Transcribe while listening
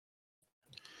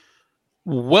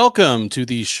Welcome to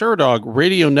the Sherdog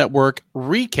Radio Network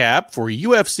recap for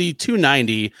UFC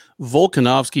 290,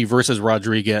 Volkanovski versus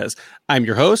Rodriguez. I'm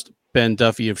your host, Ben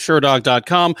Duffy of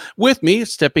Sherdog.com. With me,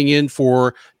 stepping in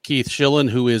for Keith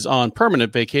Schillen, who is on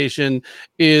permanent vacation,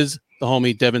 is the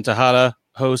homie Devin Tejada,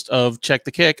 host of Check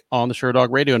the Kick on the Sherdog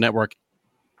Radio Network.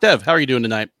 Dev, how are you doing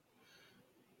tonight?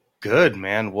 Good,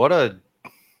 man.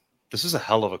 This is a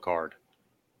hell of a card.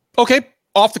 Okay,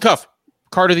 off the cuff.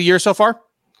 Card of the year so far?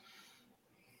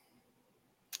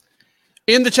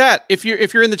 In the chat, if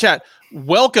you're in the chat,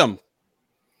 welcome.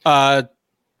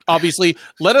 Obviously,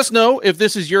 let us know if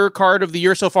this is your card of the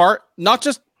year so far. Not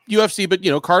just UFC, but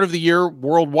card of the year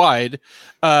worldwide.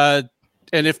 And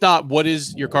if not, what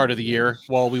is your card of the year?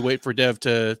 While we wait for Dev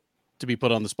to be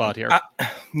put on the spot here.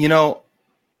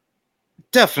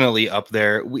 Definitely up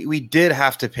there. We did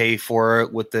have to pay for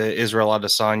it with the Israel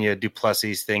Adesanya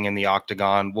Duplessis thing in the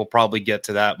octagon. We'll probably get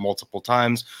to that multiple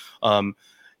times.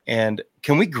 And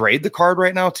can we grade the card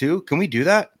right now too? Can we do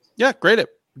that? Yeah, grade it.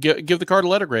 Give the card a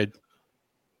letter grade.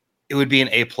 It would be an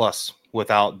A+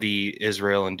 without the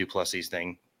Israel and Duplessis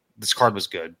thing. This card was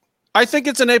good. I think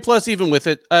it's an A+ even with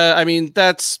it. I mean,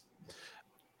 that's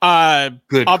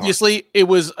good. Obviously, it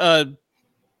was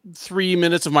 3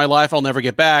 minutes of my life I'll never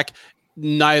get back.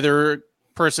 Neither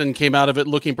person came out of it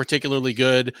looking particularly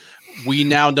good. We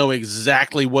now know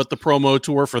exactly what the promo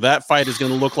tour for that fight is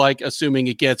going to look like, assuming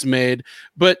it gets made.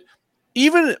 But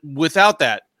even without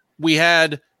that, we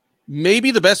had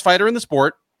maybe the best fighter in the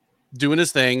sport doing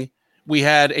his thing. We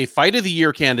had a fight of the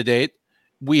year candidate.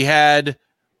 We had,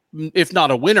 if not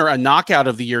a winner, a knockout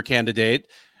of the year candidate.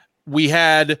 We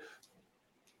had,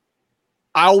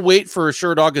 I'll wait for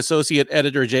Sherdog associate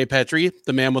editor Jay Petrie,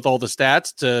 the man with all the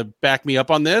stats, to back me up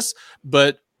on this.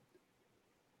 But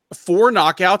 4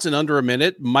 knockouts in under a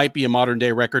minute might be a modern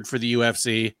day record for the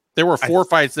UFC. There were 4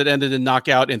 fights that ended in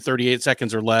knockout in 38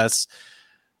 seconds or less.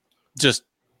 Just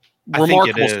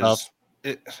remarkable stuff.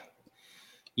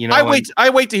 I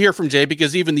wait to hear from Jay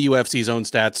because even the UFC's own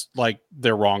stats, like,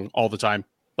 they're wrong all the time.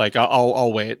 Like,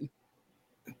 I'll wait.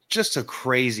 Just a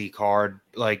crazy card.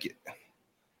 Like,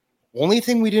 only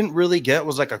thing we didn't really get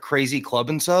was like a crazy club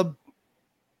and sub,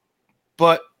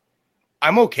 but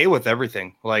I'm okay with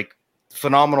everything. Like,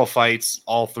 phenomenal fights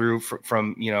all through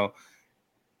from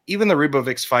even the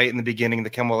Ribovics fight in the beginning, the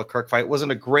Kemwilla Kirk fight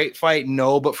wasn't a great fight.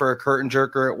 No, but for a curtain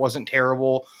jerker, it wasn't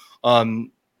terrible.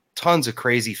 Tons of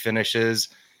crazy finishes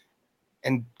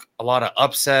and a lot of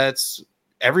upsets.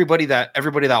 Everybody that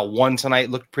won tonight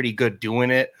looked pretty good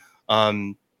doing it.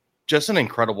 Just an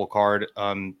incredible card.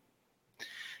 I'm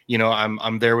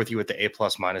there with you with the A+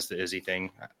 minus the Izzy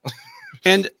thing.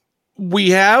 And we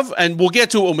have, and we'll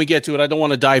get to it when we get to it. I don't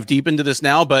want to dive deep into this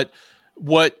now, but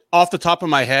what off the top of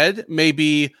my head may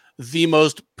be the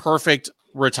most perfect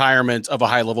retirement of a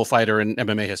high-level fighter in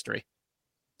MMA history.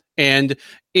 And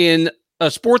in a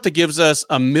sport that gives us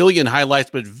a million highlights,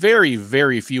 but very,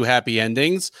 very few happy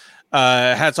endings,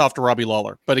 hats off to Robbie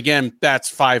Lawler. But again, that's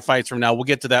 5 fights from now. We'll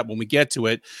get to that when we get to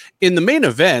it. In the main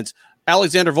event,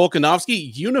 Alexander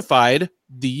Volkanovski unified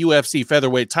the UFC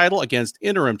featherweight title against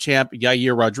interim champ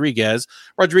Yair Rodriguez.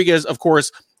 Rodriguez, of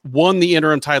course, won the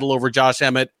interim title over Josh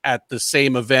Emmett at the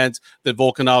same event that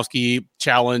Volkanovski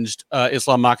challenged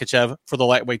Islam Makhachev for the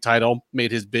lightweight title,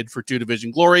 made his bid for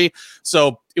 2-division glory.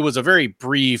 So it was a very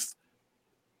brief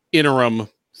interim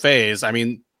phase. I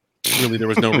mean, really, there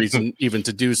was no reason even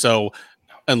to do so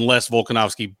unless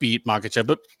Volkanovski beat Makhachev.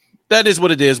 But that is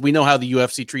what it is. We know how the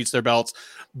UFC treats their belts.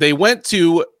 They went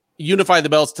to unify the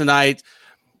belts tonight.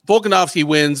 Volkanovski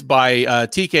wins by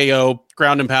TKO,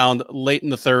 ground and pound, late in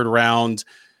the 3rd round.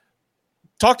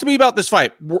 Talk to me about this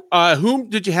fight. Whom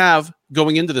did you have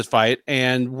going into this fight,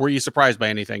 and were you surprised by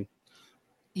anything?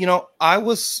 I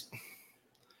was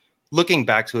looking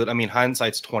back to it. I mean,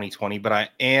 hindsight's 20/20, but I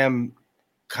am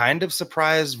kind of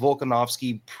surprised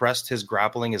Volkanovski pressed his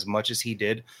grappling as much as he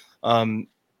did. And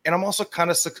I'm also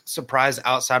kind of surprised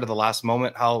outside of the last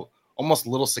moment how almost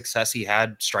little success he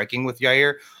had striking with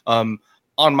Yair.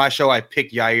 On my show, I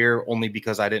picked Yair only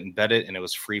because I didn't bet it and it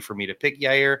was free for me to pick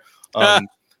Yair.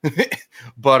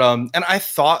 But and I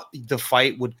thought the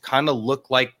fight would kind of look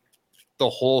like the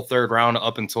whole 3rd round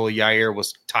up until Yair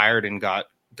was tired and got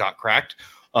cracked.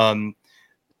 Yair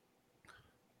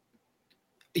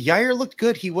looked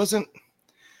good. He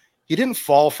didn't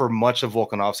fall for much of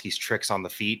Volkanovski's tricks on the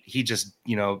feet. He just,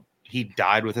 he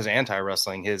died with his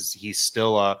anti-wrestling. He's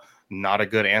still not a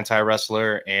good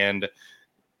anti-wrestler. And,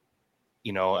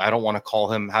 I don't want to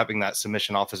call him having that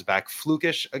submission off his back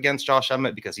flukish against Josh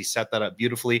Emmett because he set that up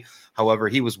beautifully. However,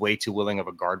 he was way too willing of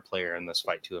a guard player in this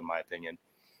fight too, in my opinion.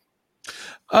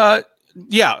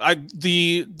 Yeah,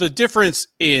 the difference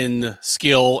in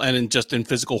skill and in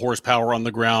physical horsepower on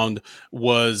the ground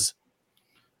was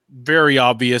very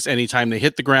obvious anytime they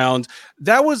hit the ground.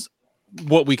 That was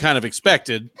what we kind of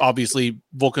expected. Obviously,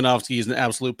 Volkanovski is an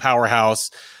absolute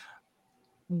powerhouse.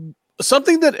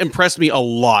 Something that impressed me a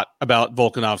lot about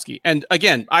Volkanovski, and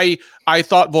again, I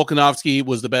thought Volkanovski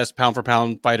was the best pound for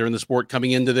pound fighter in the sport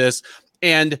coming into this.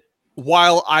 And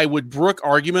while I would brook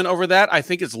argument over that, I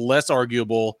think it's less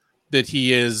arguable that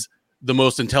he is the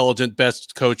most intelligent,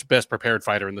 best coach, best prepared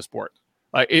fighter in the sport.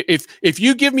 If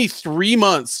you give me 3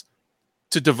 months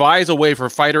to devise a way for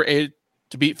fighter A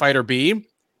to beat fighter B,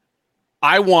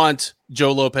 I want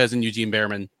Joe Lopez and Eugene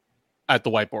Behrman at the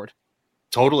whiteboard.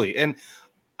 Totally. And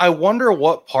I wonder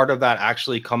what part of that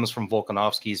actually comes from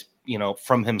Volkanovski's,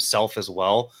 from himself as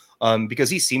well, because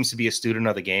he seems to be a student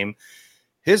of the game.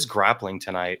 His grappling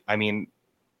tonight, I mean,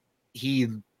 he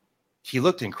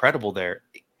looked incredible there.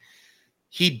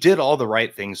 He did all the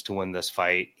right things to win this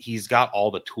fight. He's got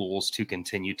all the tools to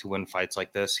continue to win fights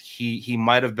like this. He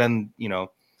might have been,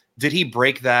 did he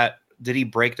break that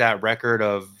record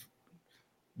of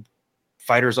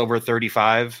fighters over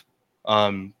 35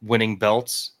 winning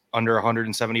belts under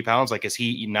 170 pounds? Like, is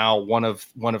he now one of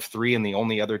three, and the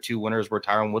only other two winners were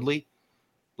Tyron Woodley?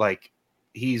 Like,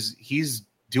 he's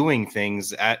doing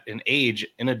things at an age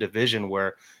in a division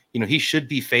where, he should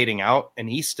be fading out, and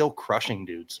he's still crushing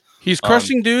dudes. He's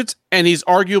crushing dudes, and he's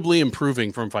arguably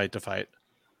improving from fight to fight.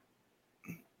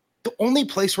 The only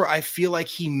place where I feel like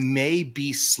he may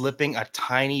be slipping a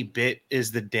tiny bit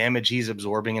is the damage he's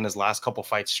absorbing in his last couple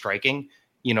fights striking.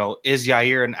 Is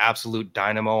Yair an absolute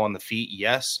dynamo on the feet?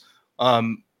 Yes.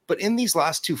 But in these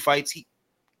last two fights, he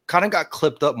kind of got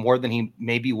clipped up more than he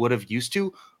maybe would have used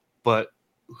to. But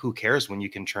who cares when you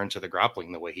can turn to the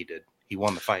grappling the way he did? He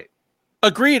won the fight.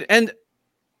 Agreed. And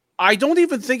I don't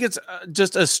even think it's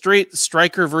just a straight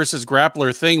striker versus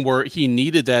grappler thing where he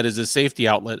needed that as a safety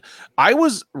outlet. I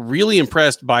was really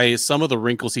impressed by some of the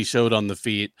wrinkles he showed on the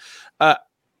feet.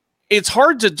 It's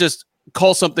hard to just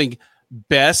call something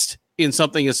best in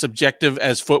something as subjective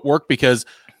as footwork, because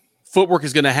footwork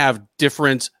is going to have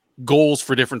different goals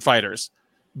for different fighters.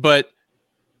 But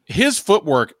his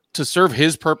footwork, to serve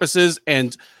his purposes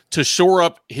and to shore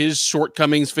up his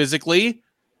shortcomings physically,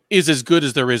 is as good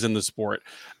as there is in the sport.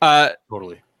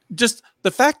 Totally. Just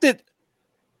the fact that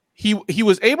he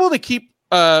was able to keep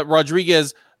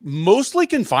Rodriguez mostly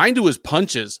confined to his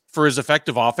punches for his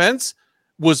effective offense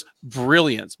was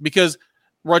brilliant, because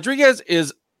Rodriguez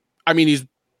is, he's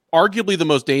arguably the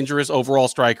most dangerous overall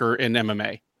striker in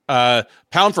MMA.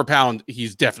 Pound for pound,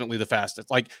 he's definitely the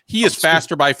fastest. Like, he is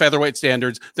faster by featherweight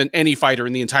standards than any fighter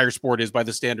in the entire sport is by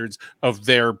the standards of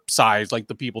their size, like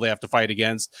the people they have to fight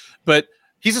against. But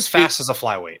he's as fast as a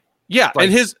flyweight. Yeah, like,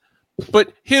 and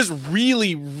his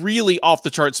really, really off the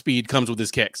chart speed comes with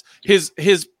his kicks. His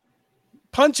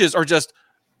punches are just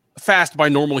fast by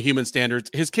normal human standards.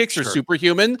 His kicks are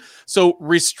superhuman. So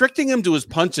restricting him to his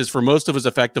punches for most of his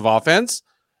effective offense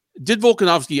did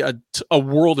Volkanovski a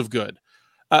world of good.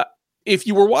 If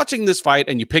you were watching this fight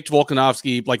and you picked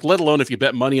Volkanovski, like, let alone if you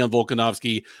bet money on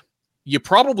Volkanovski, you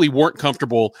probably weren't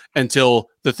comfortable until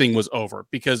the thing was over,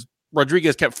 because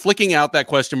Rodriguez kept flicking out that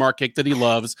question mark kick that he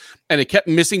loves, and it kept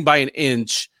missing by an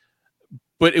inch,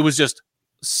 but it was just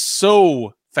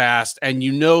so fast. And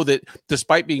that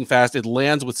despite being fast, it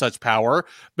lands with such power,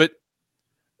 but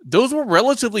those were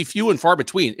relatively few and far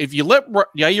between. If you let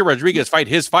Yair Rodriguez fight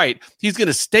his fight, he's going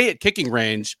to stay at kicking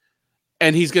range,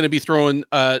 and he's going to be throwing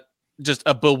just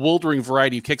a bewildering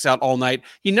variety of kicks out all night.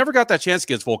 He never got that chance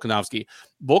against Volkanovski.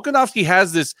 Volkanovski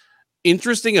has this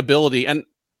interesting ability, and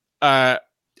I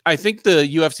think the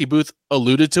UFC booth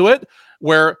alluded to it,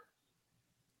 where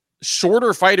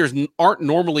shorter fighters aren't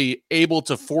normally able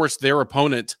to force their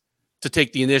opponent to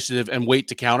take the initiative and wait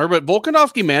to counter, but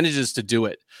Volkanovski manages to do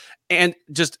it. And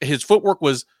just his footwork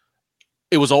was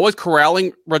always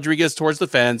corralling Rodriguez towards the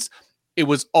fence. It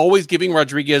was always giving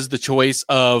Rodriguez the choice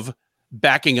of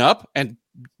backing up, and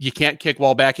you can't kick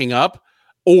while backing up,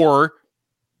 or,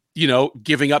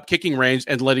 giving up kicking range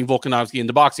and letting Volkanovski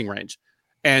into boxing range.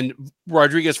 And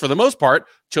Rodriguez, for the most part,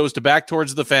 chose to back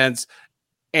towards the fence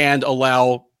and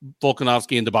allow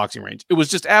Volkanovski into boxing range. It was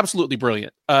just absolutely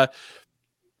brilliant.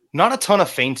 Not a ton of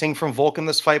feinting from Volk in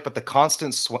this fight, but the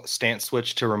constant stance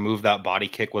switch to remove that body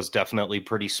kick was definitely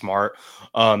pretty smart.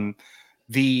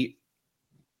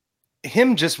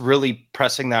 Him just really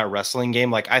pressing that wrestling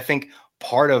game. Like, I think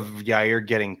part of Yair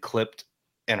getting clipped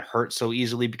and hurt so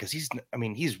easily, because he's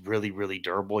really, really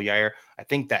durable, Yair. I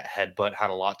think that headbutt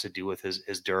had a lot to do with his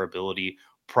durability,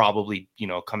 probably,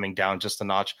 coming down just a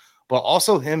notch. but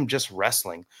also him just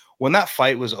wrestling. When that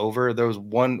fight was over, there was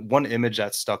one image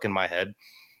that stuck in my head.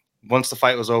 Once the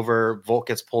fight was over, Volk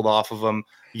gets pulled off of him.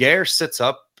 Yair sits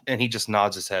up and he just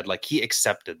nods his head. Like, he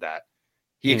accepted that.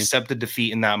 He accepted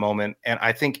defeat in that moment. And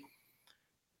I think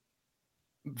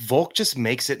Volk just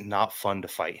makes it not fun to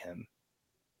fight him.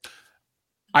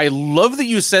 I love that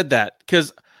you said that,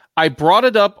 because I brought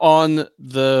it up on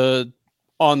the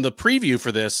preview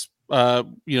for this,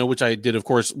 which I did, of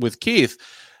course, with Keith,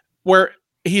 where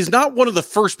he's not one of the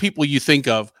first people you think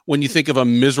of when you think of a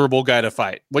miserable guy to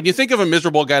fight. When you think of a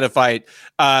miserable guy to fight,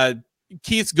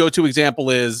 Keith's go-to example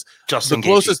is Justin the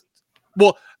closest. Gaethje.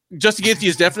 Well, Justin Gaethje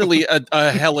is definitely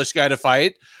a hellish guy to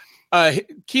fight.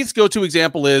 Keith's go-to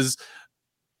example is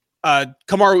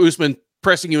Kamaru Usman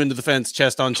pressing you into the fence,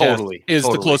 chest on chest, is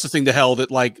the closest thing to hell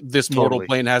that like this mortal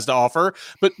plane has to offer.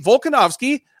 But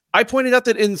Volkanovski, I pointed out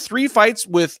that in 3 fights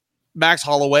with Max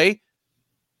Holloway,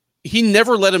 he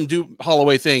never let him do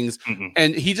Holloway things,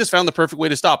 and he just found the perfect way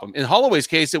to stop him. In Holloway's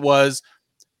case, it was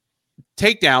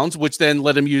takedowns, which then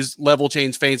let him use level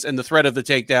change feints and the threat of the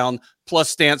takedown, plus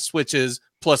stance switches,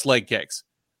 plus leg kicks.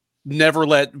 Never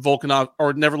let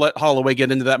Holloway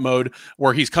get into that mode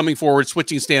where he's coming forward,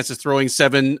 switching stances, throwing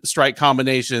 7 strike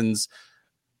combinations.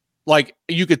 Like,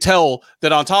 you could tell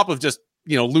that on top of just,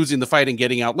 losing the fight and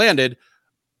getting outlanded,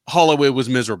 Holloway was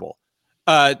miserable.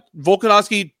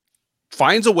 Volkanovski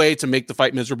finds a way to make the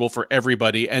fight miserable for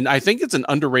everybody. And I think it's an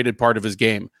underrated part of his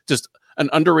game, just an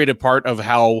underrated part of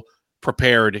how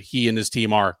prepared he and his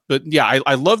team are. But yeah,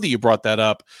 I love that you brought that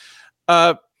up.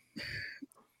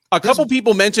 A couple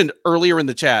people mentioned earlier in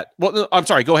the chat. Well, I'm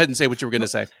sorry. Go ahead and say what you were going to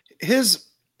say.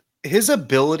 His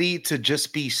ability to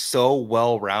just be so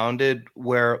well-rounded,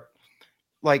 where,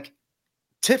 like,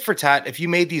 tit for tat, if you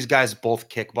made these guys both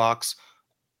kickbox,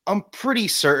 I'm pretty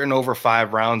certain over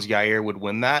 5 rounds, Yair would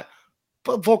win that.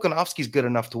 But Volkanovski's good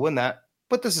enough to win that.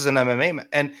 But this is an MMA,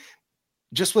 and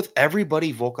just with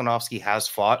everybody Volkanovski has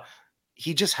fought,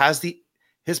 he just has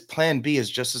his plan B is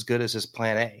just as good as his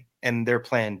plan A, and their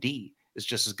plan D is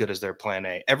just as good as their plan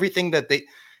A. Everything that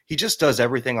he just does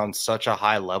everything on such a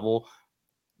high level.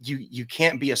 You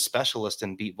can't be a specialist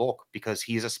and beat Volk because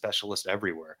he's a specialist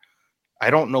everywhere. I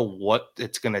don't know what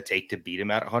it's going to take to beat him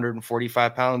at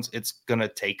 145 pounds. It's going to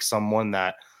take someone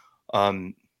that,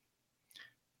 can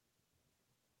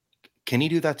he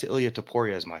do that to Ilia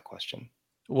Topuria is my question.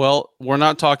 Well, we're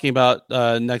not talking about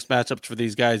next matchups for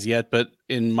these guys yet, but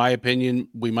in my opinion,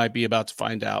 we might be about to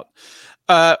find out.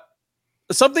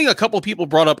 Something a couple people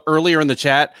brought up earlier in the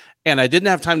chat, and I didn't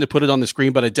have time to put it on the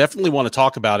screen, but I definitely want to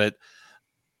talk about it.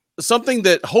 Something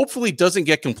that hopefully doesn't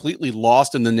get completely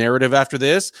lost in the narrative after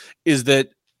this is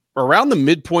that around the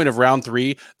midpoint of round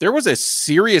 3, there was a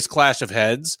serious clash of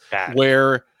heads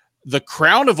where the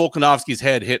crown of Volkanovski's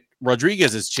head hit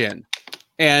Rodriguez's chin.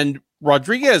 And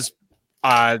Rodriguez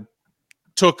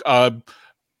took a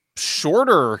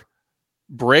shorter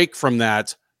break from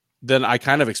that than I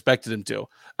kind of expected him to.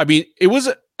 I mean, it was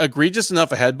egregious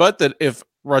enough a headbutt that if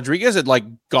Rodriguez had like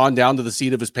gone down to the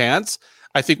seat of his pants,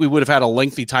 I think we would have had a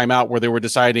lengthy timeout where they were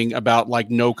deciding about like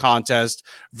no contest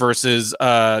versus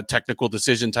technical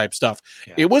decision type stuff.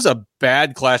 Yeah. It was a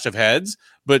bad clash of heads,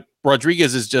 but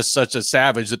Rodriguez is just such a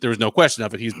savage that there was no question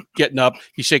of it. He's getting up,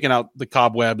 he's shaking out the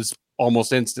cobwebs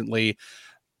almost instantly.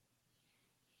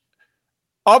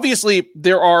 Obviously,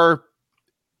 there are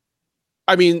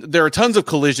tons of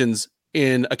collisions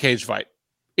in a cage fight.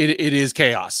 It is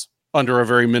chaos under a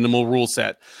very minimal rule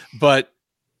set, but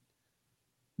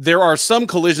there are some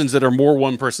collisions that are more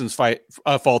one person's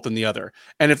fault than the other.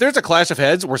 And if there's a clash of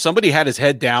heads where somebody had his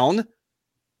head down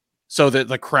so that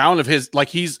the crown of his, like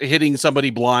he's hitting somebody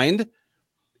blind,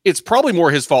 it's probably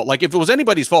more his fault. Like if it was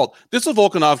anybody's fault, this was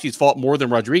Volkanovski's fault more than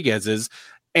Rodriguez's.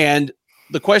 And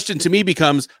the question to me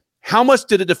becomes, how much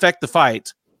did it affect the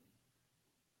fight?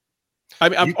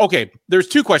 Okay, there's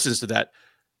 2 questions to that.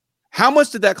 How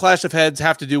much did that clash of heads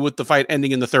have to do with the fight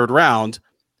ending in the 3rd round?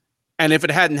 And if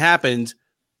it hadn't happened,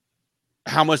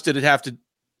 how much did it have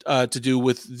to do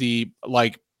with the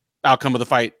like outcome of the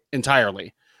fight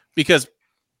entirely? Because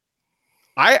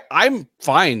I'm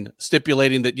fine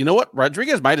stipulating that, you know what,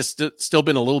 Rodriguez might have still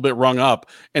been a little bit rung up,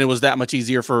 and it was that much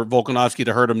easier for Volkanovski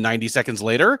to hurt him 90 seconds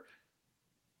later.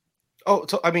 Oh,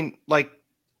 I mean, like,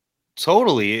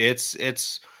 totally. It's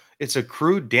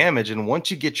accrued damage, and once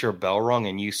you get your bell rung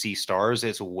and you see stars,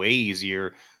 it's way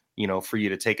easier, for you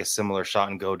to take a similar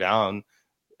shot and go down.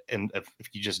 And if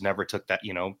you just never took that,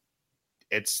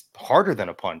 it's harder than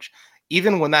a punch.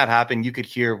 Even when that happened, you could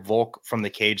hear Volk from the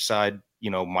cage side,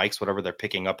 mics, whatever they're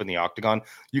picking up in the octagon.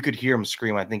 You could hear him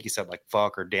scream. I think he said like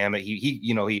 "fuck" or "damn it."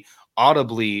 He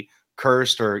audibly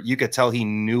cursed, or you could tell he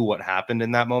knew what happened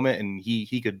in that moment, and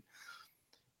he could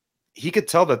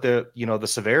tell that the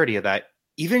severity of that.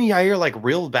 Even Yair like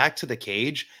reeled back to the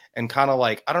cage and kind of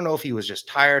like, I don't know if he was just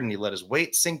tired and he let his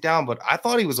weight sink down, but I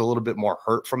thought he was a little bit more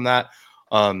hurt from that.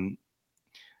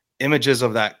 Images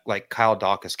of that like Kyle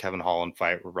Dawkins Kevin Holland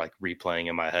fight were like replaying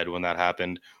in my head when that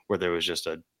happened, where there was just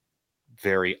a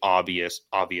very obvious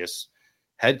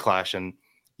head clash. And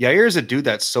Yair is a dude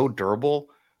that's so durable.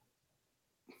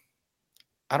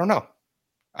 I don't know.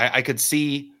 I could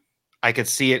see it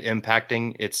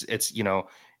impacting. It's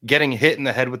getting hit in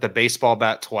the head with a baseball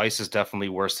bat twice is definitely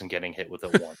worse than getting hit with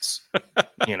it once.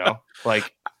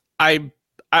 Like I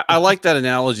like that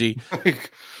analogy.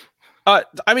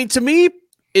 I mean, to me,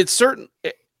 it's certain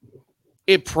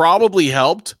it probably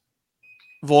helped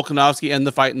Volkanovski end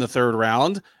the fight in the third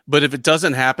round, but if it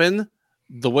doesn't happen,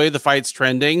 the way the fight's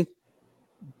trending,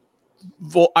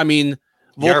 Volkanovski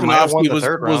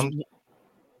was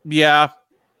yeah,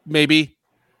 maybe,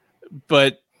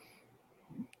 but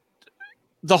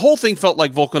the whole thing felt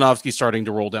like Volkanovski starting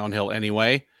to roll downhill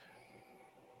anyway.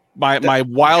 My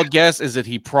wild guess is that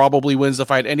he probably wins the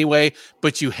fight anyway,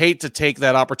 but you hate to take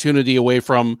that opportunity away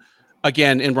from,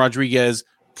 again, in Rodriguez,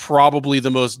 probably the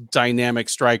most dynamic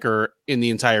striker in the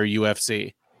entire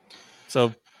UFC.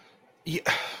 So,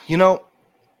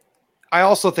 I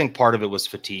also think part of it was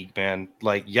fatigue, man.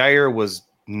 Like Yair was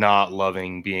not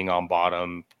loving being on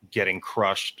bottom, getting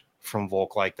crushed from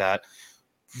Volk like that.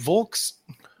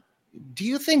 Do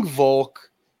you think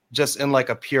Volk, just in like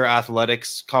a pure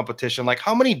athletics competition, like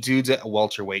how many dudes at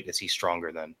welterweight is he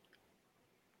stronger than?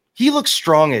 He looks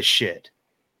strong as shit.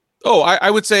 Oh, I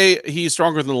would say he's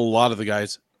stronger than a lot of the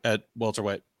guys at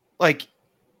welterweight. Like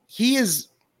he's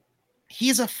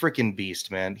a freaking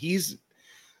beast, man.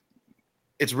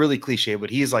 It's really cliche, but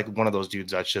he's like one of those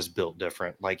dudes that's just built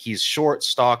different. Like he's short,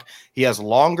 stock. He has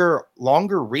longer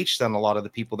reach than a lot of the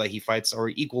people that he fights, or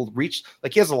equal reach.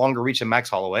 Like he has a longer reach than Max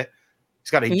Holloway. He's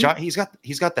got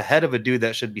he's got the head of a dude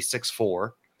that should be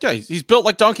 6'4". Yeah, he's built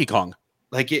like Donkey Kong.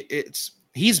 Like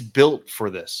he's built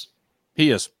for this. He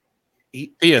is.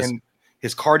 He is. And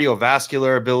his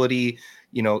cardiovascular ability,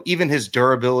 even his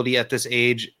durability at this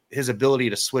age, his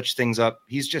ability to switch things up.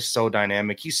 He's just so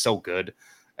dynamic. He's so good.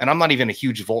 And I'm not even a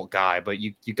huge Volt guy, but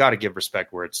you got to give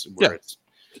respect where it's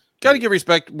got to give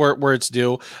respect where it's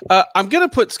due. I'm gonna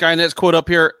put Skynet's quote up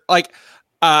here,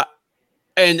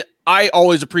 and I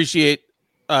always appreciate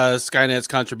Skynet's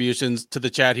contributions to the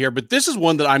chat here, but this is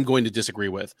one that I'm going to disagree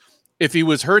with. If he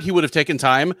was hurt, he would have taken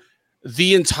time.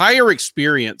 The entire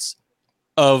experience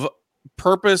of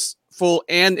purposeful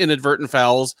and inadvertent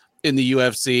fouls in the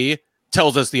UFC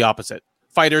tells us the opposite.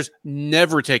 Fighters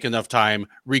never take enough time,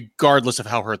 regardless of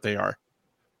how hurt they are.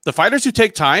 The fighters who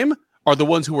take time are the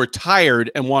ones who are tired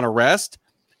and want to rest.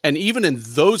 And even in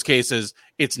those cases,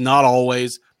 it's not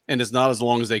always, and it's not as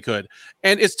long as they could.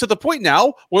 And it's to the point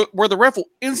now where the ref will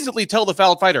instantly tell the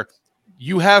fouled fighter,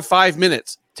 you have 5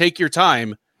 minutes, take your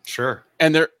time. Sure.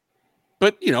 And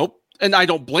and I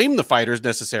don't blame the fighters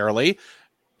necessarily.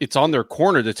 It's on their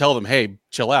corner to tell them, hey,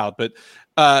 chill out. But,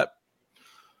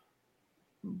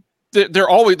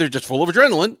 they're just full of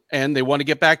adrenaline and they want to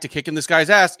get back to kicking this guy's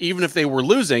ass, even if they were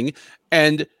losing.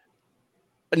 And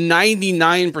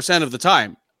 99% of the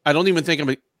time, I don't even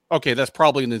think okay, that's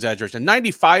probably an exaggeration.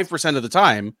 95% of the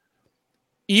time,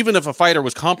 even if a fighter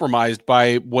was compromised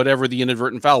by whatever the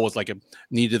inadvertent foul was, like a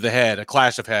knee to the head, a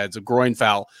clash of heads, a groin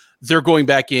foul, they're going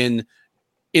back in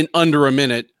under a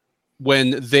minute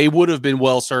when they would have been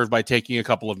well served by taking a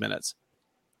couple of minutes.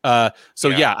 I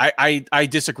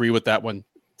disagree with that one.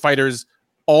 Fighters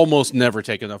almost never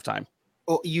take enough time.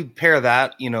 Well, you pair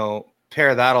that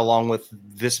along with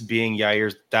this being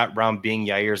that round being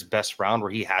Yair's best round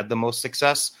where he had the most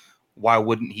success. Why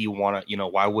wouldn't he want to,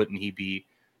 why wouldn't he be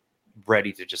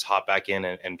ready to just hop back in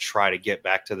and try to get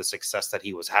back to the success that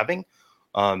he was having?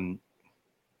 The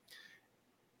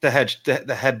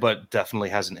headbutt definitely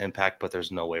has an impact, but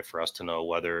there's no way for us to know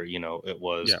whether, it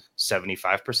was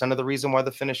 75% of the reason why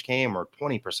the finish came, or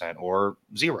 20%, or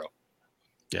 0.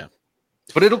 Yeah.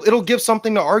 But it'll give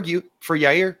something to argue for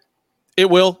Yair. It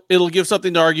will. It'll give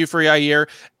something to argue for Yair.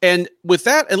 And with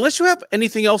that, unless you have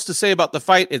anything else to say about the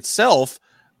fight itself,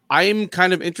 I'm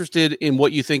kind of interested in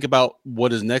what you think about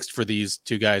what is next for these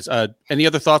two guys. Any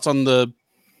other thoughts on the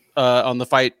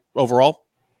fight overall?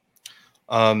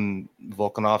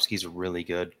 Volkanovski's really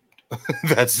good.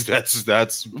 that's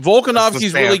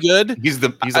Volkanovski's really good. He's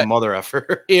a mother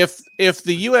effer. If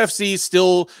the UFC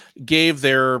still gave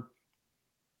their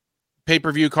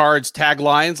pay-per-view cards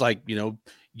taglines like,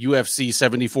 UFC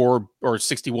 74 or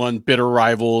 61 bitter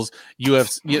rivals,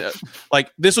 UFC,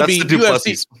 like this would be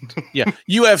UFC. Yeah,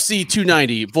 UFC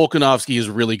 290. Volkanovski is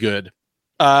really good.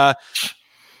 What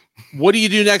do you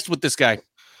do next with this guy?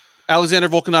 Alexander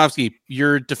Volkanovski,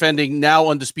 you're defending now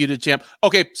undisputed champ.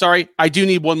 Okay, sorry, I do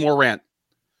need one more rant.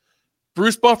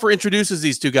 Bruce Buffer introduces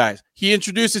these two guys. He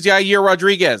introduces Yair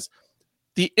Rodriguez,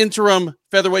 the interim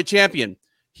featherweight champion.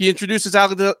 He introduces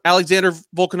Alexander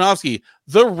Volkanovski,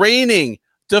 the reigning,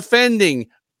 defending,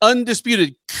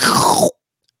 undisputed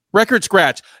record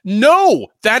scratch. No,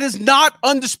 that is not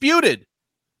undisputed.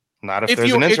 Not if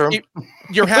there's an interim.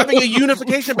 You're having a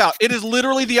unification bout. It is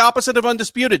literally the opposite of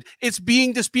undisputed. It's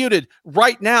being disputed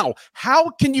right now.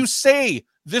 How can you say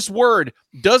this word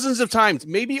dozens of times,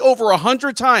 maybe over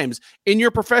 100 times in your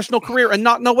professional career and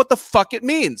not know what the fuck it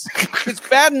means? It's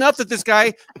bad enough that this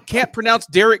guy can't pronounce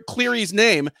Derek Cleary's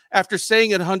name after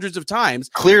saying it hundreds of times.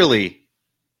 Clearly,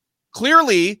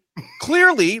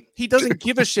 he doesn't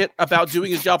give a shit about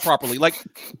doing his job properly. Like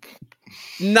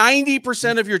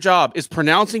 90% of your job is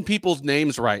pronouncing people's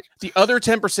names right. The other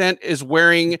 10% is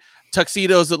wearing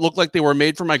tuxedos that look like they were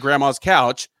made from my grandma's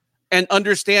couch and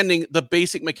understanding the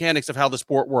basic mechanics of how the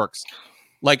sport works.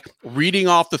 Like reading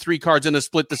off the 3 cards in a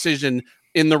split decision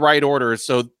in the right order.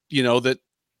 So, you know, that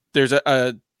there's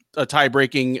a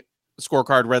tie-breaking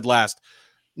scorecard read last.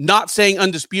 Not saying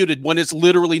undisputed when it's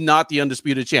literally not the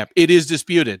undisputed champ. It is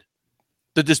disputed.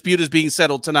 The dispute is being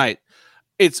settled tonight.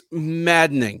 It's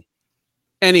maddening.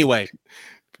 Anyway,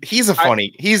 he's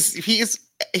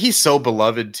so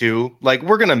beloved too. Like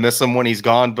we're gonna miss him when he's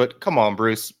gone, but come on,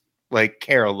 Bruce, like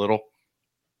care a little.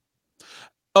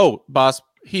 Oh, boss,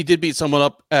 he did beat someone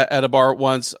up at a bar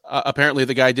once. Apparently,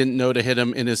 the guy didn't know to hit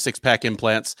him in his 6-pack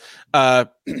implants.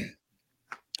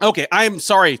 Okay, I'm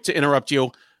sorry to interrupt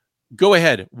you. Go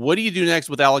ahead. What do you do next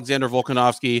with Alexander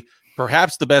Volkanovski,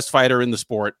 perhaps the best fighter in the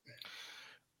sport?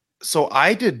 So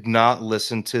I did not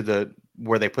listen to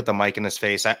where they put the mic in his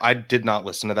face. I did not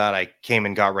listen to that. I came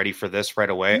and got ready for this right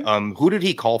away. Who did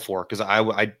he call for? Because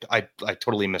I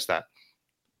totally missed that.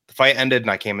 The fight ended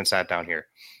and I came and sat down here.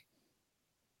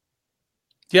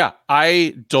 Yeah,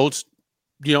 I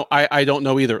don't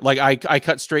know either. Like I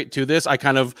cut straight to this. I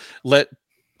kind of let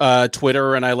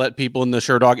Twitter and I let people in the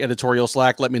Sherdog editorial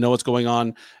Slack let me know what's going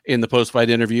on in the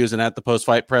post-fight interviews and at the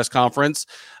post-fight press conference.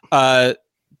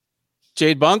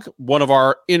 Jade Bunk, one of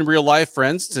our in real life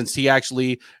friends, since he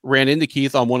actually ran into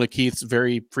Keith on one of Keith's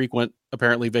very frequent,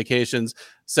 apparently, vacations,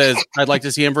 says, I'd like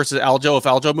to see him versus Aljo if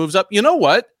Aljo moves up. You know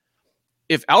what?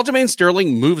 If Aljamain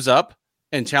Sterling moves up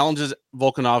and challenges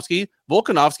Volkanovski,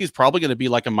 Volkanovski's probably going to be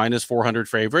like a minus 400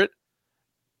 favorite.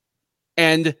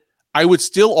 And I would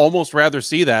still almost rather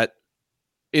see that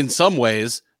in some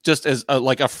ways, just as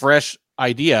like a fresh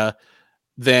idea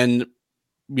than,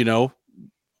 you know,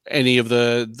 any of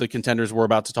the contenders we're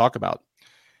about to talk about.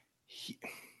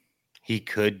 He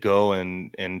could go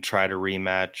and try to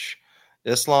rematch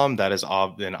Islam. That is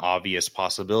an obvious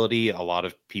possibility. A lot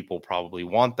of people probably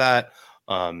want that.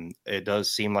 It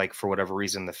does seem like for whatever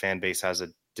reason, the fan base has a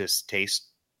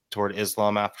distaste toward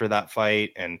Islam after that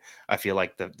fight. And I feel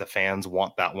like the fans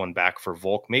want that one back for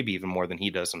Volk, maybe even more than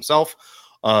he does himself.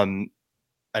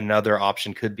 Another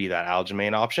option could be that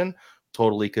Aljamain option.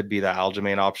 Totally could be that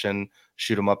Aljamain option.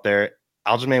 Shoot him up there.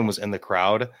 Aljamain was in the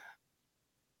crowd.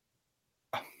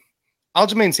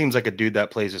 Aljamain seems like a dude that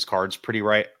plays his cards pretty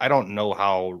right. I don't know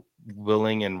how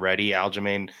willing and ready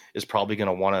Aljamain is probably going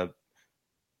to want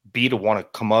to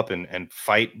come up and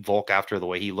fight Volk after the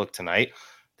way he looked tonight.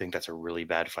 I think that's a really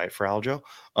bad fight for Aljo.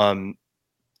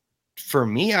 For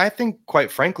me, I think,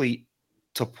 quite frankly,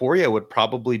 Topuria would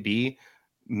probably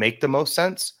make the most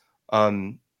sense.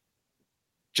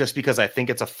 Just because I think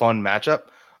it's a fun matchup.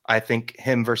 I think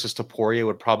him versus Topuria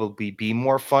would probably be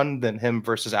more fun than him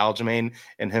versus Aljamain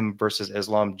and him versus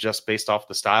Islam, just based off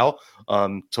the style.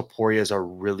 Topuria is a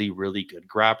really, really good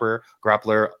grappler,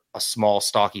 a small,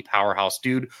 stocky powerhouse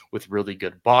dude with really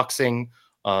good boxing.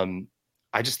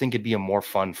 I just think it'd be a more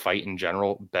fun fight in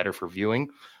general, better for viewing.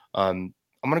 I'm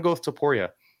going to go with Topuria.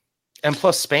 And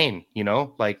plus Spain, you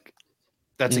know, like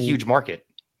that's a huge market.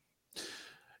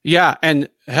 Yeah, and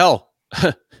hell,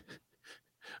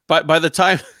 by the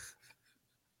time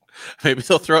maybe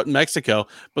they'll throw it in Mexico,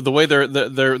 but the way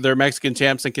their Mexican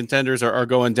champs and contenders are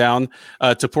going down,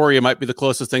 Topuria might be the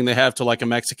closest thing they have to like a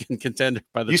Mexican contender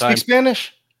by the time. You speak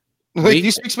Spanish? Like, do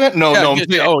you speak Spanish? No.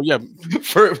 Oh yeah.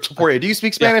 For Topuria, do you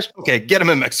speak Spanish? Yeah. Okay, get him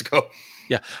in Mexico.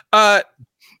 Yeah.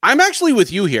 I'm actually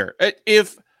with you here.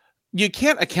 If you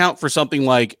can't account for something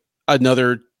like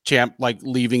another champ like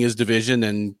leaving his division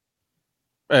and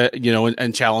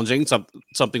and challenging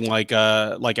something like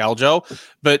Aljo,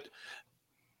 but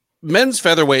men's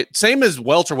featherweight, same as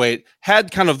welterweight,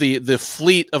 had kind of the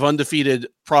fleet of undefeated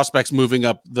prospects moving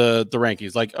up the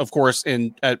rankings. Like, of course,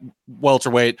 at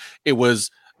welterweight, it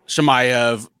was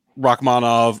Shemaev,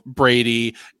 Rachmanov,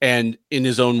 Brady, and in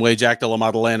his own way, Jack Della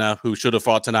Maddalena, who should have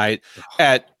fought tonight.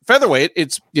 At featherweight,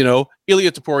 it's,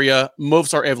 Ilya Topuria,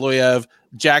 Movsar Evloev,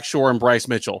 Jack Shore, and Bryce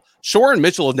Mitchell. Shore and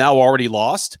Mitchell have now already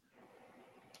lost.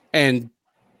 And,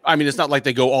 I mean, it's not like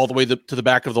they go all the way to the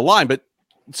back of the line, but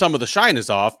some of the shine is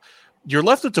off. You're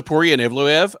left with Topuria and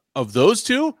Evloev. Of those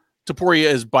two, Topuria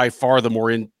is by far the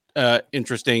more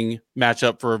interesting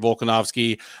matchup for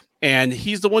Volkanovski, and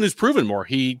he's the one who's proven more.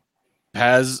 He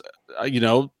has,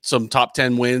 some top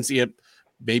 10 wins. He had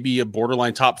maybe a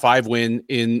borderline top 5 win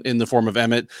in the form of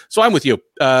Emmett. So I'm with you.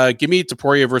 Give me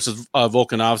Topuria versus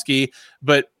Volkanovski,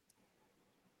 but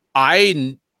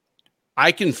I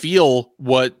can feel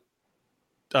what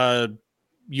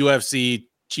UFC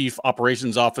Chief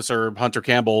Operations Officer Hunter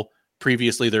Campbell,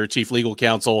 previously their Chief Legal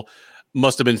Counsel,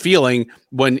 must have been feeling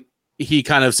when he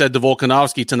kind of said to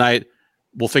Volkanovski tonight,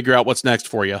 "We'll figure out what's next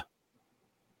for you,"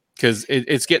 because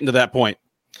it's getting to that point.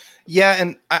 Yeah,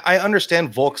 and I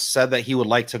understand Volk said that he would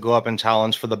like to go up and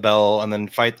challenge for the bell and then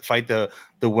fight the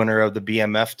winner of the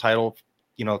BMF title,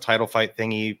 title fight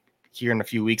thingy here in a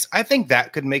few weeks. I think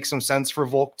that could make some sense for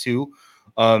Volk too.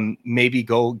 Maybe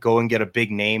go and get a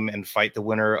big name and fight the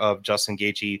winner of Justin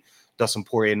Gaethje, Dustin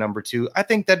Poirier #2. I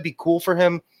think that'd be cool for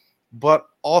him, but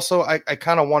also I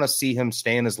kind of want to see him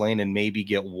stay in his lane and maybe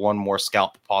get one more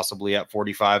scalp possibly at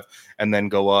 45 and then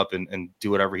go up and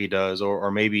do whatever he does.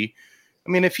 Or maybe, I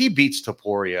mean, if he beats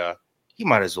Topuria, he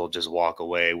might as well just walk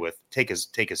away take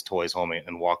his toys home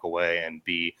and walk away and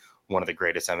be one of the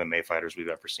greatest MMA fighters we've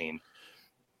ever seen.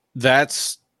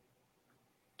 That's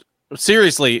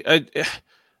seriously,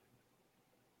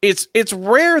 it's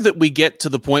rare that we get to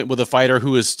the point with a fighter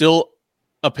who is still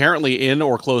apparently in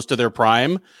or close to their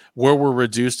prime where we're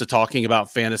reduced to talking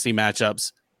about fantasy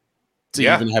matchups to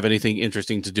even have anything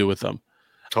interesting to do with them.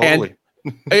 Totally.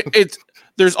 And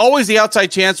there's always the outside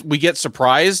chance we get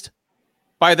surprised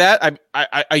by that.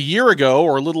 A year ago,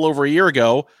 or a little over a year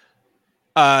ago,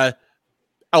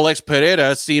 Alex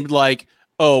Pereira seemed like,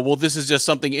 oh, well, this is just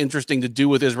something interesting to do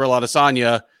with Israel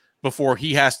Adesanya before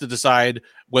he has to decide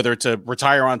whether to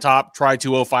retire on top, try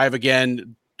 205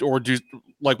 again, or do,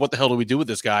 like, what the hell do we do with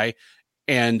this guy?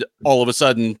 And all of a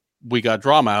sudden we got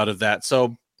drama out of that.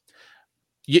 So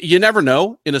you never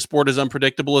know in a sport as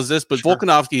unpredictable as this, but sure.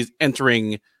 Volkanovski is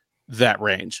entering that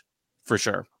range for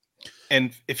sure.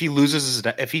 And if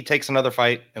he takes another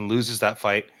fight and loses that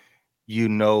fight,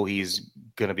 he's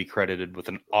going to be credited with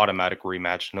an automatic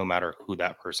rematch, no matter who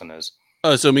that person is.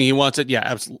 Assuming he wants it.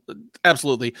 Yeah,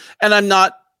 absolutely. And I'm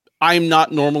not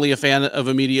normally a fan of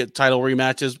immediate title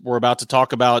rematches. We're about to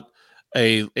talk about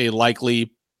a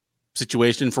likely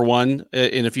situation for one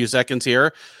in a few seconds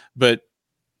here, but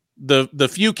the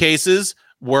few cases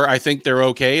where I think they're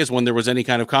okay is when there was any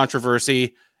kind of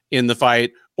controversy in the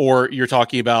fight, or you're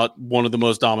talking about one of the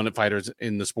most dominant fighters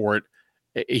in the sport.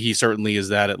 He certainly is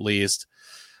that, at least.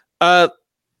 One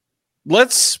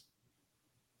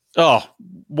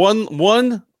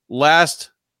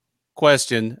last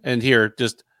question, and here,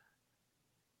 just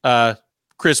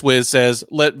Chris Wiz says,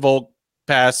 let Volk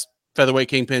pass featherweight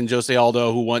kingpin Jose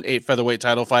Aldo, who won 8 featherweight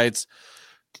title fights.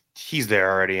 He's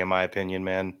there already, in my opinion,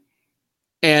 man.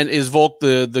 And is Volk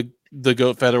the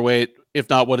GOAT featherweight? If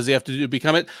not, what does he have to do to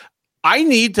become it? I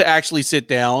need to actually sit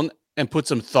down and put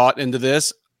some thought into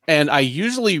this. And I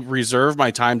usually reserve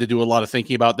my time to do a lot of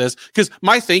thinking about this, because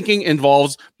my thinking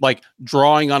involves like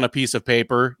drawing on a piece of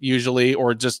paper usually,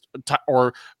 or just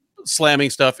or slamming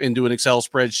stuff into an Excel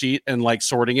spreadsheet and like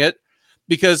sorting it,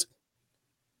 because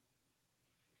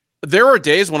there are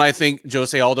days when I think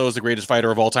Jose Aldo is the greatest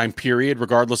fighter of all time, period,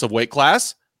 regardless of weight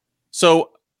class.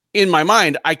 So in my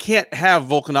mind, I can't have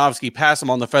Volkanovski pass him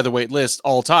on the featherweight list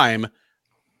all time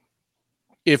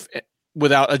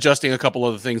without adjusting a couple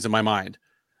other things in my mind.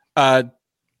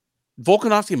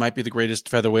 Volkanovski might be the greatest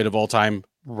featherweight of all time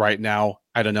right now.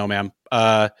 I don't know, man.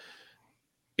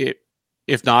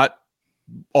 If not,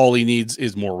 all he needs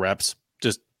is more reps.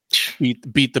 Just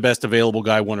beat the best available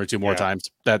guy one or two more times.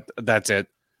 That's it.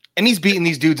 And he's beating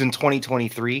these dudes in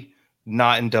 2023,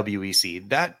 not in WEC.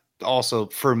 That also,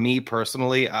 for me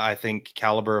personally, I think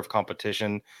caliber of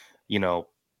competition,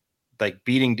 like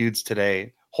beating dudes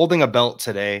today, holding a belt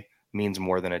today means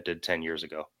more than it did 10 years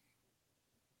ago.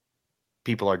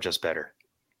 People are just better.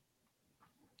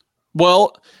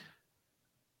 Well,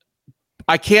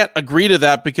 I can't agree to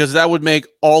that because that would make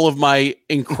all of my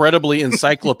incredibly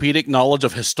encyclopedic knowledge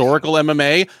of historical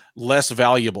MMA less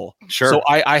valuable. Sure. So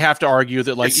I have to argue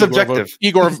that like it's subjective.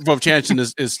 Igor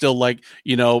Vovchanchyn is still like,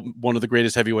 you know, one of the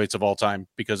greatest heavyweights of all time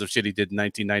because of shit he did in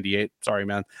 1998. Sorry,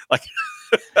 man. Like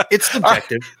it's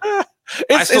subjective.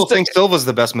 I still think Silva's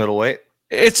the best middleweight.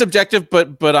 It's subjective,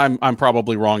 but I'm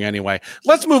probably wrong anyway.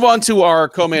 Let's move on to our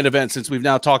co-main event since we've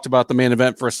now talked about the main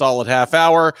event for a solid half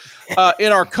hour.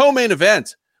 In our co-main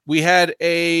event, we had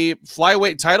a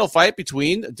flyweight title fight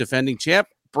between defending champ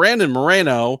Brandon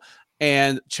Moreno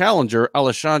and challenger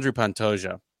Alexandre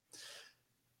Pantoja.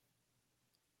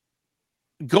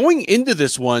 Going into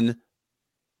this one,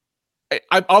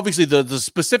 I obviously the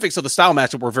specifics of the style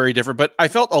matchup were very different, but I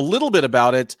felt a little bit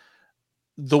about it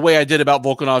the way I did about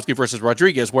Volkanovski versus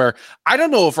Rodriguez, where I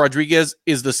don't know if Rodriguez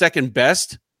is the second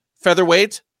best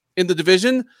featherweight in the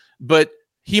division, but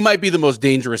he might be the most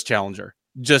dangerous challenger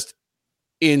just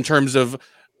in terms of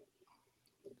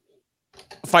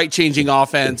fight-changing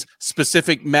offense,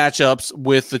 specific matchups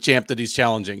with the champ that he's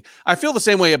challenging. I feel the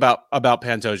same way about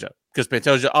Pantoja because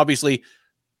Pantoja, obviously,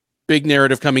 big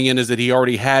narrative coming in is that he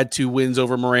already had 2 wins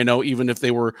over Moreno, even if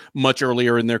they were much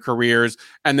earlier in their careers.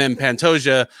 And then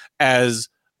Pantoja, as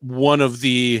one of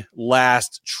the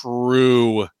last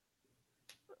true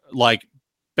like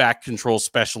back control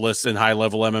specialists in high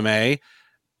level MMA,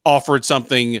 offered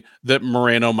something that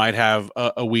Moreno might have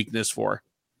a weakness for.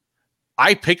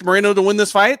 I picked Moreno to win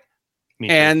this fight,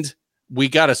 and we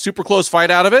got a super close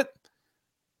fight out of it.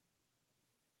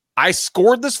 I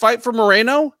scored this fight for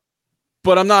Moreno,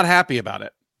 but I'm not happy about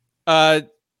it.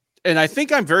 And I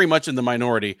think I'm very much in the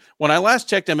minority. When I last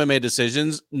checked MMA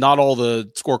decisions, not all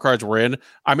the scorecards were in.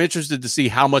 I'm interested to see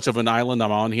how much of an island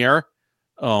I'm on here.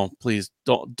 Oh, please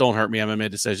don't hurt me, MMA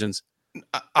decisions.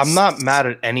 I'm not mad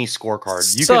at any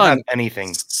scorecard. You can have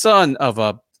anything. Son of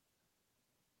a...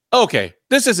 Okay,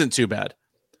 this isn't too bad.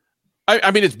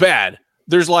 I mean, it's bad.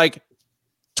 There's like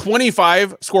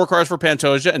 25 scorecards for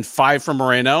Pantoja and 5 for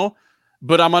Moreno,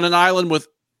 but I'm on an island with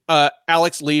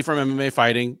Alex Lee from MMA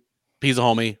Fighting. He's a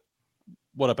homie.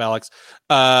 What up, Alex?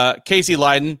 Casey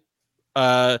Leiden.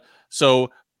 So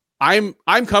I'm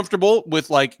comfortable with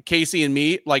like Casey and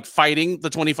me like fighting the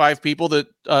 25 people that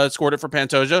scored it for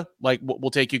Pantoja. Like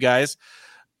we'll take you guys.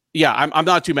 Yeah, I'm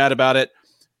not too mad about it.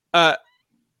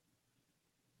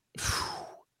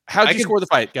 How'd you score the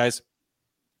fight, guys?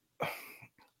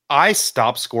 I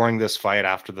stopped scoring this fight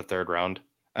after the 3rd round.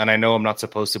 And I know I'm not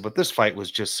supposed to, but this fight was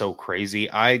just so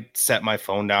crazy. I set my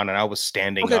phone down and I was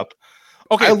standing up.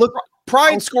 Okay,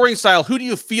 Pride scoring style. Who do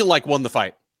you feel like won the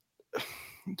fight?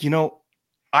 You know,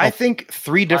 I think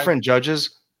 3 different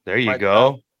judges. There you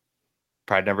go.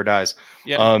 Pride never dies.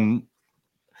 Yeah.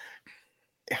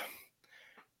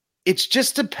 It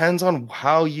just depends on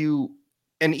how you,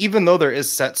 and even though there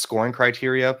is set scoring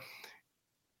criteria,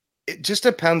 it just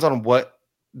depends on what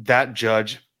that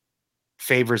judge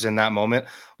favors in that moment.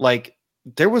 Like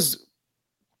there was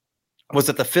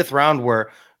it the 5th round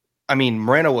where, I mean,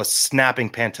 Moreno was snapping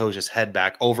Pantoja's head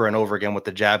back over and over again with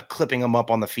the jab, clipping him up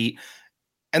on the feet.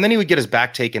 And then he would get his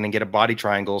back taken and get a body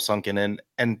triangle sunken in.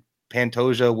 And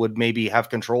Pantoja would maybe have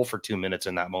control for 2 minutes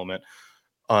in that moment,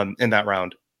 in that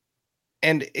round.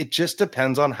 And it just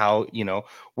depends on how, you know,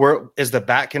 where is the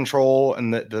back control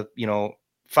and the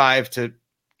 5 to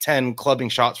 10 clubbing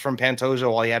shots from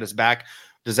Pantoja while he had his back.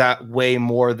 Does that weigh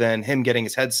more than him getting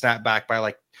his head snapped back by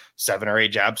like 7 or 8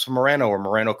 jabs from Moreno, or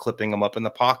Moreno clipping him up in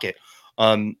the pocket?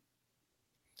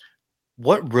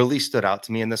 What really stood out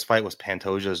to me in this fight was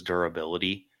Pantoja's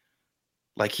durability.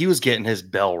 Like he was getting his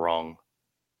bell rung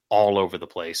all over the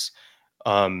place.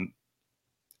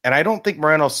 And I don't think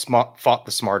Moreno fought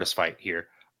the smartest fight here.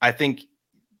 I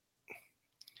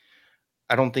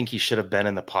don't think he should have been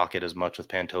in the pocket as much with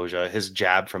Pantoja. His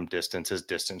jab from distance, his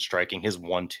distance striking, his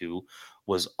 1-2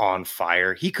 was on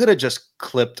fire. He could have just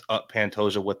clipped up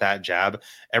Pantoja with that jab.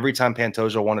 Every time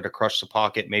Pantoja wanted to crush the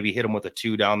pocket, maybe hit him with a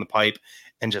 2 down the pipe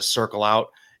and just circle out.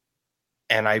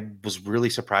 And I was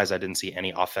really surprised I didn't see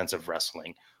any offensive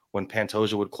wrestling. When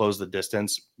Pantoja would close the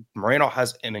distance, Moreno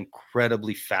has an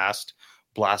incredibly fast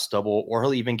blast double, or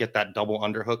he'll even get that double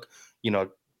underhook,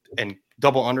 and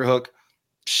double underhook,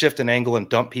 shift an angle and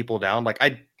dump people down. Like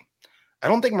I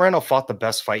don't think Moreno fought the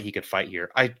best fight he could fight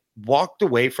here. I walked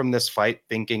away from this fight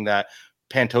thinking that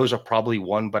Pantoja probably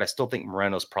won, but I still think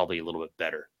Moreno's probably a little bit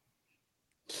better.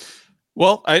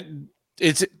 Well,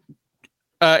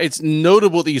 it's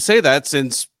notable that you say that,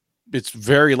 since it's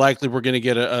very likely we're going to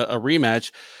get a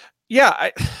rematch. Yeah,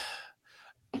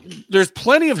 there's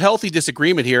plenty of healthy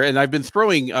disagreement here, and I've been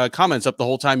throwing comments up the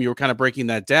whole time you were kind of breaking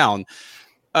that down.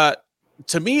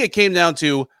 To me, it came down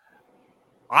to,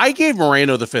 I gave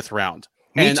Moreno the 5th round.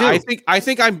 Me and too. I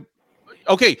think I'm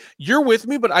okay. You're with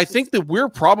me, but I think that we're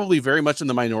probably very much in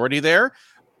the minority there.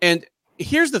 And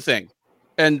here's the thing.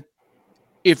 And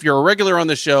if you're a regular on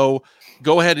the show,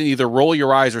 go ahead and either roll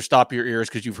your eyes or stop your ears,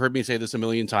 because you've heard me say this a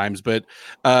million times. But,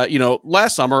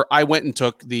 last summer, I went and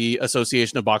took the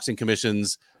Association of Boxing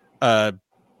Commissions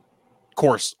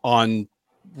course on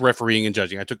refereeing and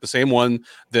judging. I took the same one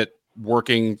that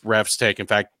working refs take. In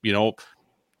fact,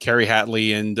 Kerry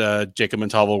Hatley and Jacob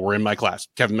Montalvo were in my class.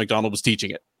 Kevin McDonald was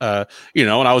teaching it, and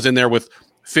I was in there with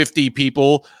 50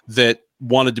 people that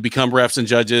wanted to become refs and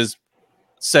judges,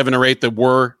 7 or 8 that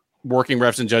were working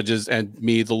refs and judges, and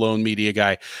me, the lone media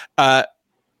guy.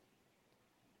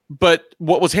 But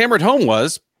what was hammered home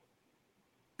was,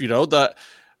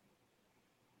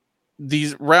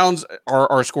 these rounds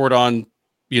are scored on,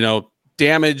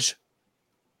 damage,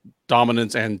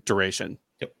 dominance, and duration.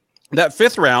 Yep. That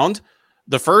 5th round,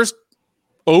 the first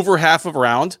over half of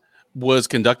round was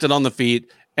conducted on the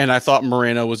feet, and I thought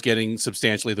Moreno was getting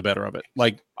substantially the better of it.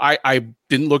 Like, I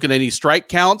didn't look at any strike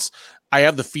counts. I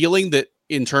have the feeling that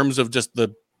in terms of just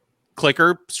the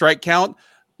clicker strike count,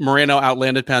 Moreno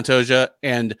outlanded Pantoja,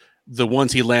 and the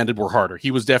ones he landed were harder.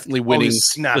 He was definitely winning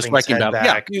the striking battle.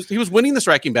 Back. Yeah, he was winning the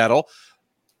striking battle.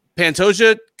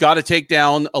 Pantoja got a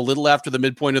takedown a little after the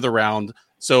midpoint of the round.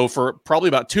 So for probably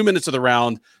about 2 minutes of the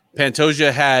round,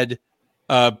 Pantoja had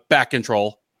back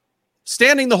control,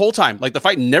 standing the whole time. Like, the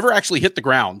fight never actually hit the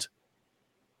ground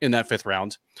in that 5th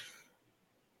round.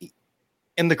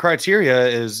 And the criteria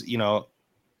is,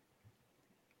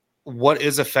 what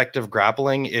is effective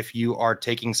grappling if you are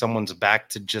taking someone's back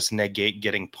to just negate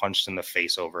getting punched in the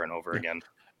face over and over again?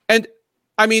 And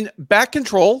I mean, back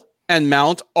control and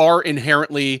mount are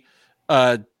inherently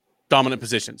dominant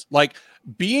positions. Like,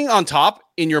 being on top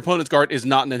in your opponent's guard is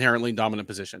not an inherently dominant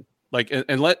position. Like,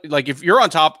 if you're on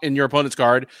top in your opponent's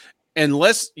guard,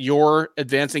 unless you're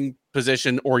advancing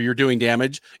position or you're doing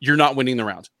damage, you're not winning the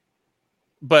round.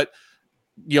 But,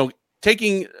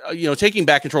 taking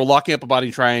back control, locking up a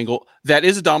body triangle, that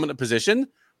is a dominant position,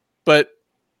 but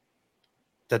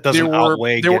that doesn't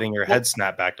outweigh getting your head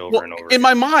snapped back over and over. In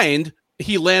my mind,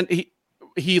 he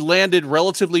landed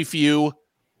relatively few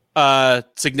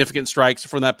significant strikes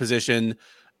from that position.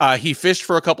 He fished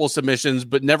for a couple of submissions,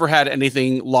 but never had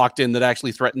anything locked in that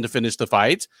actually threatened to finish the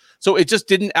fight. So it just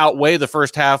didn't outweigh the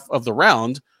first half of the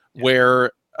round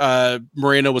where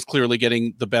Moreno was clearly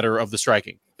getting the better of the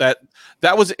striking. That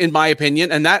was, in my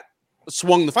opinion, and that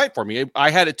swung the fight for me. I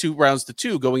had it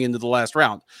 2-2 going into the last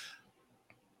round.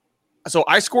 So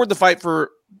I scored the fight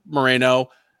for Moreno,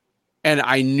 and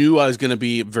I knew I was going to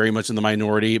be very much in the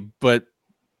minority. But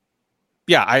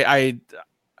yeah,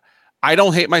 I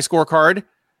don't hate my scorecard,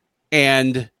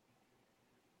 and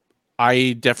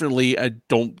I definitely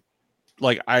don't.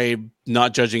 Like, I'm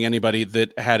not judging anybody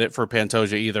that had it for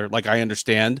Pantoja either. Like, I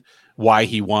understand why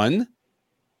he won.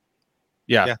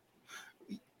 Yeah.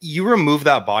 You remove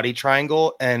that body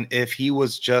triangle, and if he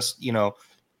was just,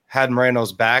 had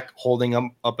Moreno's back, holding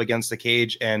him up against the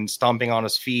cage and stomping on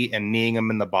his feet and kneeing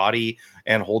him in the body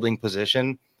and holding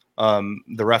position,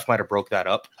 the ref might have broke that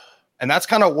up. And that's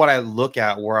kind of what I look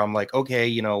at, where I'm like,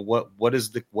 okay, what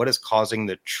is causing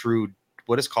the true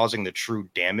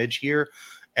damage here?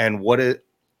 And what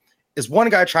is one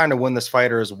guy trying to win this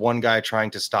fight, or is one guy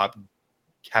trying to stop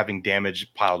having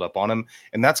damage piled up on him?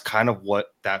 And that's kind of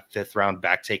what that 5th round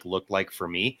back take looked like for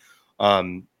me.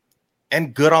 And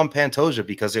good on Pantoja,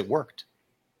 because it worked.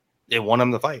 It won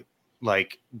him the fight.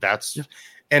 Like,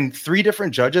 and 3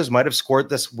 different judges might have scored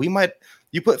this.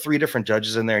 You put 3 different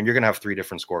judges in there and you're going to have 3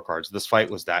 different scorecards. This fight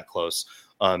was that close.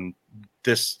 I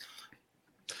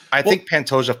think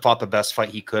Pantoja fought the best fight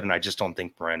he could, and I just don't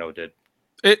think Moreno did.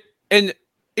 And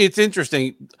it's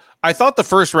interesting. I thought the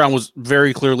first round was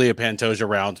very clearly a Pantoja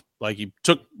round. Like, he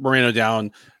took Moreno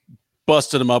down,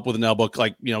 busted him up with an elbow,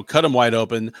 cut him wide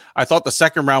open. I thought the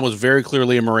second round was very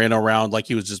clearly a Moreno round. Like,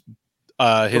 he was just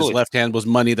his left hand was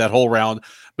money that whole round.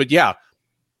 But yeah,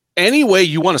 any way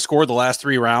you want to score the last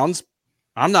 3 rounds,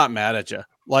 I'm not mad at you.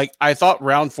 Like, I thought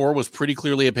round 4 was pretty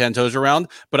clearly a Pantoja round,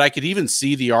 but I could even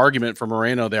see the argument for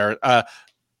Moreno there.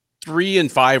 3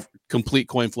 and 5 complete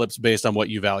coin flips based on what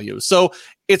you value. So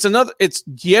it's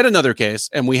yet another case,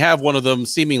 and we have one of them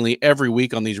seemingly every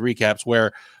week on these recaps,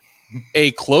 where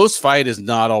a close fight is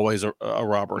not always a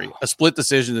robbery. A split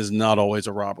decision is not always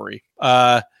a robbery.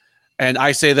 And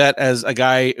I say that as a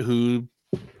guy whose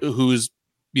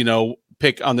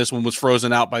pick on this one was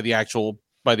frozen out by the actual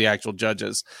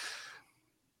judges.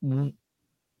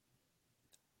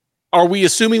 Are we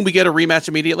assuming we get a rematch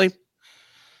immediately?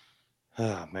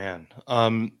 Oh man.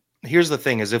 Here's the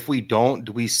thing: is if we don't,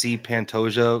 do we see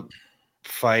Pantoja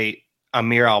fight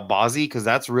Amir Albazi, because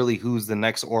that's really who's the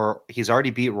next, or he's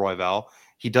already beat Royval.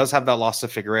 He does have that loss to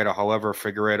Figueiredo. However,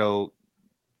 Figueiredo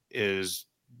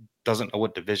doesn't know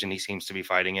what division he seems to be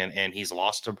fighting in, and he's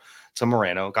lost to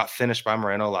Moreno, got finished by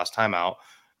Moreno last time out.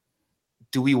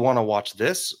 Do we want to watch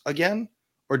this again,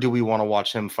 or do we want to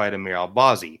watch him fight Amir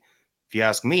Albazi? If you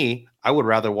ask me, I would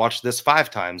rather watch this 5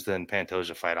 times than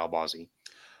Pantoja fight Albazi.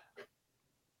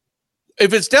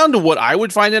 If it's down to what I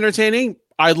would find entertaining,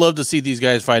 I'd love to see these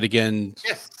guys fight again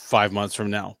 5 months from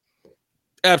now.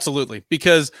 Absolutely.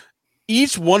 Because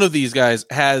each one of these guys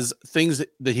has things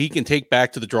that he can take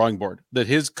back to the drawing board, that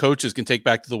his coaches can take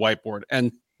back to the whiteboard.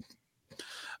 And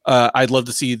I'd love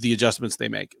to see the adjustments they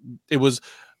make. It was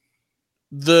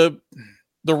the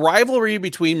rivalry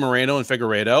between Moreno and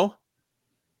Figueiredo,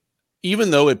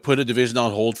 even though it put a division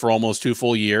on hold for almost 2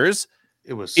 full years.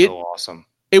 It was so awesome.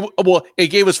 It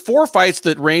gave us 4 fights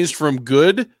that ranged from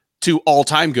good to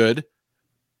all-time good.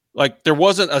 Like, there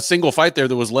wasn't a single fight there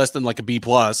that was less than like a B+.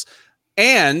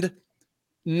 And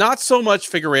not so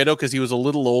much Figueiredo because he was a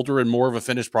little older and more of a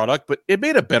finished product, but it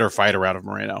made a better fighter out of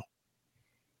Moreno.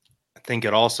 I think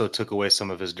it also took away some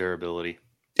of his durability.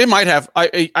 It might have.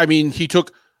 I mean,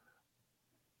 talk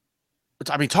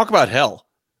about hell.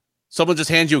 Someone just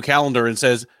hands you a calendar and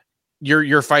says,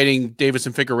 you're fighting Davis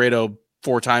and Figueiredo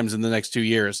 4 times in the next 2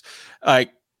 years.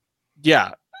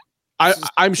 Yeah.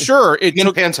 I'm sure it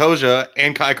took Pantoja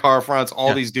and Kai Kara-France,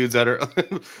 all these dudes that are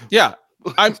yeah.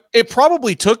 It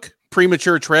probably took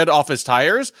premature tread off his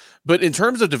tires, but in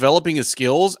terms of developing his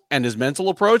skills and his mental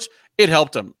approach, it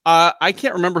helped him. I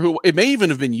can't remember who, it may even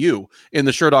have been you in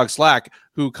the Sherdog Slack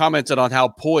who commented on how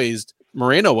poised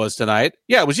Moreno was tonight.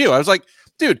 Yeah, it was you. I was like,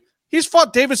 dude, he's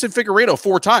fought Davis and Figueiredo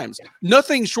 4 times.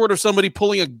 Nothing short of somebody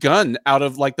pulling a gun out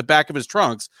of like the back of his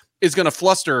trunks is going to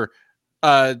fluster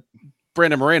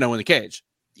Brandon Moreno in the cage.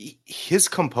 His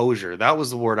composure, that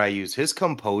was the word I used. His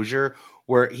composure,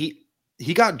 where he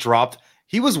got dropped.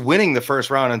 He was winning the first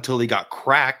round until he got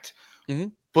cracked. Mm-hmm.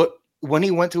 But when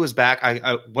he went to his back,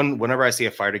 whenever I see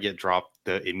a fighter get dropped,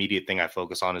 the immediate thing I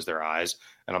focus on is their eyes.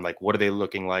 And I'm like, what are they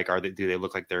looking like? Do they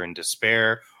look like they're in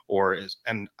despair?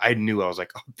 And I knew, I was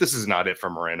like, oh, this is not it for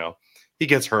Moreno. He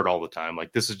gets hurt all the time.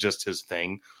 Like, this is just his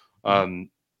thing.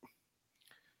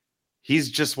 He's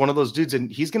just one of those dudes,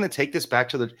 and he's going to take this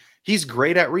back he's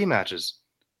great at rematches.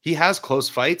 He has close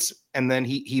fights, and then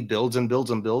he builds and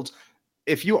builds and builds.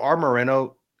 If you are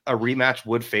Moreno, a rematch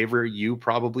would favor you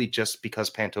probably just because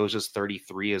Pantoja's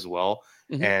 33 as well.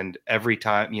 Mm-hmm. And every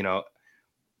time,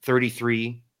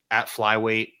 33 at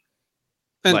flyweight,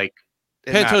 and like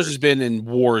Pantoja's been in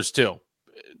wars too.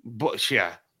 But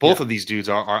yeah, both of these dudes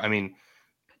are, I mean,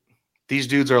 these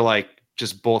dudes are like,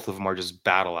 just both of them are just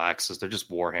battle axes. They're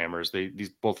just war hammers.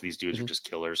 Both of these dudes are just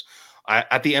killers.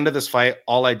 At the end of this fight,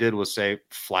 all I did was say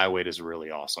flyweight is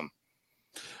really awesome.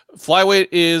 Flyweight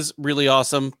is really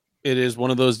awesome. It is one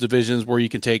of those divisions where you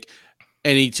can take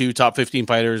any 2 top 15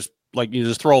 fighters, like you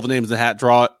just throw all the names in the hat,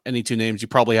 draw any 2 names. You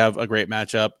probably have a great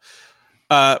matchup.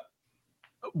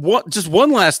 Just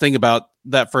one last thing about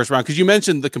that first round, because you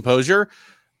mentioned the composure.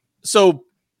 So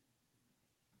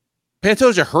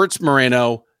Pantoja hurts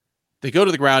Moreno. They go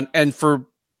to the ground, and for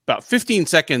about 15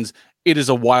 seconds, it is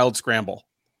a wild scramble.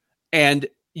 And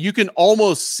you can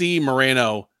almost see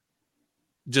Moreno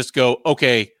just go,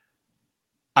 okay,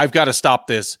 I've got to stop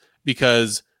this,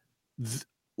 because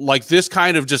like this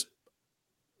kind of just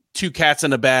 2 cats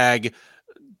in a bag,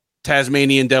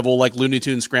 Tasmanian devil, like Looney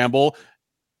Tunes scramble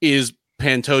is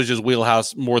Pantoja's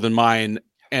wheelhouse more than mine.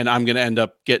 And I'm going to end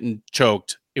up getting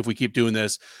choked if we keep doing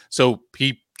this. So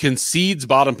he concedes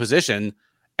bottom position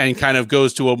and kind of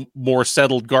goes to a more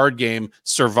settled guard game,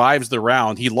 survives the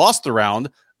round. He lost the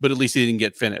round, but at least he didn't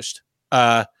get finished.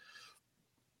 I'm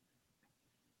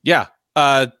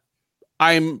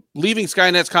leaving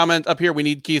Skynet's comment up here. We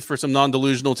need Keith for some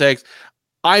non-delusional takes.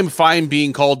 I'm fine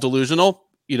being called delusional,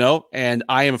 and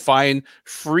I am fine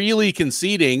freely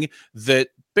conceding that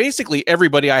basically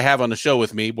everybody I have on the show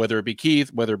with me, whether it be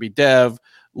Keith, whether it be Dev,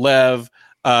 Lev,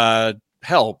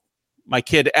 hell, my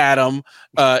kid Adam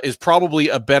is probably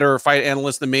a better fight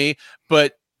analyst than me,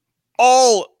 but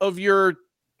all of your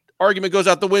argument goes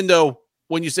out the window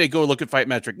when you say go look at Fight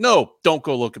Metric. No, don't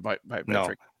go look at Fight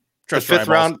Metric. Trust the 5th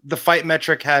round, the Fight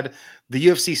Metric had the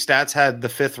UFC stats had the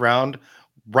 5th round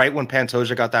right when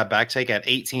Pantoja got that back take at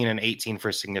 18 and 18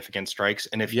 for significant strikes.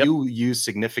 And if you use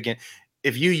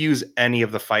any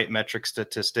of the Fight Metric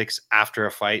statistics after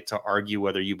a fight to argue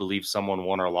whether you believe someone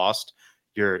won or lost,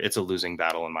 it's a losing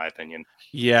battle, in my opinion.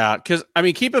 Yeah, because I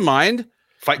mean, keep in mind,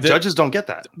 judges don't get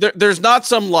that. There's not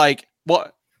some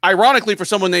ironically for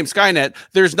someone named Skynet,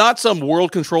 there's not some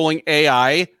world controlling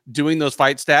AI doing those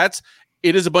fight stats.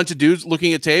 it is a bunch of dudes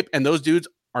looking at tape, and those dudes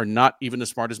are not even as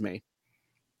smart as me.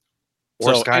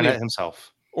 Or Skynet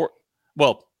himself.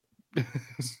 Well,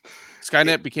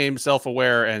 Skynet became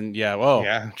self-aware, and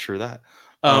yeah, true that.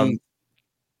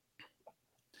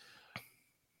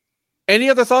 Any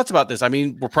other thoughts about this? I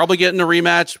mean, we're probably getting a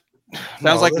rematch.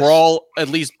 Sounds like we're all at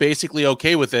least basically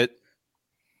okay with it.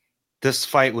 This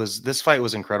fight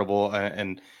was incredible,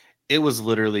 and it was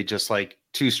literally just like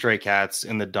two stray cats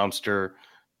in the dumpster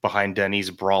behind Denny's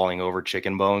brawling over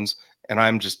chicken bones, and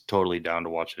I'm just totally down to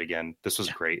watch it again. This was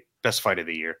great. Best fight of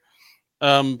the year.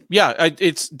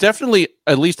 It's definitely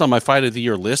at least on my fight of the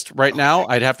year list right now.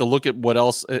 I'd have to look at what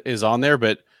else is on there,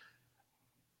 but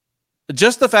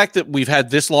just the fact that we've had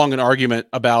this long an argument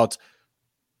about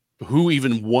who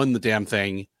even won the damn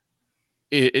thing,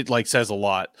 it like says a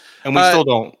lot. And we still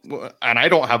don't, and I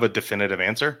don't have a definitive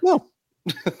answer.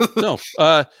 No.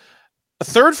 A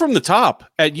third from the top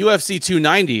at UFC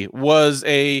 290 was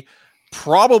a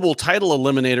probable title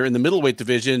eliminator in the middleweight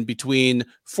division between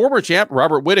former champ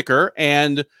Robert Whittaker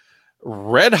and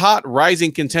red hot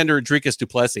rising contender Dricus du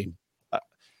Plessis.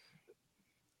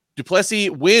 Du Plessis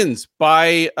wins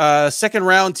by second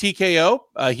round TKO.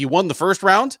 He won the first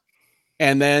round,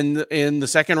 and then in the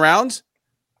second round,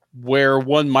 where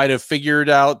one might have figured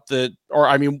out that,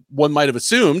 one might have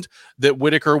assumed that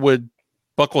Whittaker would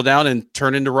buckle down and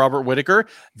turn into Robert Whittaker.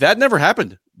 That never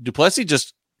happened. Du Plessis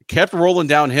just kept rolling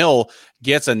downhill,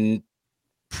 gets a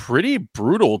pretty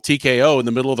brutal TKO in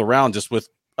the middle of the round, just with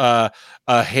a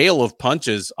hail of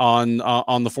punches on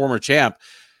the former champ.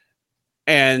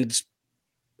 And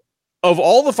of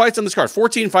all the fights on this card,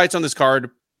 14 fights on this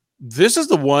card, this is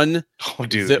the one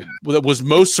that was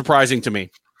most surprising to me.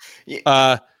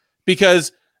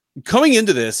 Because coming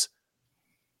into this,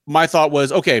 my thought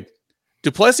was, okay,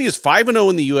 du Plessis is 5-0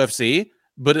 in the UFC,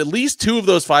 but at least 2 of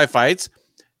those 5 fights,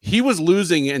 he was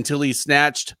losing until he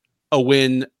snatched a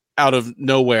win out of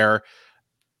nowhere.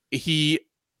 He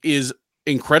is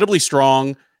incredibly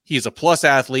strong. He's a plus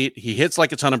athlete. He hits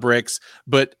like a ton of bricks,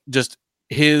 but just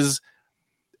his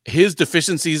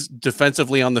deficiencies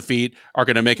defensively on the feet are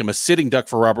going to make him a sitting duck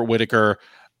for Robert Whittaker.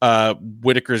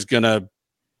 Whittaker's going to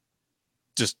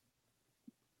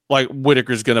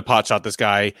pot shot this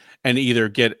guy and either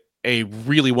get a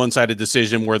really one-sided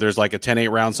decision where there's like a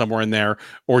 10-8 round somewhere in there,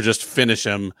 or just finish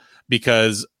him,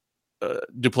 because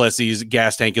du Plessis'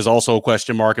 gas tank is also a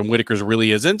question mark and Whittaker's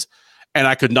really isn't. And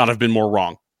I could not have been more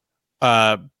wrong.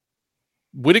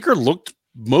 Whittaker looked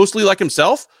mostly like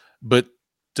himself, but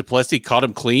du Plessis caught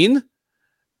him clean.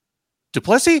 Du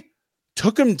Plessis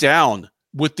took him down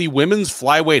with the women's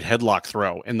flyweight headlock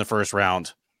throw in the first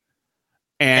round.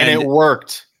 And it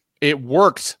worked. It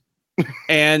worked.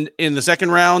 And in the second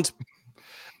round,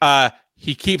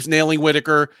 he keeps nailing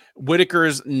Whittaker.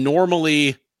 Whittaker's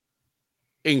normally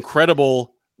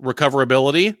incredible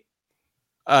recoverability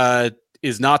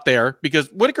is not there, because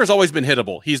Whittaker's always been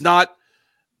hittable. He's not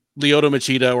Lyoto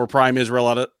Machida or Prime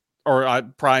Israel or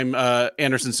Prime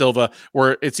Anderson Silva,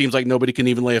 where it seems like nobody can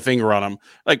even lay a finger on him.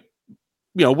 Like,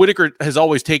 Whittaker has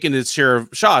always taken his share of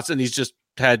shots, and he's just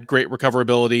had great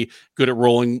recoverability, good at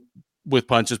rolling with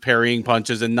punches, parrying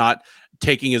punches, and not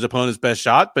taking his opponent's best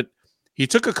shot. But he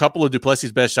took a couple of du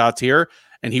Plessis' best shots here,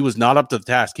 and he was not up to the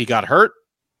task. He got hurt.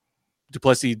 Du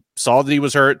Plessis saw that he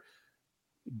was hurt,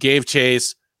 gave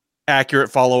chase,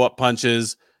 accurate follow-up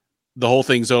punches. The whole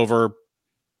thing's over.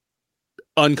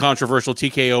 Uncontroversial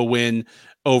TKO win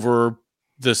over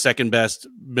the second best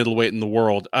middleweight in the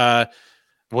world. Well,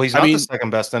 he's not the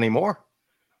second best anymore.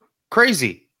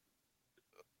 Crazy.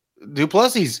 Du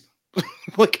Plessis.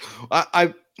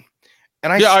 I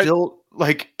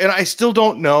still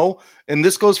don't know. And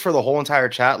this goes for the whole entire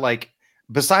chat. Like,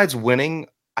 besides winning,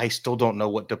 I still don't know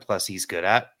what du Plessis is good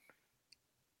at.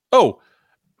 Oh,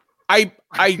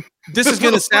 this is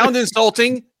going to sound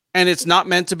insulting, and it's not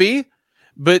meant to be,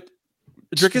 but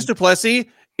Dricus du Plessis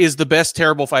is the best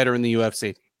terrible fighter in the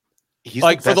UFC. He's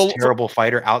like the best terrible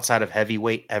fighter outside of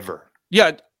heavyweight ever.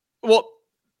 Yeah. Well,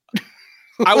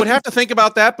 I would have to think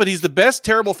about that, but he's the best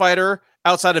terrible fighter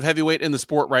outside of heavyweight in the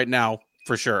sport right now,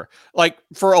 for sure. Like,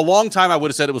 for a long time, I would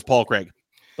have said it was Paul Craig.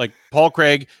 Like, Paul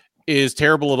Craig is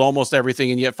terrible at almost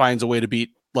everything, and yet finds a way to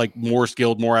beat like more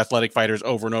skilled, more athletic fighters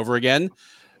over and over again.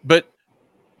 But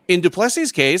in du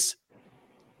Plessis' case,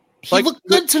 he looked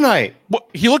good tonight.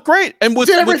 He looked great, and did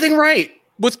everything right.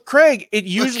 With Craig, it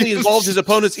usually involves his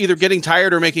opponents either getting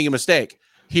tired or making a mistake.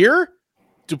 Here,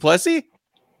 du Plessis,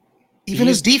 even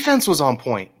his defense was on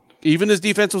point.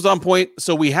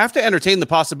 So we have to entertain the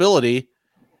possibility.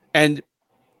 And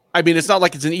I mean, it's not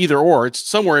like it's an either or, it's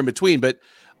somewhere in between. But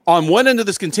on one end of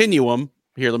this continuum,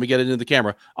 here, let me get it into the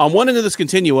camera. On one end of this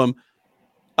continuum,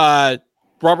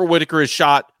 Robert Whittaker is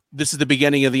shot. This is the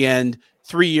beginning of the end.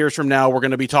 3 years from now, we're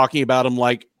going to be talking about him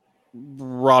like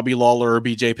Robbie Lawler or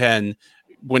BJ Penn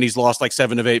when he's lost like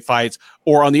 7 of 8 fights.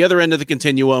 Or on the other end of the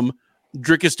continuum,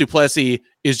 Dricus du Plessis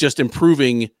is just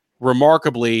improving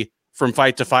remarkably from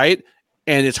fight to fight.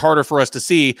 And it's harder for us to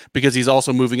see because he's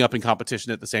also moving up in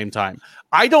competition at the same time.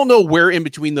 I don't know where in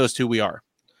between those two we are.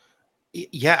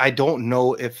 Yeah, I don't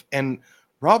know if, and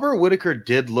Robert Whittaker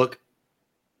did look,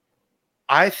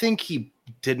 I think he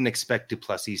didn't expect du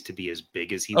Plessis to be as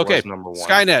big as he was, number one.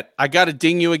 Skynet, I got to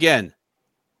ding you again.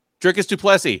 Dricus du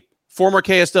Plessis, former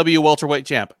KSW welterweight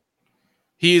champ.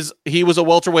 He was a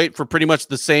welterweight for pretty much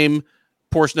the same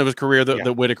portion of his career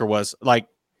that Whittaker was. Like,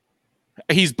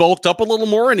 he's bulked up a little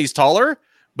more and he's taller,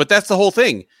 but that's the whole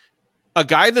thing. A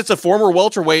guy that's a former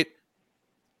welterweight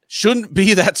shouldn't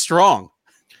be that strong.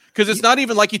 Because it's not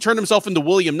even like he turned himself into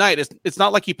William Knight. It's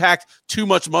not like he packed too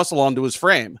much muscle onto his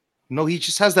frame. No, he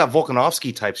just has that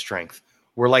Volkanovski type strength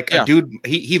where like a dude,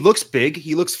 he looks big,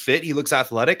 he looks fit, he looks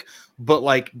athletic, but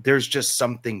like there's just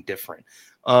something different.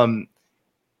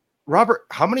 Robert,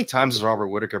 how many times has Robert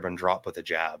Whittaker been dropped with a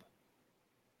jab?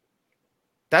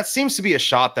 That seems to be a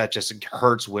shot that just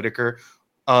hurts Whittaker.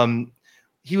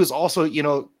 He was also,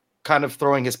 kind of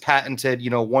throwing his patented,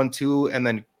 1-2 and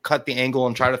then cut the angle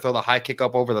and try to throw the high kick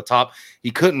up over the top.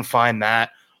 He couldn't find that.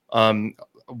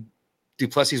 du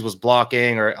Plessis was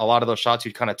blocking, or a lot of those shots,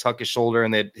 he'd kind of tuck his shoulder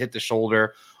and they'd hit the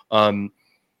shoulder. And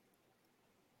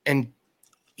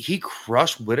he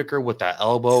crushed Whittaker with that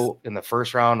elbow in the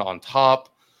first round on top.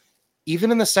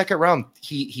 Even in the second round,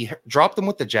 he dropped him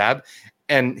with the jab,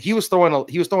 and he was throwing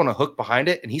a hook behind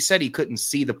it. And he said he couldn't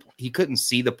see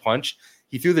the punch.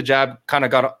 He threw the jab, kind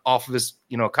of got off of his,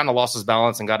 kind of lost his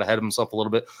balance and got ahead of himself a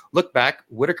little bit. Look back,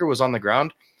 Whittaker was on the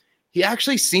ground. He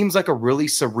actually seems like a really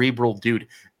cerebral dude.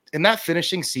 In that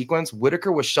finishing sequence,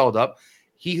 Whittaker was shelled up.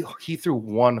 He threw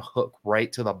one hook right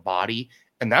to the body,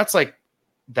 and that's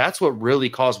what really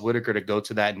caused Whittaker to go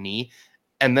to that knee.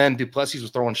 And then du Plessis was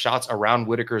throwing shots around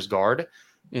Whittaker's guard.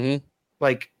 Mm-hmm.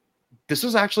 Like, this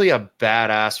was actually a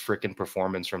badass freaking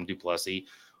performance from du Plessis.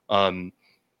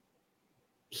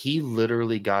 He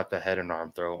literally got the head and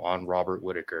arm throw on Robert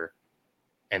Whittaker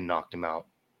and knocked him out.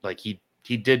 Like you're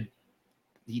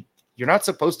not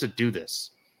supposed to do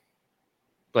this.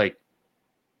 Like,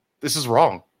 this is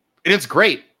wrong. And it's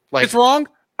great. Like, it's wrong.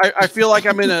 I feel like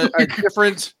I'm in a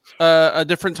different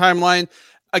timeline.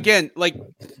 Again, like,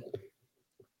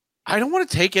 I don't want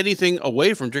to take anything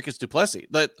away from Dricus du Plessis.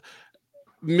 But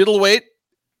middleweight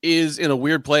is in a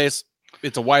weird place.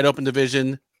 It's a wide open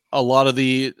division. A lot of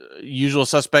the usual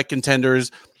suspect contenders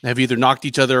have either knocked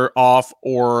each other off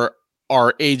or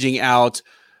are aging out.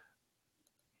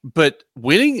 But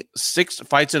winning 6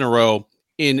 fights in a row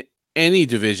in any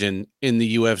division in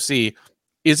the UFC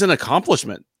is an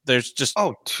accomplishment. There's just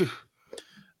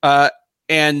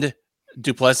and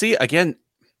du Plessis, again,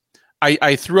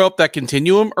 I threw up that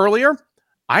continuum earlier.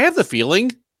 I have the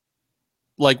feeling,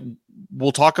 like,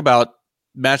 we'll talk about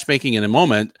matchmaking in a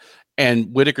moment,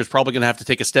 and Whittaker's probably going to have to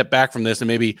take a step back from this and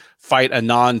maybe fight a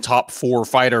non-top 4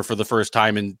 fighter for the first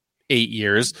time in 8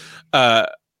 years.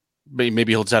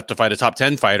 Maybe he'll just have to fight a top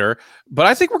 10 fighter. But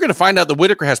I think we're going to find out that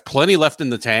Whittaker has plenty left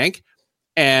in the tank,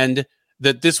 and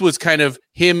that this was kind of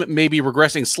him maybe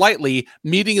regressing slightly,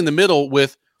 meeting in the middle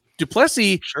with du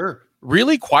Plessis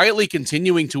really quietly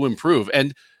continuing to improve.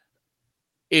 And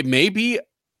it may be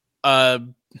a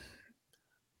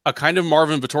kind of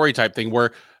Marvin Vettori type thing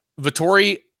where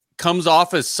Vettori comes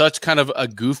off as such kind of a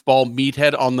goofball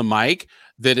meathead on the mic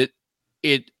that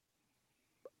it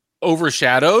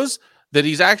overshadows that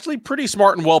he's actually pretty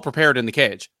smart and well prepared in the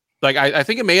cage. Like, I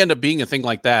think it may end up being a thing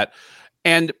like that.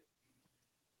 And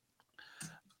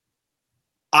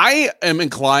I am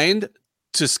inclined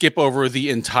to skip over the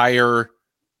entire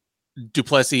du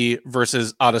Plessis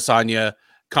versus Adesanya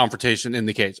confrontation in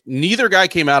the cage. Neither guy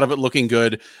came out of it looking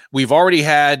good. We've already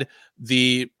had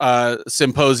the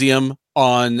symposium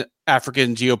on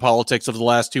African geopolitics of the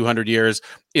last 200 years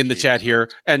in the chat here.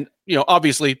 And,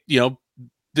 obviously,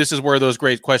 this is where those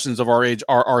great questions of our age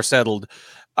are settled.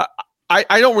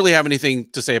 I don't really have anything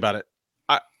to say about it,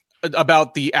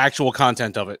 about the actual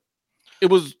content of it. It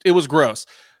was gross.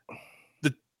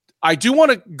 I do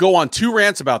want to go on 2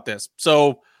 rants about this.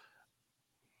 So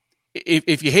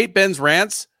if you hate Ben's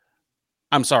rants,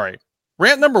 I'm sorry.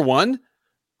 Rant number 1,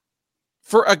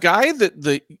 for a guy that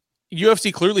the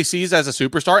UFC clearly sees as a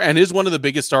superstar and is one of the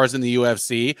biggest stars in the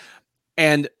UFC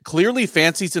and clearly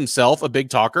fancies himself a big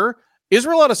talker,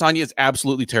 Israel Adesanya is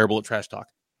absolutely terrible at trash talk.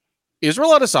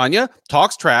 Israel Adesanya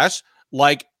talks trash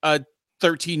like a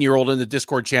 13-year-old in the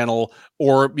Discord channel,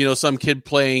 or, some kid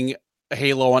playing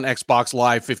Halo on Xbox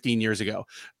Live 15 years ago.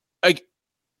 Like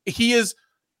he is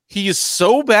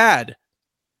so bad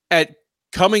at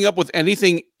coming up with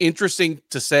anything interesting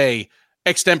to say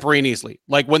extemporaneously.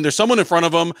 Like when there's someone in front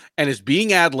of him and is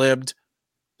being ad-libbed,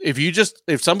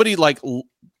 if somebody like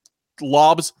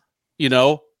lobs,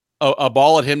 a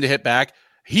ball at him to hit back,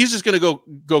 he's just going to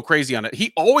go crazy on it.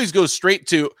 He always goes straight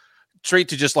to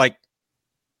just like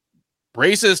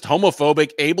racist,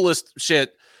 homophobic, ableist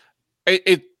shit.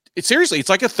 It seriously, it's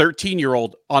like a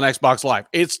 13-year-old on Xbox Live.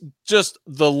 It's just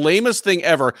the lamest thing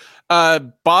ever.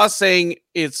 Boss saying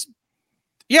it's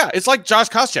like Josh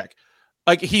Koscheck.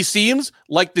 Like he seems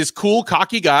like this cool,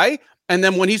 cocky guy, and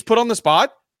then when he's put on the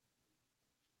spot,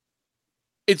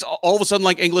 it's all of a sudden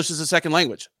like English is a second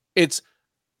language. It's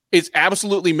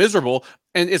absolutely miserable,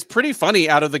 and it's pretty funny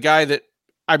out of the guy that,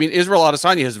 I mean, Israel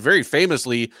Adesanya has very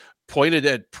famously pointed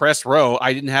at press row.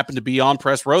 I didn't happen to be on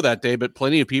press row that day, but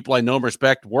plenty of people I know and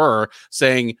respect were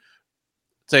saying,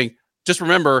 just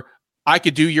remember, I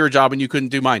could do your job and you couldn't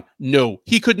do mine. No,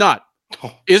 he could not.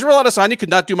 Israel Adesanya could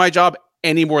not do my job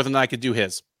any more than I could do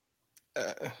his.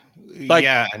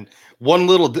 And if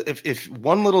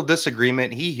one little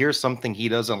disagreement, he hears something he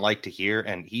doesn't like to hear,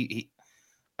 and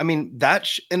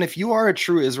and if you are a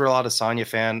true Israel Adesanya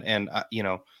fan, and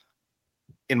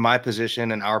in my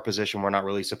position and our position, we're not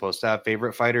really supposed to have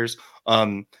favorite fighters.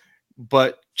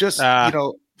 But just,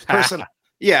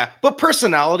 but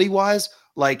personality wise,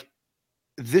 like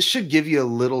this should give you a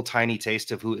little tiny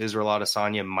taste of who Israel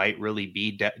Adesanya might really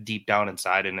be deep down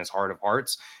inside in his heart of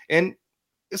hearts. And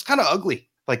it's kind of ugly.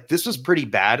 Like this was pretty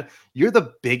bad. You're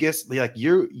the biggest, like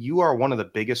you are one of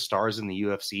the biggest stars in the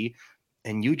UFC,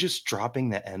 and you just dropping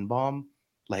the N-bomb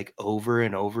like over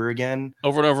and over again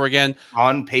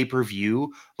on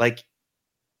pay-per-view, like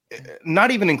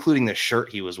not even including the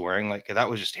shirt he was wearing. Like that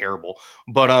was just terrible.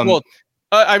 But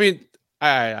I mean,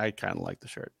 I kind of like the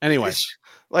shirt anyway.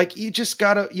 Like you just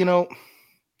gotta,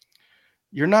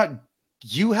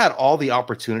 you had all the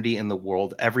opportunity in the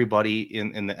world. Everybody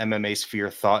in the MMA sphere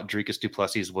thought Dricus du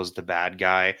Plessis was the bad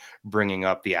guy, bringing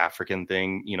up the African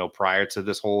thing, prior to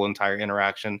this whole entire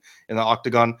interaction in the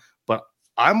octagon. But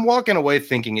I'm walking away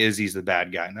thinking Izzy's the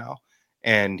bad guy now.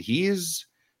 And he's,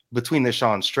 between the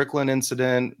Sean Strickland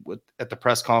incident at the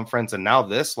press conference and now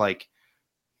this, like,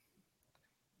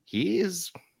 he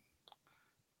is,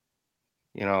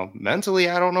 mentally,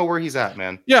 I don't know where he's at,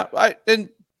 man. Yeah, and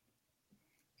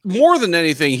more than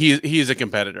anything, he's a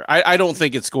competitor. I don't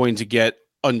think it's going to get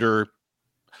under,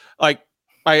 like,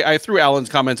 I threw Alan's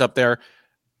comments up there.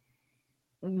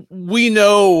 We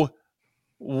know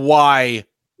why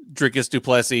Dricus du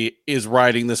Plessis is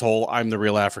riding this whole I'm the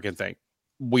real African thing.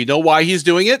 We know why he's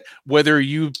doing it. Whether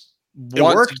you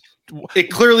want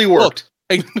it clearly worked.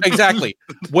 Look, exactly.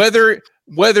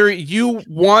 Whether you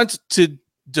want to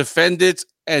defend it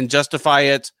and justify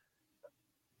it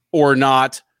or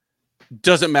not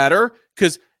doesn't matter,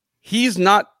 because he's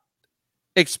not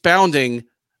expounding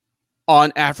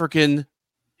on African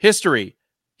history.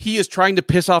 He is trying to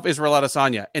piss off Israel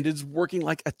Adesanya, and it's working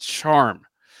like a charm.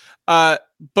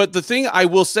 But the thing I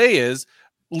will say is,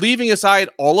 leaving aside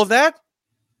all of that,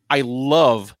 I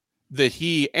love that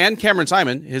he and Cameron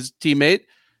Simon, his teammate,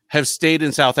 have stayed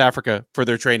in South Africa for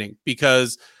their training,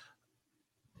 because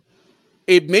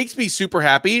it makes me super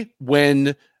happy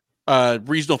when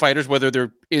regional fighters, whether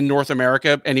they're in North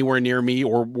America, anywhere near me,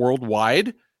 or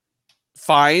worldwide,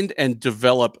 find and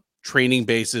develop training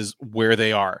bases where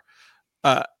they are.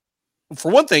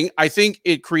 For one thing, I think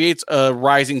it creates a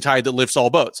rising tide that lifts all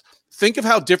boats. Think of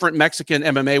how different Mexican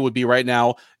MMA would be right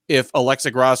now if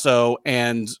Alexa Grasso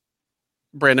and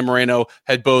Brandon Moreno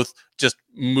had both just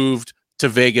moved to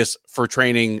Vegas for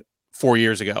training 4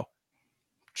 years ago.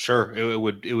 Sure, it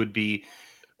would be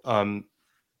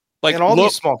like in all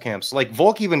these small camps. Like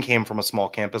Volk even came from a small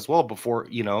camp as well before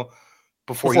he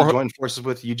joined forces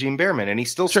with Eugene Behrman, and he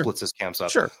still splits his camps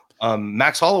up. Sure.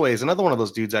 Max Holloway is another one of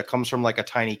those dudes that comes from like a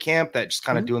tiny camp that just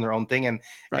kind of doing their own thing,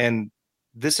 and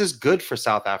this is good for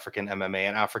South African MMA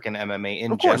and African MMA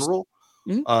in general.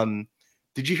 Mm-hmm.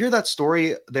 Did you hear that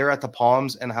story there at the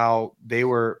Palms, and how they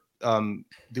were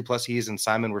du Plessis and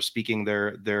Simon were speaking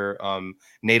their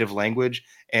native language,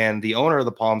 and the owner of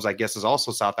the Palms, I guess, is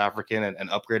also South African, and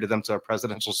upgraded them to a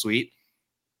presidential suite?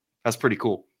 That's pretty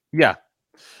cool. Yeah.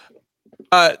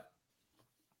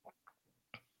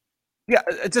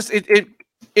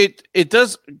 It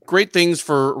does great things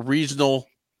for regional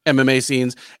MMA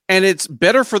scenes, and it's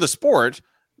better for the sport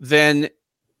than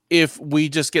if we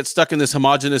just get stuck in this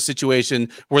homogenous situation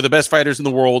where the best fighters in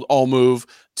the world all move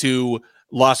to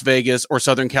Las Vegas or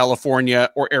Southern California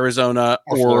or Arizona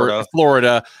or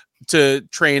Florida to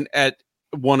train at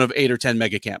one of 8 or 10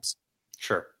 mega camps.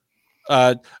 Sure.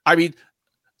 I mean,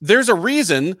 there's a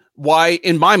reason why,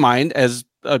 in my mind, as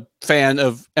a fan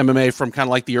of MMA from kind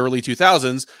of like the early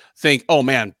 2000s, think, oh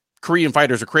man, Korean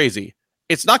fighters are crazy.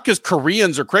 It's not because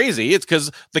Koreans are crazy. It's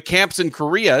because the camps in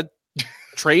Korea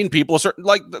train people certain,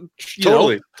 like,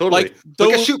 Totally. like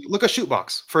Look at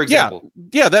Shootbox, for example.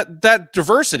 Yeah, that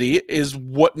diversity is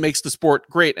what makes the sport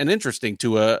great and interesting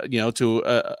to a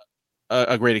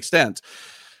great extent.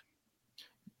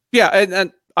 Yeah,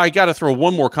 and I got to throw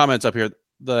one more comment up here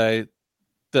that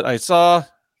I saw.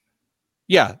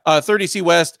 Yeah, 30C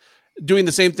West doing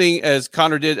the same thing as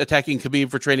Conor did, attacking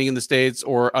Khabib for training in the States,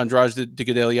 or Andrade de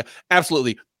Gadelia.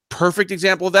 Absolutely perfect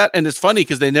example of that. And it's funny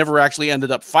because they never actually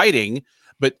ended up fighting,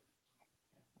 but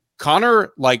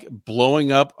Conor like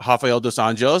blowing up Rafael dos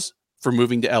Anjos for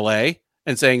moving to LA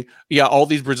and saying, yeah, all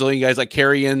these Brazilian guys like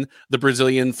carrying the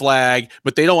Brazilian flag,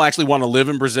 but they don't actually want to live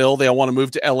in Brazil. They all want to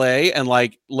move to LA and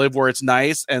like live where it's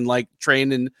nice and like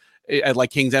train at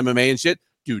like King's MMA and shit.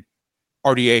 Dude,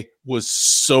 RDA was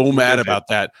so mad about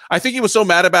that. I think he was so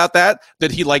mad about that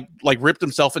he like ripped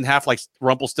himself in half like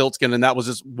Rumpelstiltskin, and that was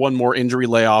just one more injury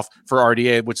layoff for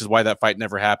RDA, which is why that fight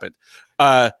never happened.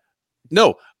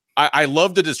 No, I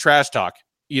loved it as trash talk,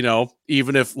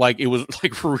 even if like it was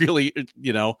like really,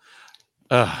 anyway.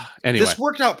 This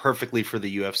worked out perfectly for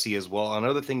the UFC as well.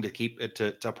 Another thing to keep it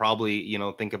to probably,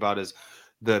 think about is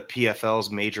the PFL's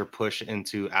major push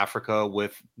into Africa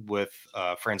with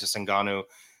Francis Ngannou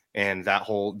and that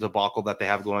whole debacle that they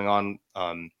have going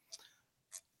on.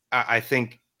 I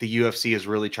think the UFC is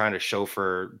really trying to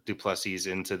chauffeur Duplessis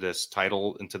into this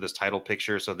title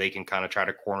picture so they can kind of try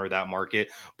to corner that market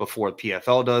before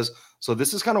PFL does. So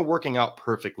this is kind of working out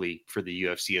perfectly for the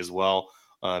UFC as well.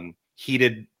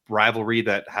 Heated rivalry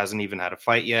that hasn't even had a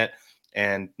fight yet.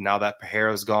 And now that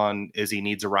Pereira's gone, Izzy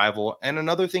needs a rival. And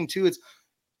another thing too, is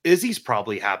Izzy's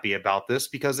probably happy about this,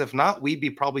 because if not, we'd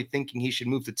be probably thinking he should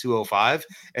move to 205.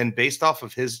 And based off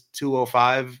of his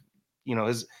 205,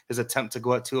 his attempt to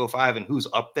go at 205 and who's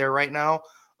up there right now,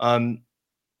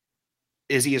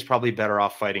 Izzy is probably better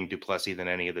off fighting Duplessis than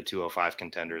any of the 205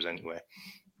 contenders anyway.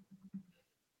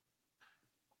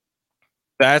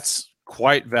 That's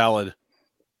quite valid.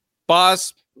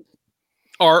 Boss,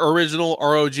 our original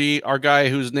ROG, our guy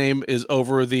whose name is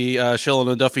over the Shillin'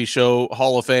 and Duffy Show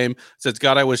Hall of Fame, says,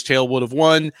 God, I wish Chael would have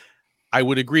won. I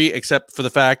would agree, except for the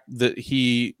fact that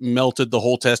he melted the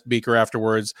whole test beaker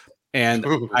afterwards. And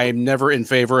I'm never in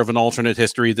favor of an alternate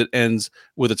history that ends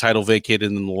with a title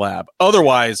vacated in the lab.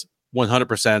 Otherwise,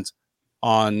 100%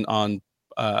 on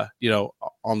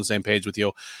the same page with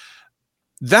you.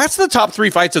 That's the top 3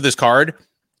 fights of this card.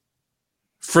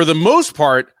 For the most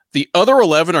part, the other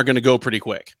 11 are going to go pretty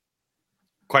quick.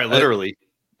 Quite literally.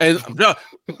 And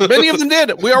many of them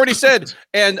did. We already said.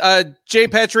 And Jay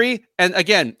Petrie. And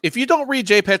again, if you don't read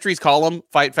Jay Petrie's column,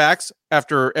 Fight Facts,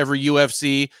 after every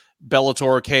UFC,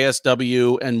 Bellator,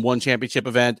 KSW, and one championship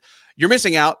event, you're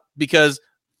missing out, because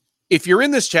if you're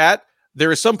in this chat,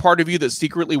 there is some part of you that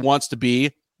secretly wants to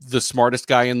be the smartest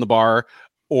guy in the bar,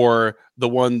 or the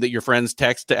one that your friends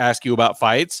text to ask you about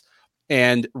fights.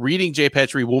 And reading Jay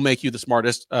Petrie will make you the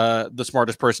smartest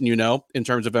person in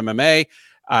terms of MMA.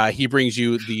 He brings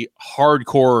you the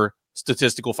hardcore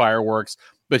statistical fireworks,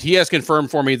 but he has confirmed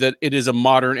for me that it is a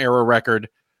modern era record.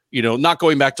 Not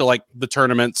going back to like the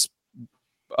tournaments,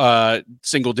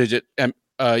 single digit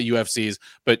UFCs,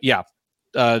 but yeah,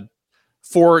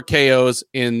 4 KOs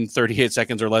in 38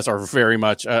 seconds or less are very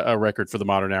much a record for the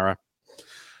modern era.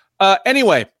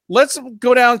 Anyway, let's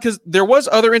go down, because there was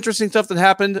other interesting stuff that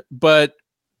happened, but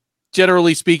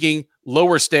generally speaking,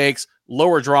 lower stakes,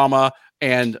 lower drama,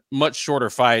 and much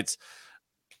shorter fights.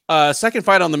 Second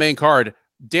fight on the main card,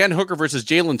 Dan Hooker versus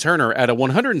Jalen Turner at a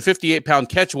 158-pound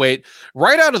catch weight.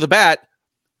 Right out of the bat,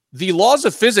 the laws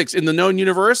of physics in the known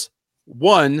universe,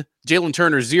 1, Jalen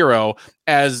Turner 0,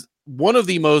 as one of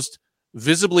the most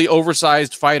visibly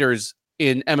oversized fighters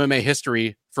in MMA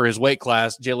history for his weight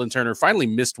class. Jalen Turner finally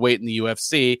missed weight in the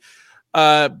UFC.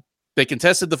 They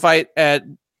contested the fight at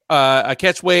a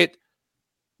catch weight.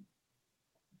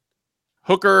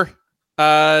 Hooker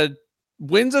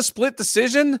wins a split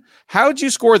decision. How'd you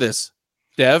score this,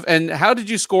 Dev? And how did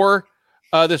you score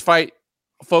this fight,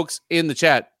 folks in the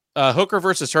chat? Hooker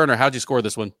versus Turner, how'd you score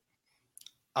this one?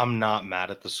 I'm not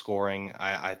mad at the scoring.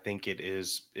 I think it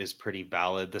is pretty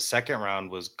valid. The second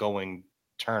round was going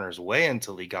Turner's way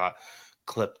until he got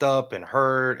clipped up and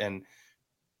hurt. And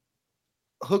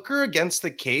Hooker against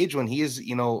the cage, when he is,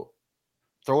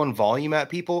 throwing volume at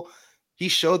people, he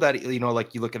showed that,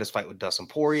 like you look at his fight with Dustin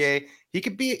Poirier, he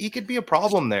could be a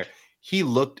problem there.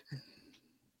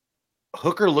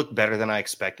 Hooker looked better than I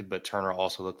expected, but Turner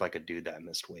also looked like a dude that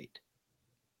missed weight.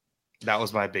 That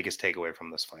was my biggest takeaway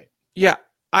from this fight. Yeah,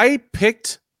 I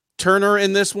picked Turner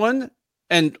in this one.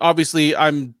 And obviously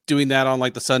I'm doing that on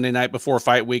like the Sunday night before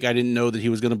fight week. I didn't know that he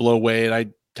was going to blow away, and I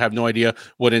have no idea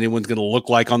what anyone's going to look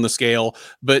like on the scale.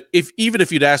 But even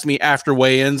if you'd asked me after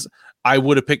weigh-ins, I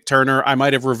would have picked Turner. I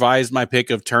might have revised my pick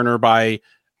of Turner by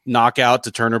knockout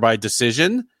to Turner by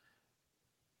decision.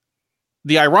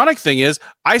 The ironic thing is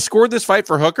I scored this fight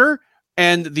for Hooker,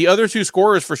 and the other two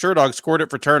scorers for Sherdog scored it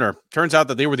for Turner. Turns out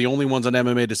that they were the only ones on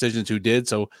MMA Decisions who did.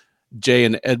 So Jay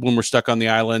and Edwin were stuck on the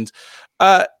island.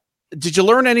 Did you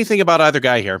learn anything about either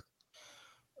guy here?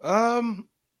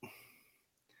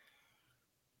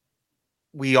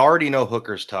 We already know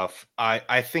Hooker's tough.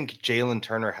 I think Jalen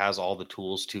Turner has all the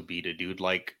tools to beat a dude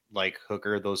like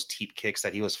Hooker. Those teep kicks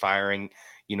that he was firing,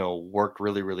 worked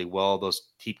really, really well. Those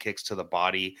teep kicks to the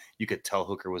body, you could tell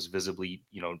Hooker was visibly,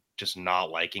 just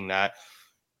not liking that.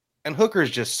 And Hooker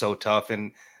is just so tough.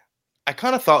 And I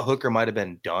kind of thought Hooker might have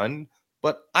been done,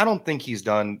 but I don't think he's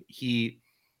done. He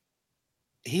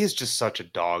is just such a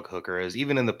dog, Hooker is.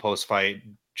 Even in the post-fight,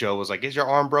 Joe was like, "Is your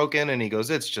arm broken?" And he goes,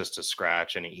 "It's just a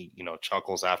scratch." And he,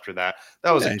 chuckles after that.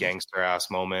 That was a gangster-ass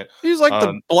moment. He's like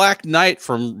the Black Knight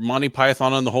from Monty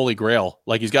Python and the Holy Grail.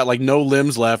 Like, he's got like no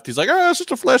limbs left. He's like, "Oh, it's just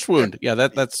a flesh wound." Yeah,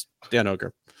 that's Dan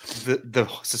Hooker. The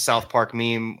South Park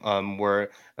meme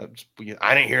where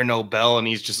I didn't hear no bell, and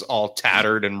he's just all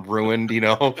tattered and ruined,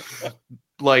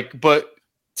 but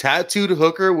tattooed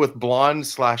Hooker with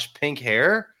blonde/pink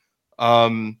hair.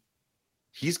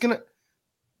 He's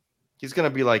gonna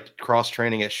be like cross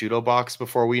training at Shudo Box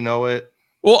before we know it.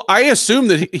 Well, I assume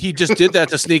that he just did that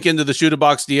to sneak into the Shudo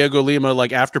Box Diego Lima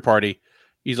like after party.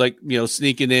 He's like,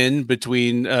 sneaking in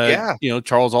between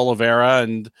Charles Oliveira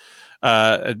and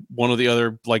one of the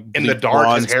other, like, in the dark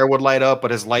blondes. His hair would light up, but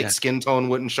his light skin tone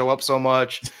wouldn't show up so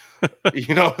much.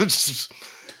 This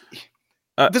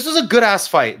was a good ass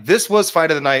fight. This was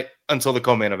fight of the night until the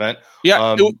co-main event.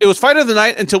 Yeah, it was fight of the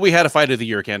night until we had a fight of the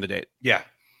year candidate. Yeah.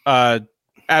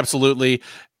 Absolutely.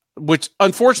 Which,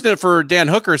 unfortunate for Dan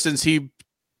Hooker, since he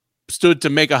stood to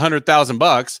make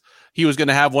 $100,000, he was going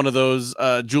to have one of those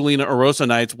Juliana Orosa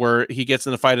nights where he gets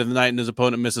in the fight of the night and his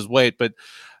opponent misses weight, but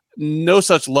no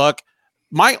such luck.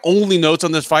 My only notes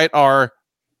on this fight are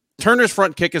Turner's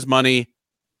front kick is money.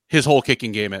 His whole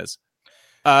kicking game is.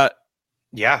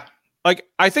 Yeah. Like,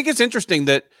 I think it's interesting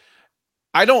that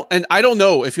I don't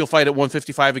know if he'll fight at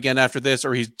 155 again after this,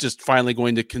 or he's just finally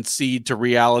going to concede to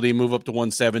reality, move up to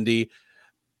 170.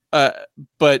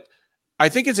 But I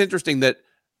think it's interesting that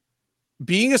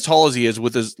being as tall as he is,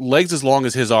 with his legs as long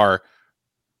as his are,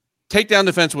 takedown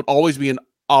defense would always be an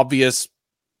obvious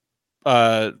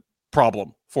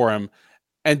problem for him.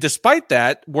 And despite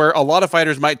that, where a lot of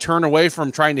fighters might turn away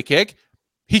from trying to kick,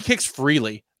 he kicks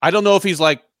freely. I don't know if he's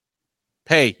like,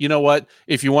 "Hey, you know what?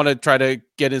 If you want to try to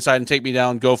get inside and take me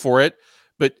down, go for it."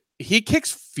 But he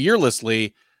kicks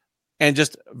fearlessly and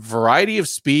just variety of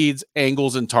speeds,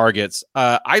 angles, and targets.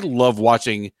 I love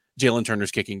watching Jalen Turner's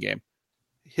kicking game.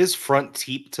 His front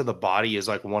teep to the body is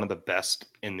like one of the best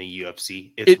in the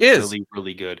UFC. It's really,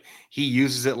 really good. He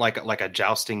uses it like a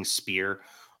jousting spear.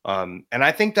 And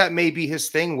I think that may be his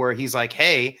thing, where he's like,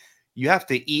 "Hey, you have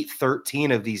to eat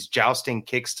 13 of these jousting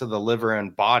kicks to the liver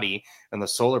and body and the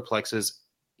solar plexus.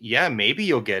 Yeah, maybe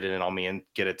you'll get it on me and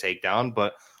get a takedown,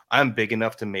 but I'm big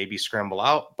enough to maybe scramble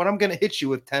out, but I'm going to hit you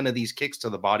with 10 of these kicks to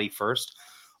the body first."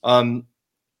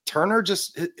 Turner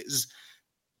just is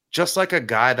just like a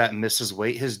guy that misses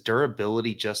weight. His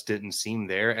durability just didn't seem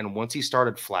there. And once he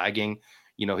started flagging,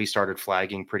 he started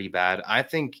flagging pretty bad. I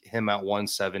think him at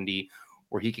 170,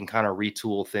 where he can kind of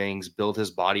retool things, build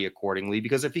his body accordingly,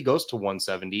 because if he goes to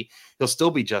 170, he'll still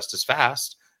be just as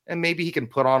fast. And maybe he can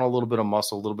put on a little bit of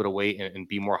muscle, a little bit of weight, and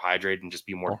be more hydrated and just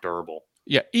be more durable.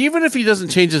 Yeah, even if he doesn't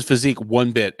change his physique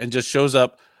one bit and just shows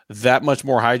up that much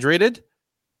more hydrated,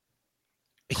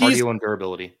 cardio and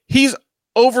durability. He's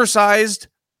oversized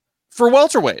for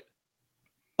welterweight.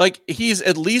 Like, he's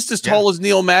at least as tall as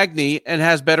Neil Magny and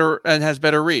has better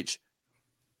reach.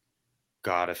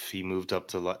 God, if he moved up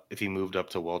to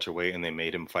welterweight and they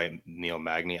made him fight Neil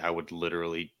Magny, I would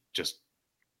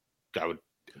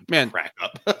crack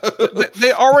up.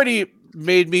 They already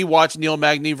made me watch Neil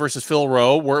Magny versus Phil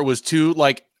Rowe, where it was two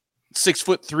like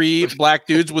 6'3" black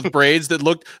dudes with braids that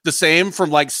looked the same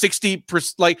from like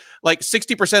 60%, like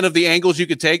 60% of the angles you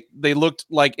could take. They looked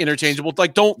like interchangeable.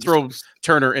 Like, don't throw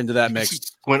Turner into that mix.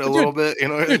 Squint a little bit,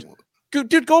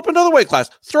 Dude, go up another weight class.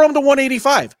 Throw him to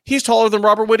 185. He's taller than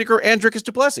Robert Whittaker and Dricus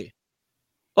du Plessis.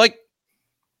 Like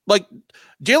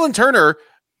Jalen Turner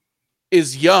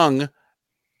is young,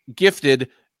 gifted,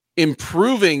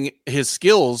 improving his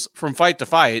skills from fight to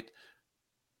fight.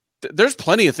 There's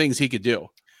plenty of things he could do.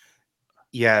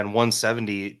 Yeah, and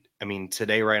 170. I mean,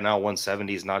 today, right now,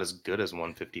 170 is not as good as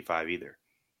 155 either.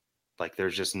 Like,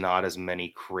 there's just not as many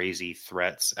crazy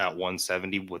threats at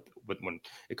 170 with when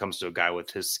it comes to a guy with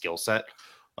his skill set.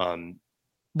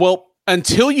 Well,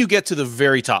 until you get to the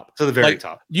very top. To the very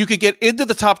top. You could get into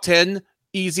the top 10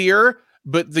 easier,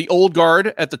 but the old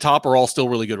guard at the top are all still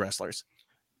really good wrestlers.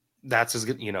 That's his,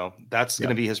 that's going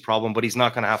to be his problem, but he's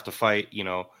not going to have to fight,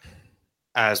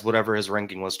 as whatever his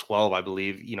ranking was, 12, I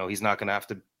believe. He's not going to have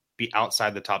to be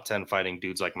outside the top 10 fighting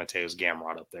dudes like Mateus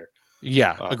Gamrot up there.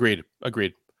 Yeah, agreed.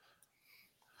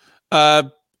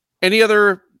 Any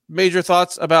other major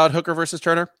thoughts about Hooker versus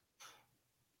Turner?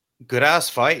 Good ass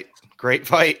fight. Great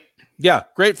fight. Yeah,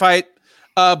 great fight.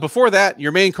 Before that,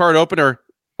 your main card opener,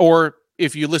 or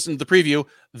if you listen to the preview,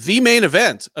 the main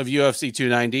event of UFC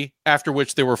 290, after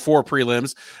which there were 4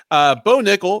 prelims. Bo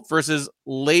Nickel versus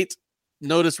late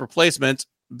notice replacement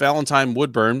Valentine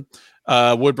Woodburn.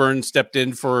 Woodburn stepped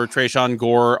in for Trayshawn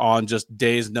Gore on just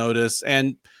days' notice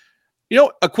and,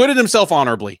 acquitted himself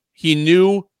honorably. He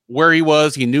knew where he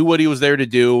was. He knew what he was there to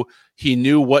do. He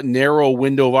knew what narrow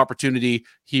window of opportunity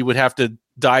he would have to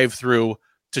dive through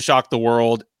to shock the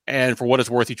world. And for what it's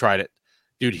worth, he tried it.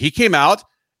 Dude, he came out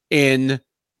in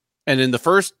the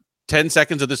first 10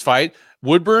 seconds of this fight,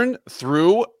 Woodburn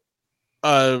threw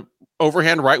a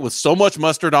overhand right with so much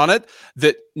mustard on it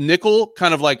that Nickel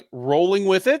kind of like rolling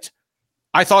with it.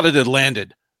 I thought it had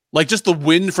landed. Like just the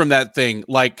wind from that thing,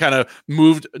 like kind of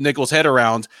moved Nickel's head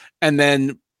around. And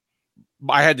then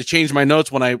I had to change my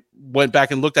notes when I went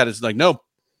back and looked at it. It's like, no,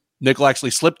 Nickel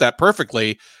actually slipped that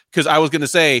perfectly. Cause I was going to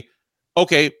say,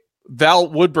 okay, Val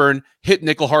Woodburn hit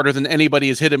Nickel harder than anybody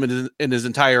has hit him in his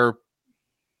entire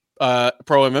pro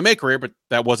MMA career, but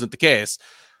that wasn't the case.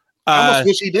 I almost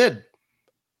wish he did.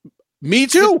 Me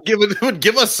too. It would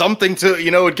give us something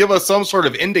to, would give us some sort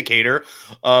of indicator.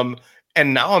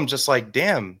 And now I'm just like,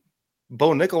 damn,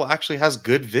 Bo Nickel actually has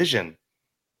good vision.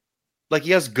 Like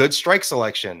he has good strike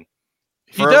selection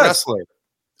for a wrestler.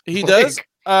 He does.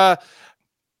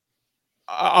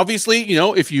 Obviously,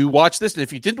 if you watch this and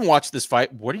if you didn't watch this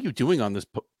fight, what are you doing on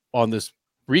this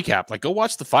recap? Like, go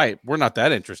watch the fight. We're not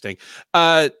that interesting.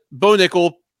 Bo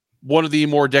Nickel, one of the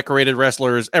more decorated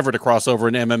wrestlers ever to cross over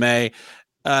in MMA,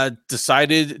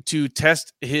 decided to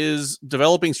test his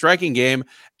developing striking game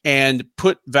and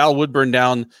put Val Woodburn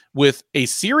down with a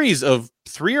series of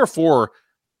 3 or 4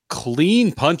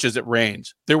 clean punches at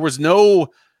range. There was no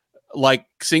like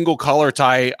single collar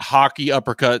tie hockey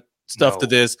uppercut stuff to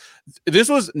this. This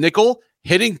was Nickel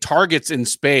hitting targets in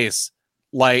space,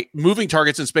 like moving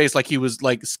targets in space, like he was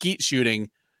like skeet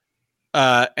shooting,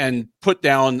 and put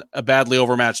down a badly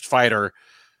overmatched fighter.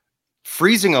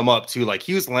 Freezing him up too. Like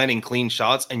he was landing clean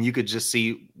shots and you could just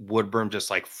see Woodburn just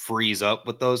like freeze up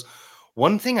with those.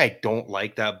 One thing I don't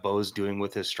like that Bo's doing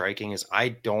with his striking is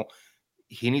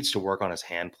he needs to work on his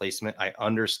hand placement. I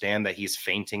understand that he's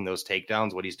feinting those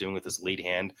takedowns, what he's doing with his lead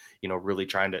hand, really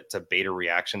trying to bait a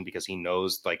reaction because he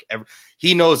knows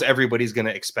he knows everybody's going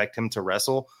to expect him to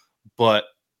wrestle. But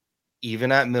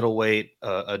even at middleweight,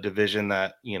 a division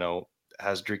that,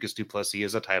 has Dricus du Plessis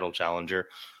as a title challenger,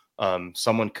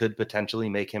 someone could potentially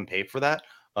make him pay for that.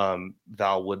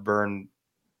 Val Woodburn,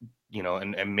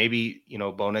 and maybe,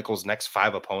 Bo Nickel's next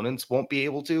 5 opponents won't be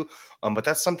able to, but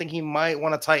that's something he might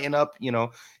want to tighten up.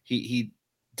 He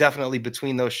definitely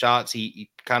between those shots, he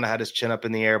kind of had his chin up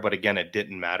in the air, but again, it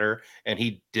didn't matter. And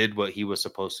he did what he was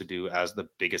supposed to do as the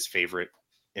biggest favorite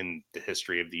in the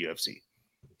history of the UFC.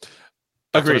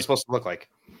 That's what it's supposed to look like.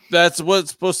 That's what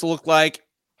it's supposed to look like.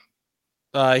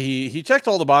 He checked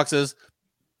all the boxes.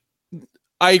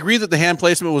 I agree that the hand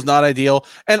placement was not ideal.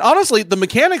 And honestly, the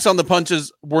mechanics on the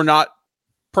punches were not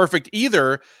perfect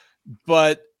either,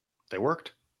 but they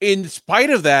worked. In spite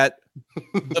of that,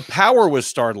 the power was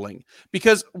startling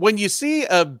because when you see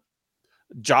a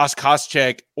Josh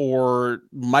Koscheck or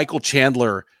Michael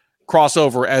Chandler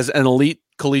crossover as an elite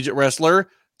collegiate wrestler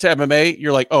to MMA,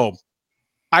 you're like, oh,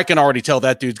 I can already tell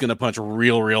that dude's going to punch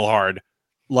real, real hard.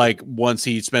 Like once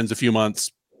he spends a few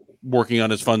months working on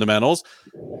his fundamentals.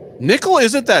 Nickel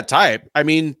isn't that type. I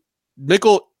mean,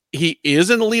 Nickel, he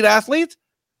is an elite athlete,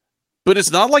 but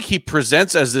it's not like he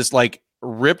presents as this like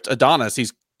ripped Adonis.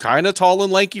 He's kind of tall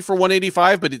and lanky for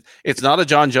 185, but it's not a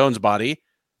John Jones body.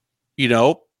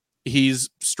 He's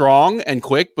strong and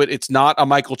quick, but it's not a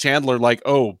Michael Chandler like,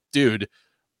 oh, dude,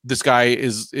 this guy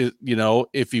is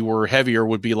if he were heavier,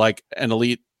 would be like an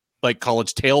elite, like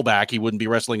college tailback. He wouldn't be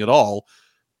wrestling at all.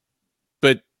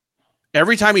 But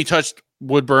every time he touched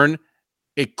Woodburn,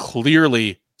 it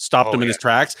clearly stopped him in his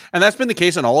tracks. And that's been the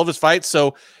case in all of his fights.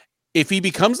 So if he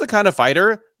becomes the kind of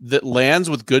fighter that lands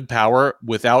with good power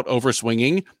without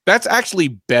overswinging, that's actually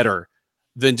better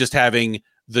than just having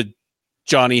the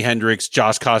Johnny Hendricks,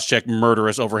 Josh Koscheck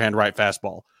murderous overhand right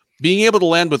fastball. Being able to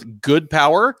land with good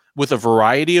power with a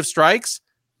variety of strikes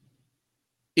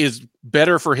is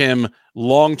better for him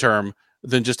long-term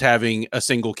than just having a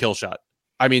single kill shot.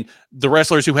 I mean, the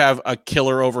wrestlers who have a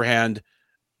killer overhand,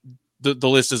 the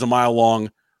list is a mile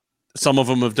long. Some of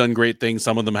them have done great things.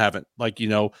 Some of them haven't. Like,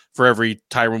 for every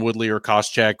Tyron Woodley or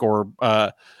Koscheck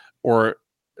or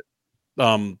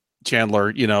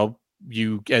Chandler,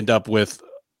 you end up with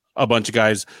a bunch of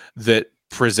guys that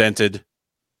presented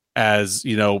as,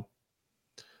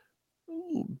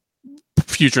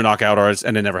 future knockout artists,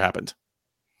 and it never happened.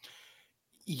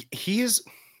 He's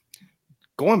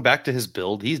going back to his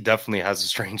build. He definitely has a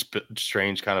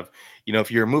strange kind of,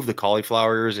 if you remove the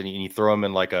cauliflower ears and you throw him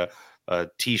in like a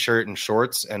t-shirt and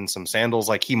shorts and some sandals,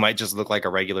 like he might just look like a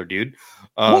regular dude.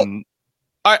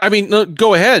 I mean, no,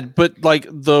 go ahead, but like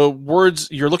the words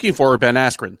you're looking for are Ben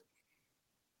Askren.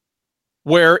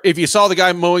 Where if you saw the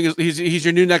guy mowing, he's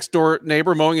your new next door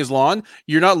neighbor mowing his lawn,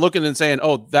 you're not looking and saying,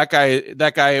 "Oh, that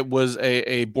guy was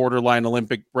a borderline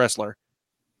Olympic wrestler."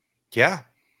 Yeah.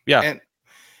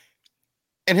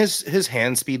 And his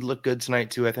hand speed looked good tonight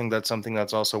too. I think that's something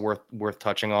that's also worth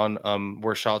touching on.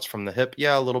 Were shots from the hip,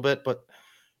 yeah, a little bit, but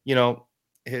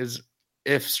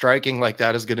if striking like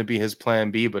that is going to be his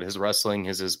plan B, but his wrestling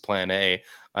is his plan A.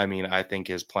 I mean, I think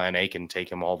his plan A can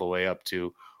take him all the way up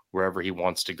to wherever he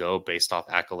wants to go based off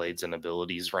accolades and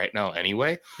abilities right now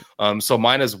anyway. So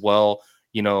might as well,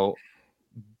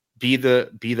 be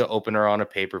the opener on a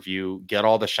pay-per-view, get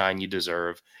all the shine you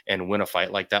deserve, and win a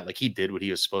fight like that. Like he did what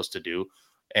he was supposed to do.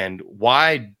 And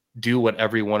why do what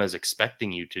everyone is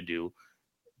expecting you to do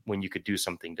when you could do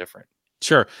something different?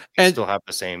 Sure. And still have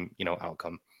the same,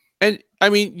 outcome. And I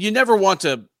mean, you never want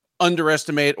to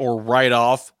underestimate or write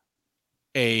off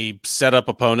a setup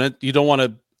opponent. You don't want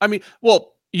to,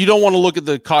 you don't want to look at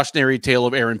the cautionary tale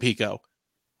of Aaron Pico.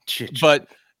 But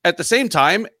at the same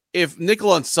time, if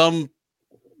Nickel on some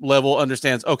level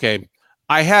understands, okay,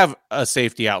 I have a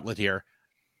safety outlet here.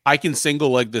 I can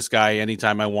single leg this guy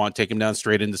anytime I want, take him down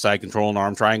straight into side control and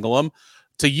arm triangle him.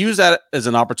 To use that as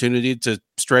an opportunity to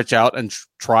stretch out and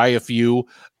try a few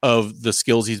of the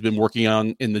skills he's been working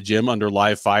on in the gym under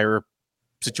live fire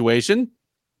situation,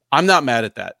 I'm not mad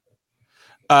at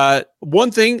that.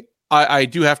 One thing I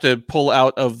do have to pull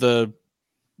out of the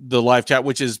live chat,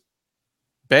 which is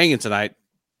banging tonight.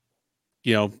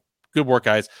 Good work,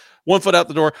 guys. 1 foot out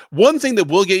the door. One thing that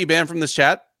will get you banned from this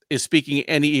chat is speaking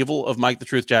any evil of Mike the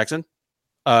Truth Jackson.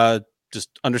 Just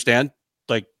understand,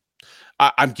 like,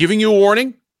 I'm giving you a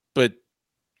warning, but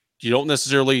you don't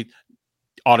necessarily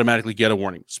automatically get a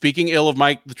warning. Speaking ill of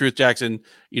Mike the Truth Jackson,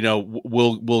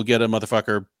 will get a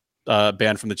motherfucker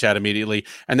banned from the chat immediately.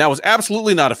 And that was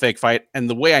absolutely not a fake fight. And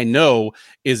the way I know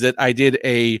is that I did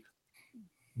a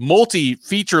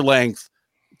multi-feature length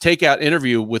takeout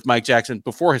interview with Mike Jackson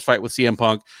before his fight with CM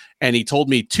Punk, and he told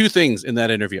me two things in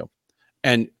that interview.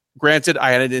 And granted,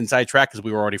 I had an inside track because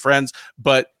we were already friends,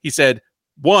 but he said,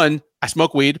 1, I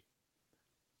smoke weed.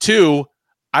 2,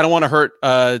 I don't want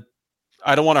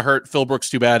to hurt Phil Brooks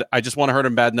too bad. I just want to hurt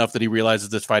him bad enough that he realizes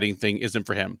this fighting thing isn't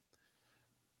for him.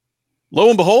 Lo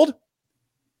and behold,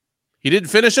 he didn't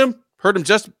finish him, hurt him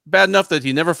just bad enough that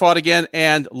he never fought again,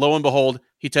 and lo and behold,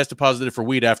 he tested positive for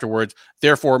weed afterwards.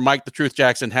 Therefore, Mike the Truth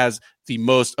Jackson has the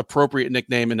most appropriate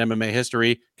nickname in MMA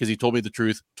history because he told me the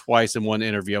truth twice in one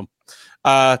interview.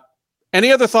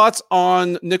 Any other thoughts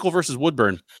on Nickel versus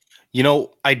Woodburn?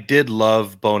 I did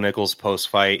love Bo Nickel's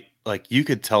post-fight. Like, you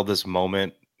could tell this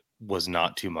moment was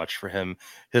not too much for him.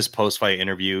 His post-fight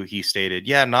interview, he stated,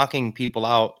 yeah, knocking people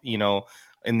out,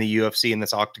 in the UFC in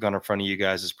this octagon in front of you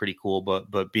guys is pretty cool,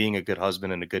 but being a good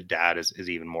husband and a good dad is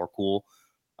even more cool.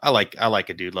 I like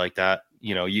a dude like that.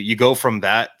 You go from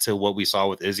that to what we saw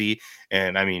with Izzy,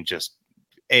 and I mean,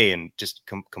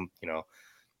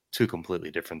 two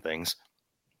completely different things.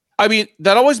 I mean,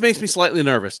 that always makes me slightly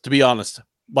nervous, to be honest.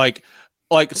 Like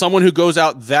someone who goes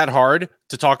out that hard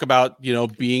to talk about,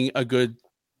 being a good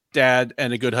dad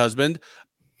and a good husband.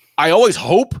 I always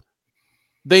hope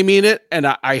they mean it, and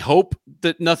I hope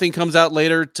that nothing comes out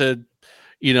later to,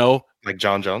 like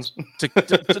John Jones,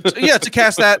 to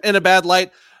cast that in a bad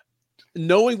light.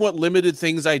 Knowing what limited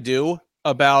things I do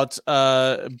about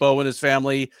Bo and his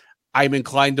family, I'm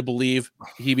inclined to believe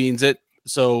he means it.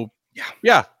 So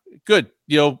yeah, good.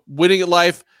 Winning at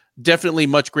life, definitely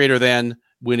much greater than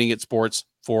winning at sports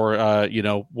for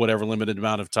whatever limited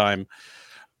amount of time.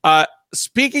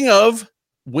 Speaking of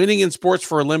winning in sports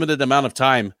for a limited amount of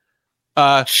time,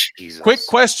 quick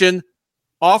question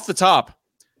off the top.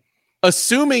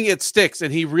 Assuming it sticks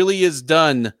and he really is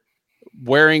done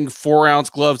wearing 4-ounce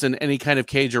gloves in any kind of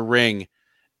cage or ring,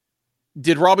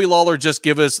 did Robbie Lawler just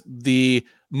give us the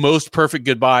most perfect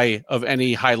goodbye of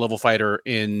any high level fighter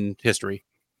in history?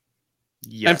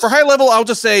 Yes. And for high level, I'll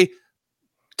just say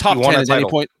top 10 at any title.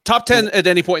 point. Top 10 at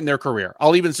any point in their career.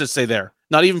 I'll even just say there.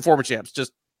 Not even former champs.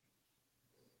 Just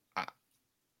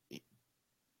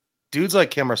dudes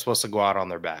like him are supposed to go out on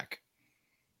their back.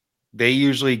 They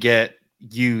usually get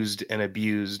used and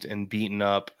abused and beaten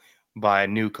up by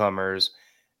newcomers,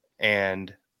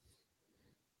 and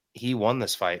he won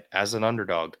this fight as an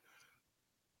underdog.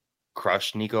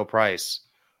 Crushed Nico Price.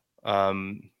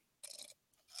 And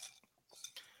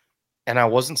I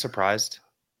wasn't surprised,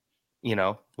 you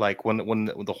know, like when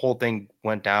the whole thing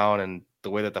went down and the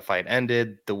way that the fight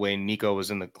ended, the way Nico was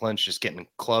in the clinch, just getting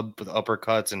clubbed with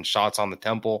uppercuts and shots on the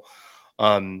temple.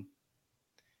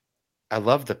 I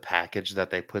love the package that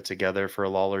they put together for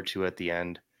Lawler 2 at the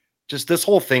end. Just this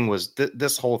whole thing was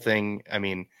this whole thing. I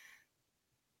mean,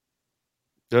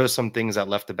 there were some things that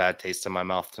left a bad taste in my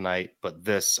mouth tonight, but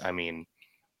this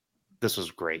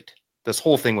was great. This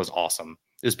whole thing was awesome.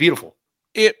 It was beautiful.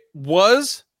 It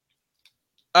was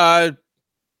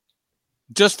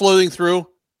just floating through,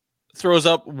 throws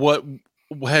up what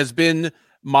has been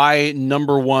my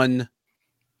number one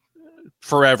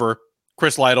forever,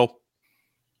 Chris Lytle.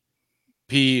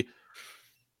 He,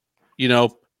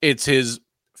 it's his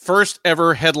first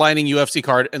ever headlining UFC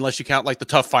card, unless you count like the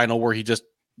Tough Final where he just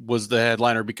was the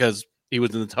headliner because he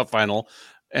was in the Tough Final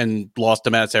and lost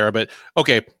to Matt Serra. But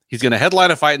okay, he's going to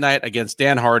headline a fight night against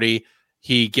Dan Hardy.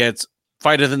 He gets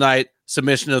fight of the night,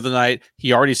 submission of the night.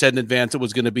 He already said in advance it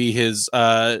was going to be his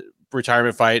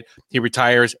retirement fight. He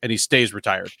retires and he stays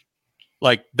retired.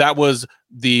 Like, that was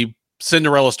the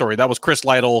Cinderella story. That was Chris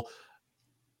Lytle,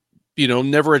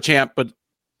 never a champ, but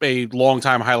a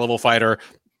long-time high-level fighter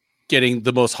getting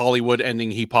the most Hollywood ending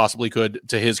he possibly could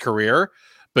to his career.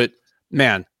 But,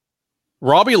 man,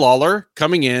 Robbie Lawler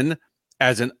coming in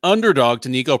as an underdog to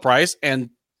Nico Price, and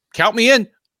count me in,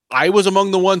 I was among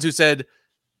the ones who said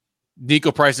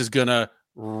Nico Price is going to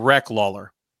wreck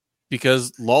Lawler,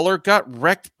 because Lawler got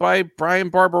wrecked by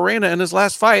Brian Barberena in his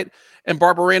last fight, and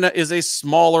Barberena is a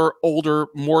smaller, older,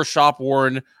 more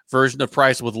shop-worn version of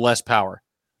Price with less power.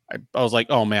 I was like,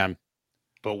 oh, man.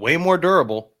 But way more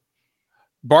durable.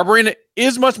 Barberena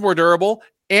is much more durable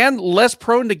and less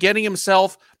prone to getting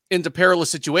himself into perilous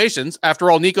situations.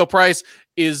 After all, Nico Price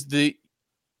is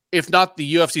if not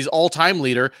the UFC's all-time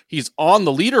leader, he's on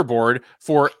the leaderboard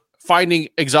for finding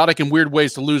exotic and weird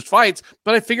ways to lose fights.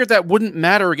 But I figured that wouldn't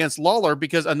matter against Lawler,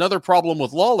 because another problem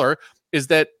with Lawler is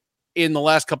that in the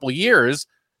last couple of years,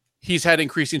 he's had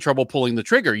increasing trouble pulling the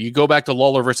trigger. You go back to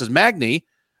Lawler versus Magny,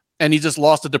 and he just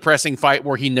lost a depressing fight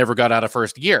where he never got out of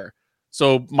first gear.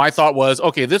 So my thought was,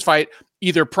 okay, this fight,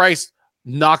 either Price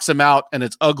knocks him out and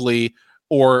it's ugly,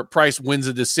 or Price wins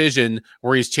a decision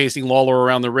where he's chasing Lawler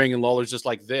around the ring and Lawler's just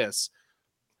like this.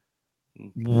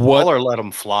 Lawler let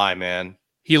him fly, man.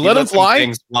 He let him fly,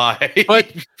 things fly.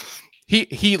 but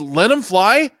he let him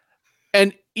fly,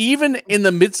 and even in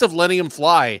the midst of letting him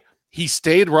fly, he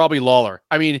stayed Robbie Lawler.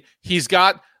 I mean, he's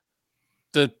got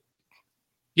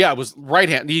it was right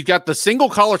hand. He got the single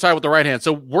collar tie with the right hand.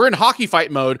 So we're in hockey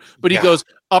fight mode, but he goes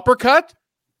uppercut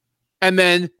and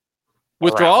then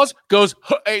withdraws, goes,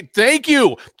 hey, thank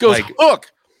you, goes like,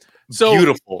 hook. So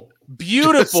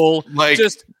beautiful. Like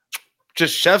just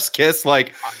chef's kiss.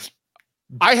 Like,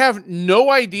 I have no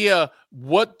idea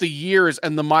what the years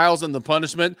and the miles and the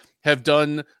punishment have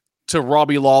done to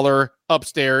Robbie Lawler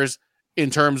upstairs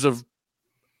in terms of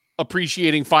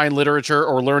appreciating fine literature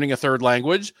or learning a third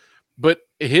language, but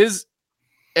his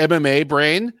MMA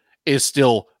brain is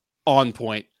still on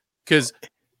point, because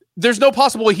there's no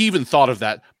possible way he even thought of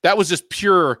that. That was just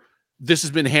pure, this has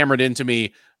been hammered into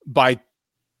me by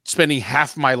spending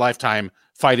half my lifetime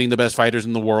fighting the best fighters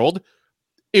in the world.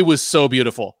 It was so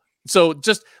beautiful. So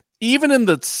just even in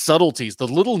the subtleties, the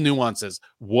little nuances,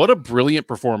 what a brilliant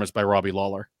performance by Robbie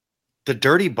Lawler. The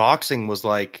dirty boxing was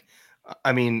like,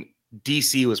 I mean,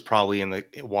 DC was probably in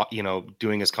the,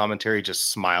 doing his commentary,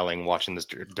 just smiling, watching this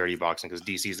dirty boxing, because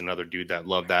DC is another dude that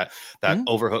loved that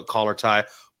overhook collar tie,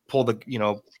 pull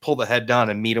the head down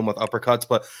and meet him with uppercuts.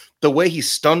 But the way he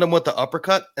stunned him with the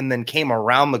uppercut and then came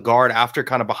around the guard after,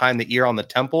 kind of behind the ear on the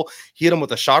temple, he hit him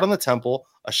with a shot on the temple,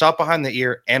 a shot behind the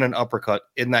ear, and an uppercut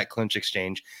in that clinch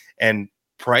exchange. And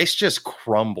Price just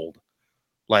crumbled.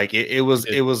 Like it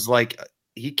was like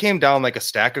he came down like a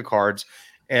stack of cards.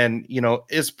 And,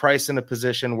 is Price in a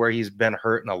position where he's been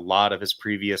hurt in a lot of his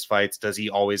previous fights? Does he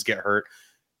always get hurt?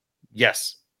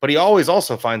 Yes. But he always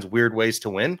also finds weird ways to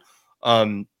win.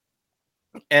 And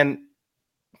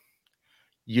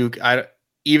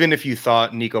even if you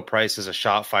thought Nico Price is a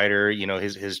shot fighter, you know,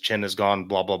 his chin is gone,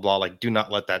 blah, blah, blah. Like, do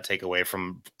not let that take away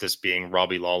from this being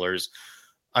Robbie Lawler's.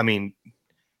 I mean,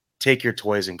 take your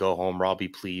toys and go home, Robbie,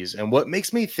 please. And what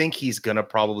makes me think he's going to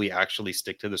probably actually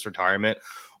stick to this retirement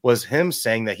was him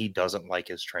saying that he doesn't like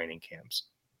his training camps.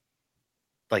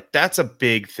 Like, that's a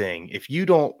big thing. If you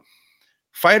don't,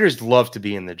 fighters love to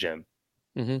be in the gym.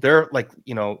 Mm-hmm. They're like,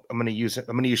 you know, I'm going to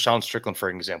use Sean Strickland for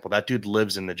an example. That dude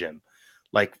lives in the gym.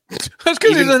 Like, that's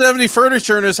because he doesn't have any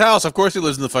furniture in his house. Of course, he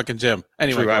lives in the fucking gym.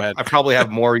 Anyway, go ahead. I probably have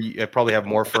more. I probably have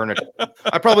more furniture.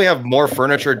 I probably have more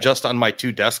furniture just on my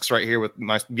 2 desks right here with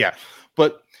my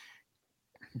But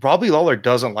Robbie Lawler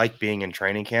doesn't like being in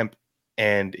training camp,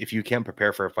 and if you can't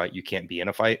prepare for a fight, you can't be in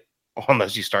a fight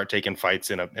unless you start taking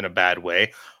fights in a bad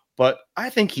way. But I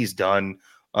think he's done.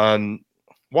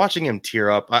 Watching him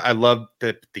tear up, I love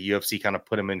that the UFC kind of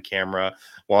put him in camera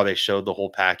while they showed the whole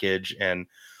package. And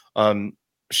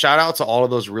shout out to all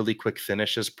of those really quick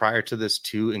finishes prior to this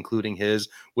too, including his,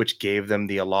 which gave them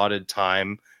the allotted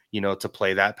time, you know, to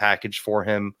play that package for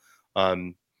him.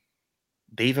 They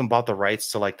even bought the rights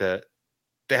to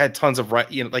they had tons of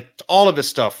you know, like all of his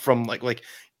stuff from like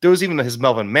there was even his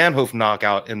Melvin Manhoef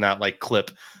knockout in that like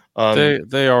clip.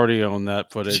 They already own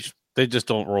that footage. They just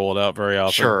don't roll it out very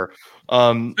often. Sure.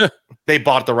 They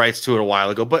bought the rights to it a while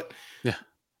ago, but yeah,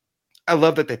 I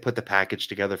love that they put the package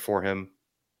together for him.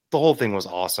 The whole thing was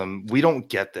awesome. We don't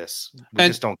get this. We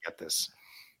just don't get this.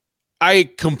 I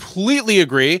completely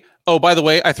agree. Oh, by the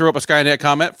way, I threw up a Skynet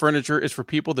comment. Furniture is for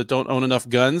people that don't own enough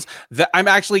guns. That I'm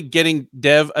actually getting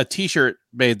Dev a T-shirt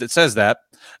made that says that,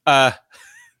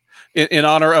 in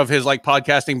honor of his like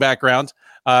podcasting background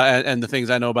and the things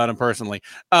I know about him personally.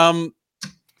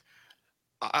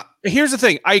 Here's the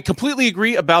thing. I completely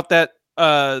agree about that.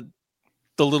 The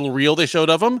little reel they showed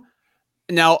of him.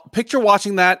 Now, picture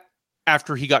watching that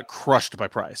after he got crushed by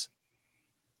Price.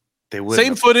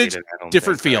 Same footage,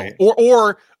 different feel. Right?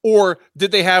 Or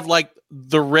did they have like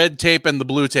the red tape and the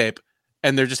blue tape,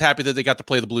 and they're just happy that they got to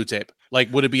play the blue tape?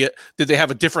 Like, would it be? Did they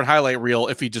have a different highlight reel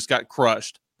if he just got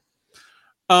crushed?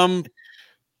 I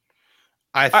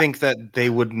think that they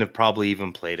wouldn't have probably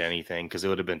even played anything because it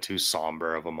would have been too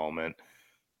somber of a moment.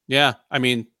 Yeah, I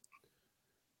mean,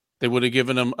 they would have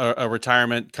given him a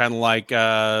retirement kind of like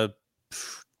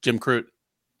Jim Crute.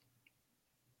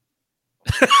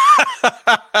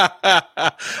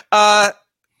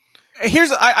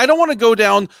 I don't want to go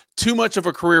down too much of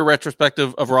a career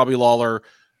retrospective of Robbie Lawler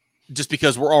just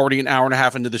because we're already an hour and a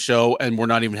half into the show and we're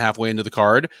not even halfway into the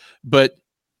card, but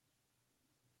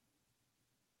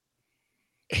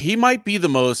he might be the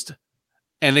most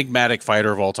enigmatic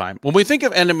fighter of all time. When we think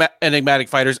of enigmatic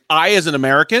fighters, I, as an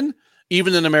American,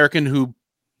 even an American who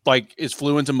like is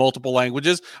fluent in multiple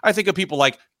languages, I think of people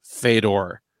like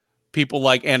Fedor, people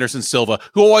like Anderson Silva,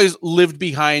 who always lived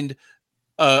behind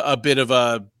a bit of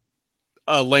a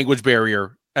language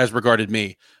barrier as regarded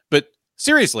me. But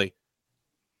seriously,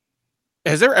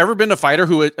 has there ever been a fighter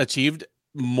who achieved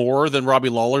more than Robbie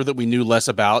Lawler that we knew less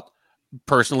about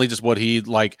personally, just what he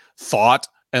like thought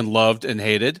and loved and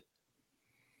hated?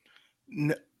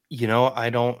 No, you know, I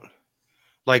don't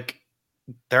like.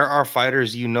 There are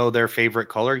fighters, you know, their favorite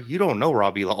color. You don't know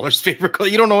Robbie Lawler's favorite color.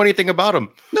 You don't know anything about him.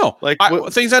 No, like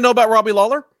things I know about Robbie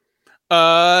Lawler.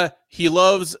 He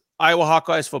loves Iowa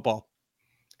Hawkeyes football,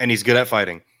 and he's good at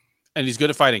fighting. And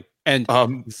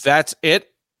that's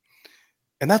it.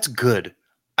 And that's good.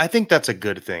 I think that's a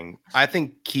good thing. I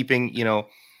think keeping, you know,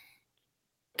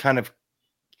 kind of.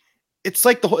 It's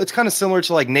like it's kind of similar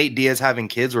to like Nate Diaz having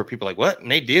kids, where people are like, what?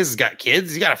 Nate Diaz has got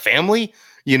kids? He's got a family?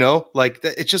 You know, like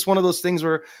it's just one of those things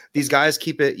where these guys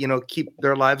keep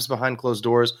their lives behind closed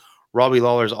doors. Robbie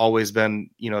Lawler's always been,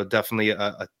 you know, definitely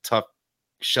a tough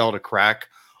shell to crack.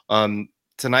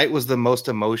 Tonight was the most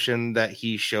emotion that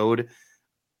he showed.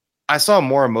 I saw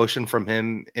more emotion from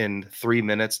him in 3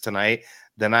 minutes tonight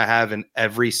than I have in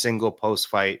every single post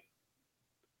fight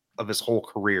of his whole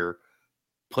career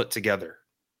put together.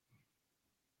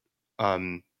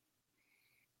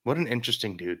 What an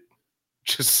interesting dude.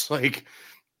 Just like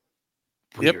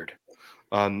weird.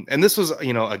 Yep. And this was,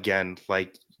 you know, again,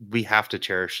 like we have to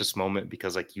cherish this moment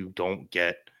because like you don't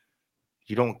get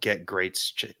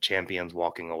great champions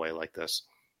walking away like this.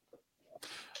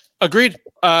 Agreed.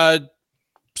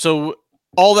 So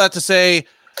all that to say,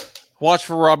 watch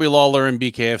for Robbie Lawler and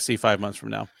BKFC 5 months from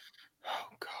now. Oh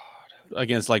God.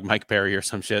 Against like Mike Perry or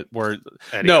some shit. Where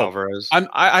Eddie Alvarez.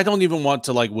 I don't even want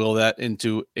to like will that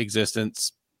into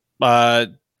existence.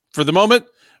 For the moment,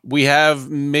 we have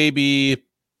maybe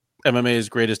MMA's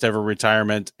greatest ever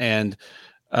retirement, and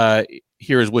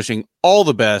here is wishing all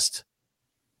the best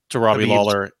to Robbie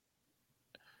Lawler.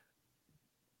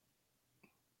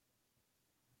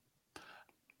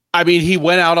 I mean, he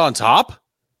went out on top,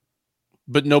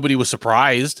 but nobody was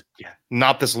surprised. Yeah,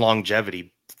 not this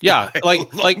longevity. Yeah,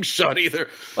 like shot either.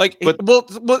 Like, but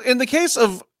well, in the case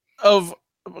of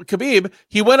Khabib,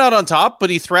 he went out on top, but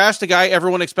he thrashed a guy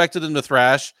everyone expected him to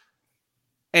thrash,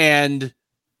 and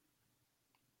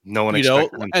no one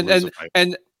expected him to lose a fight.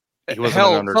 And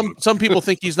hell, some people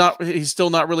think he's still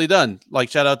not really done. Like,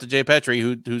 shout out to Jay Petrie,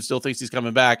 who still thinks he's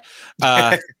coming back.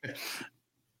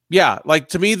 Yeah, like,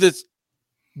 to me, this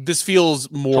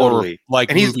feels more totally.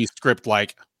 Like movie script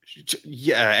like.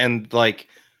 Yeah, and like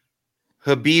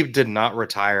Khabib did not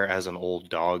retire as an old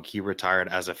dog. He retired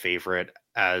as a favorite,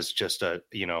 as just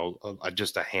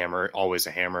just a hammer, always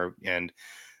a hammer. And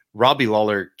Robbie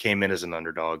Lawler came in as an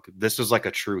underdog. This was like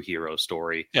a true hero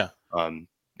story. Yeah.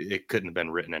 It couldn't have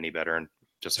been written any better. And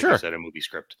just like I said, a movie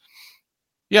script.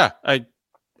 Yeah. I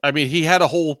mean, he had a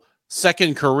whole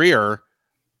second career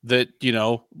that,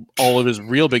 all of his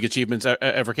real big achievements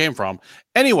ever came from.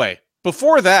 Anyway,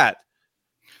 before that,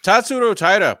 Tatsuro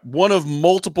Taira, one of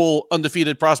multiple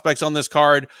undefeated prospects on this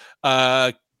card,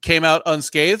 came out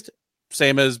unscathed,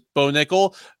 same as Bo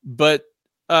Nickel, but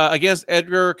against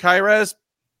Edgar Cairez,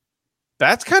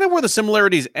 that's kind of where the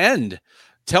similarities end.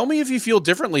 Tell me if you feel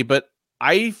differently, but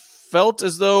I felt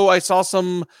as though I saw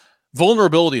some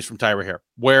vulnerabilities from Taira here,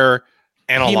 where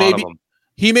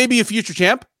he may be a future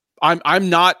champ. I'm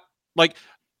not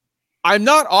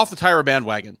off the Taira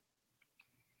bandwagon.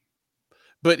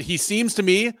 But he seems to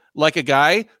me like a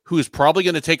guy who is probably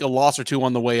going to take a loss or two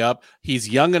on the way up. He's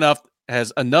young enough,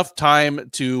 has enough time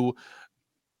to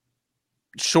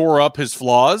shore up his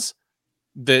flaws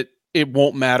that it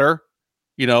won't matter.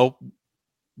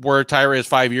 Where Taira is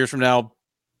 5 years from now,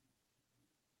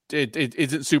 it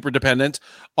isn't super dependent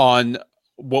on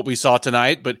what we saw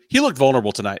tonight, but he looked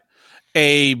vulnerable tonight.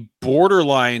 A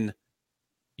borderline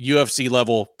UFC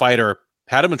level fighter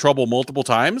had him in trouble multiple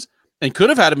times, and could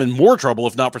have had him in more trouble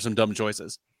if not for some dumb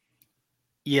choices.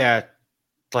 Yeah,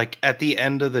 like at the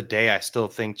end of the day, I still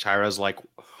think Taira's like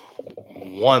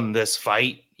won this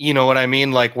fight. You know what I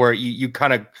mean? Like where you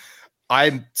kind of,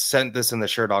 I sent this in the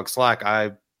Sherdog Slack.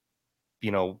 I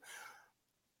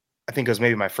think it was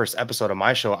maybe my first episode of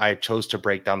my show. I chose to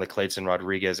break down the Clayton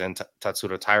Rodriguez and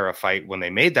Tatsuro Taira fight when they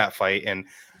made that fight. And,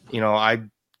 I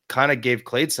kind of gave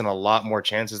Clayton a lot more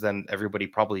chances than everybody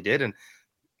probably did. And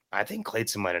I think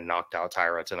Clayton might have knocked out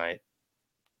Taira tonight.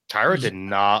 Taira did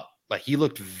not, he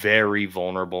looked very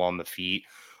vulnerable on the feet.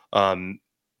 And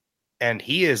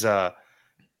he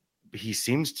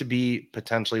seems to be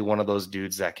potentially one of those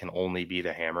dudes that can only be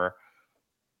the hammer.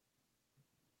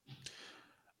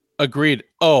 Agreed.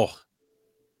 Oh,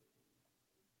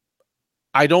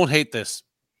 I don't hate this.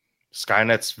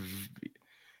 Skynet's,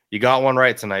 you got one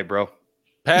right tonight, bro.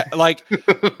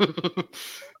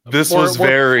 This was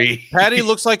very. Patty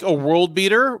looks like a world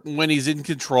beater when he's in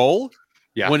control.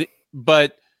 Yeah.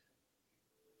 But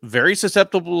very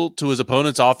susceptible to his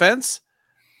opponent's offense.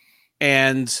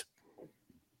 And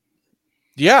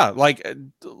yeah,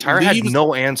 Taira had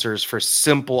no answers for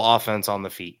simple offense on the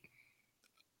feet.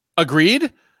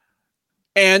 Agreed.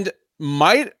 And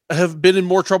might have been in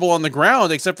more trouble on the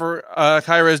ground, except for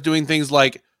Cairez doing things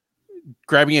like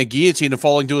grabbing a guillotine and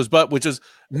falling to his butt, which is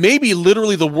maybe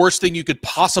literally the worst thing you could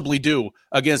possibly do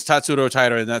against Tatsuro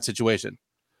Taira in that situation.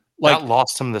 That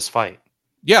lost him this fight.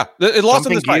 Yeah, it lost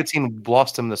him this fight. Guillotine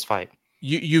lost him this fight.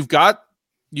 You've got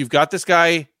this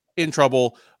guy in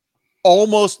trouble.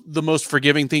 Almost the most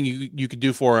forgiving thing you could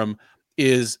do for him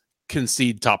is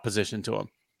concede top position to him.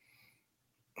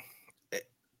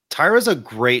 Taira's a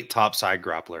great topside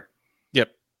grappler.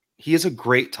 Yep. He is a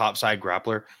great topside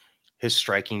grappler. His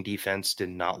striking defense did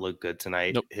not look good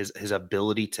tonight. Nope. His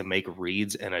ability to make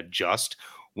reads and adjust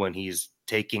when he's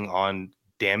taking on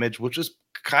damage, which is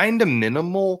kind of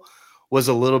minimal, was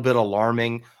a little bit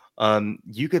alarming.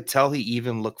 You could tell he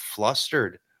even looked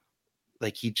flustered.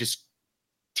 Like he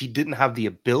didn't have the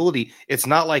ability. It's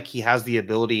not like he has the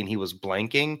ability and he was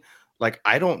blanking. Like,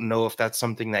 I don't know if that's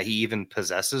something that he even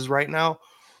possesses right now.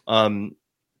 And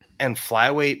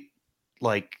flyweight,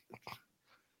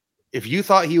 if you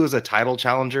thought he was a title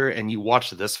challenger and you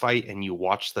watched this fight and you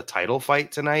watched the title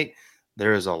fight tonight,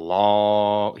 he's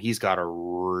got a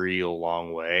real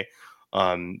long way.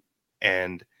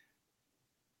 And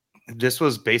this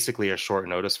was basically a short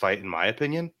notice fight, in my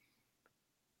opinion.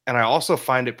 And I also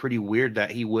find it pretty weird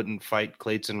that he wouldn't fight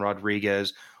Clayton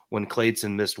Rodriguez when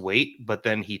Clayton missed weight, but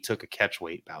then he took a catch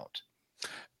weight bout.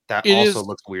 That also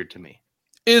looks weird to me.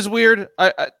 It is weird.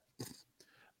 I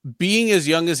being as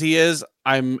young as he is,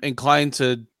 I'm inclined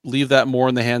to leave that more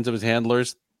in the hands of his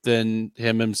handlers than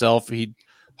him himself. He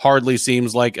hardly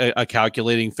seems like a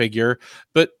calculating figure.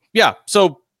 But yeah,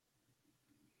 so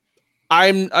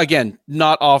I'm, again,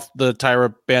 not off the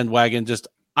Tyra bandwagon. Just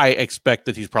I expect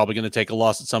that he's probably going to take a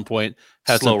loss at some point.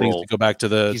 Has Slow some things roll. to go back to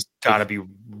the. He's got to be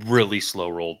really slow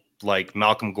rolled, like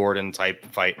Malcolm Gordon type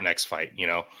fight, next fight,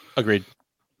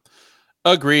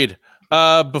 Agreed.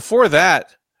 Before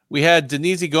that, we had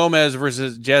Denise Gomez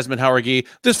versus Jasmine Howard-Gee.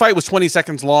 This fight was 20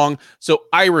 seconds long, so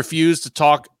I refuse to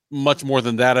talk much more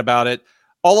than that about it.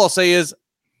 All I'll say is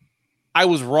I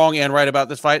was wrong and right about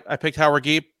this fight. I picked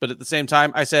Howard-Gee, but at the same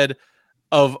time, I said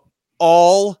of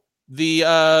all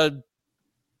the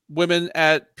women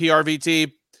at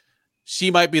PRVT,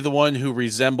 she might be the one who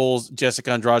resembles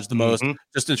Jessica Andrade the most,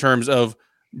 just in terms of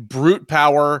brute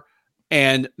power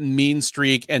and mean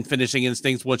streak and finishing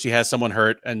instincts once she has someone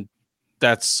hurt. And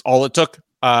that's all it took.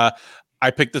 I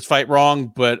picked this fight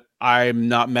wrong, but I'm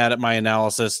not mad at my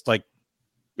analysis. Like,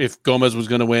 if Gomez was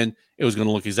going to win, it was going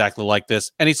to look exactly like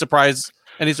this. Any surprises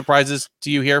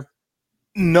to you here?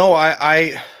 No,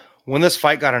 I when this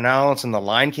fight got announced and the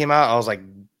line came out, I was like,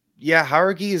 yeah,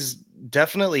 Howard-Gee is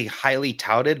definitely highly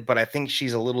touted, but I think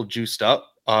she's a little juiced up.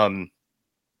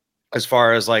 As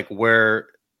far as like where,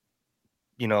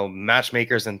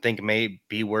 matchmakers and think may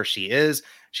be where she is.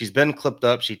 She's been clipped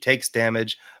up. She takes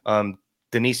damage.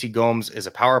 Denise Gomes is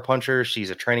a power puncher. She's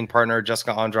a training partner.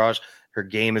 Jessica Andrade, her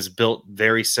game is built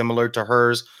very similar to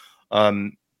hers.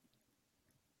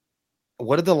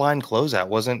 What did the line close at?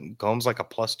 Wasn't Gomes like a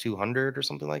plus 200 or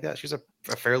something like that? She's a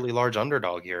fairly large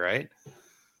underdog here, right?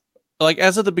 Like,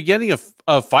 as of the beginning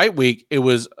of fight week, it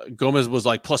was Gomez was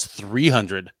like plus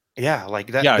 300. Yeah, like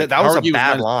that. Yeah, that was a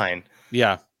bad line.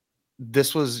 Yeah.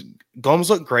 This was Gomes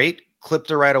looked great,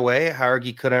 clipped her right away.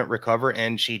 Howard-Gee couldn't recover,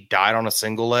 and she died on a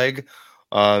single leg.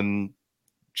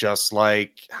 Just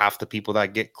like half the people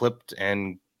that get clipped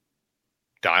and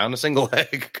die on a single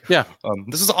leg. Yeah.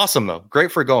 This is awesome though.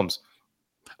 Great for Gomes.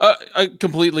 I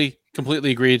completely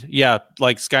agreed. Yeah,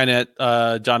 like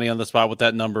Skynet, Johnny on the spot with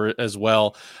that number as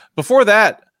well. Before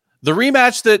that, the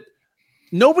rematch that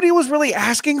nobody was really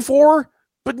asking for,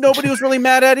 but nobody was really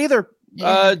mad at either.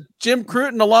 Yeah. Jim Crute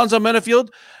and Alonzo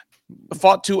Menafield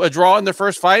fought to a draw in their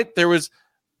first fight.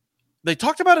 They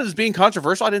talked about it as being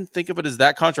controversial. I didn't think of it as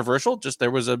that controversial. Just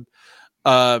there was a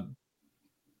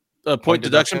point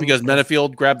deduction because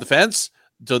Menafield grabbed the fence.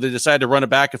 So they decided to run it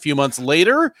back a few months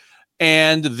later.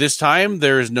 And this time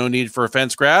there is no need for a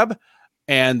fence grab.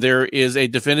 And there is a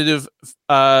definitive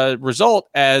result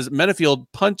as Menafield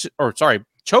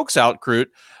chokes out Crute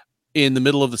in the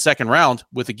middle of the second round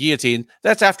with a guillotine.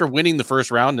 That's after winning the first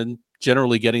round and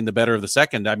generally getting the better of the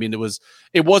second. I mean,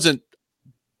 it wasn't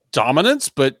dominance,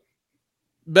 but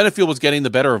Menafield was getting the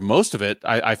better of most of it,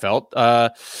 I felt.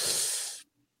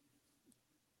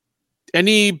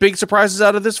 Any big surprises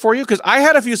out of this for you? Because I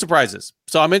had a few surprises,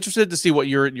 so I'm interested to see what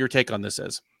your take on this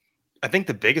is. I think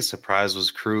the biggest surprise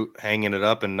was Crute hanging it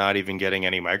up and not even getting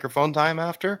any microphone time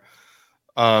after.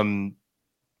 What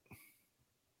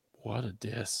a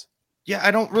diss. Yeah,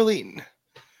 I don't really...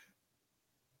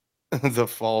 the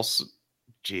false...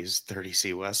 Geez,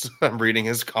 30C West. I'm reading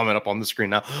his comment up on the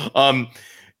screen now.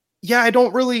 Yeah, I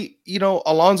don't really...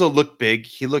 Alonzo looked big.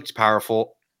 He looked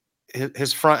powerful.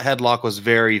 His front headlock was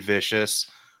very vicious.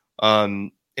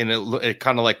 And it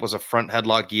kind of like was a front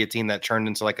headlock guillotine that turned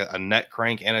into like a neck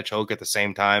crank and a choke at the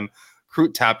same time.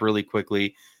 Crute tapped really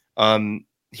quickly.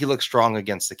 He looked strong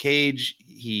against the cage.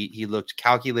 He looked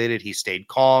calculated. He stayed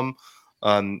calm.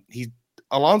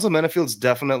 Alonzo Menafield's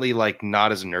definitely like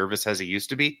not as nervous as he used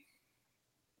to be.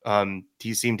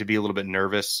 He seemed to be a little bit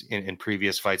nervous in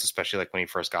previous fights, especially like when he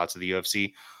first got to the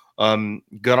UFC.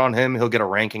 Good on him. He'll get a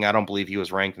ranking. I don't believe he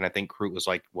was ranked, and I think Crute was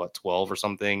like 12 or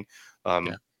something.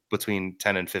 Between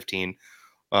 10 and 15.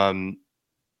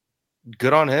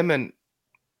 Good on him. And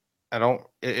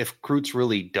if Crute's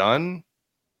really done,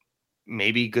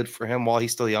 maybe good for him while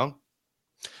he's still young.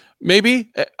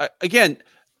 Maybe. Again,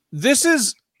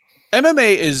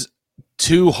 MMA is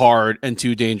too hard and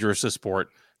too dangerous a sport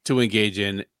to engage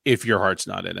in if your heart's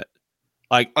not in it.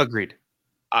 Like, agreed.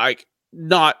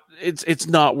 It's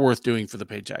not worth doing for the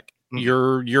paycheck.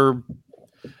 Mm-hmm.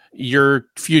 Your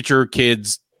future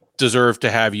kids deserve to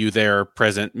have you there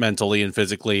present mentally and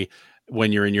physically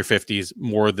when you're in your 50s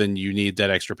more than you need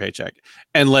that extra paycheck,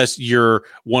 unless you're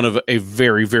one of a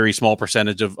very, very small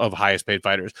percentage of highest paid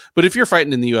fighters. But if you're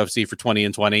fighting in the UFC for 20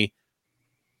 and 20,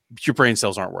 your brain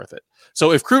cells aren't worth it.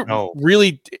 So if Crute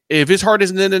really, if his heart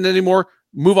isn't in it anymore,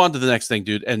 move on to the next thing,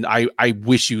 dude. And I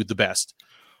wish you the best.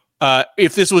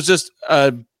 If this was just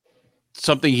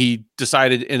something he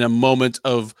decided in a moment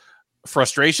of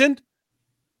frustration,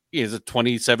 he is a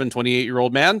 27,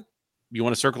 28-year-old man. You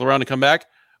want to circle around and come back?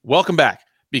 Welcome back,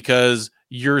 because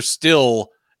you're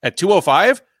still at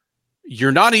 205.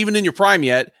 you're not even in your prime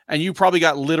yet, and you probably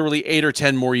got literally 8 or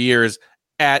 10 more years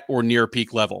at or near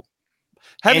peak level.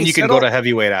 And you can go to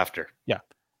heavyweight after. Yeah.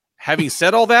 Having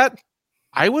said all that,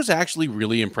 I was actually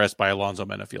really impressed by Alonzo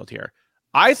Menafield here.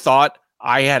 I thought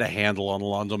I had a handle on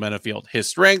Alonzo Menafield, his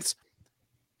strengths,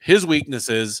 his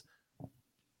weaknesses,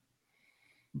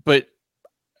 but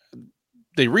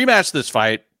they rematched this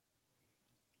fight,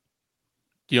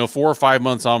 4 or 5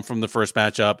 months on from the first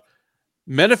matchup.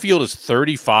 Menafield is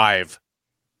 35.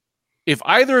 If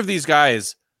either of these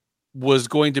guys was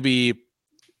going to be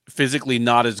physically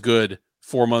not as good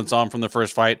 4 months on from the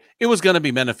first fight, it was going to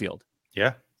be Menafield.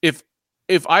 Yeah. If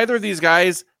either of these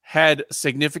guys had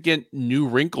significant new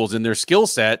wrinkles in their skill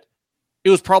set, it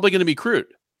was probably going to be Crute.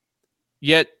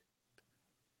 Yet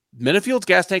Menafield's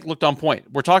gas tank looked on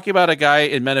point. We're talking about a guy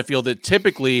in Menafield that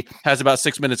typically has about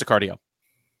 6 minutes of cardio.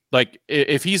 Like,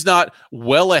 if he's not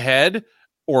well ahead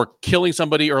or killing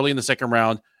somebody early in the second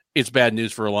round, it's bad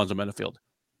news for Alonzo Menafield.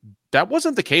 That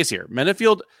wasn't the case here.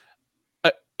 Menafield,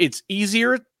 it's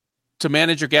easier to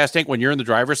manage your gas tank when you're in the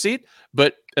driver's seat,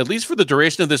 but at least for the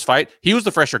duration of this fight, he was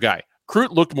the fresher guy.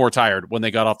 Crute looked more tired when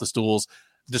they got off the stools,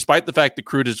 despite the fact that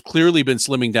Crute has clearly been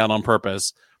slimming down on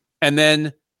purpose. And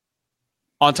then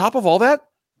on top of all that,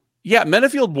 yeah,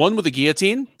 Menafield won with a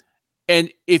guillotine.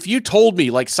 And if you told me,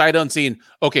 like, sight unseen,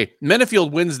 okay,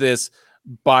 Menafield wins this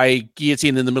by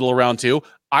guillotine in the middle of round 2,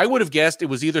 I would have guessed it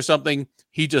was either something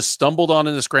he just stumbled on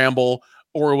in a scramble,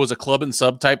 or it was a club and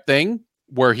sub type thing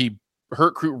where he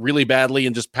hurt Crute really badly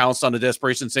and just pounced on a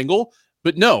desperation single.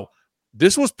 But no,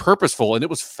 this was purposeful and it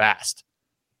was fast.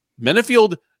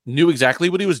 Menafield knew exactly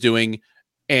what he was doing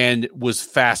and was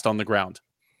fast on the ground.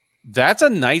 That's a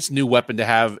nice new weapon to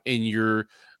have in your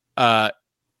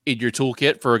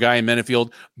toolkit for a guy in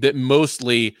Menafield that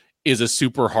mostly is a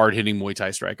super hard hitting Muay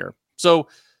Thai striker. So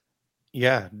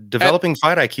yeah, developing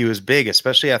fight IQ is big,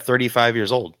 especially at 35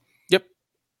 years old. Yep.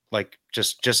 Like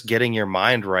just getting your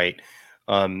mind right.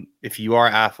 If you are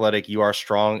athletic, you are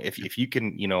strong. If you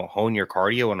can, hone your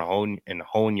cardio and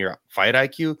hone your fight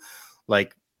IQ,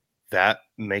 like, that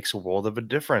makes a world of a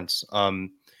difference.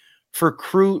 For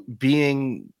Crute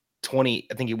being 20,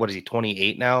 I think what is he,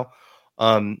 28 now?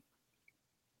 And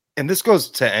this goes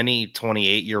to any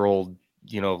 28-year-old,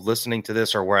 listening to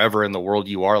this or wherever in the world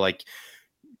you are, like,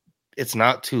 it's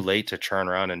not too late to turn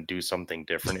around and do something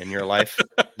different in your life.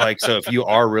 Like, so if you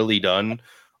are really done,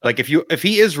 like, if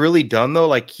he is really done though,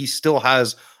 like, he still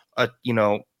has a,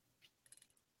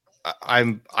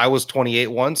 I was 28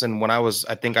 once, and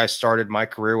I think I started my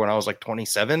career when I was like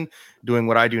 27 doing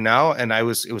what I do now. And it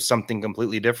was something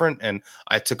completely different, and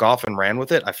I took off and ran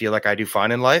with it. I feel like I do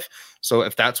fine in life. So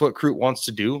if that's what Crute wants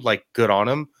to do, like, good on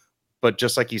him. But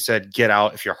just like you said, get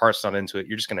out. If your heart's not into it,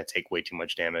 you're just going to take way too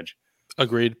much damage.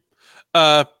 Agreed.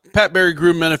 Pat Barry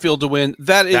grew Menafield to win.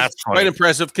 That's quite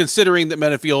impressive, considering that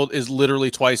Menafield is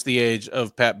literally twice the age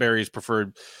of Pat Barry's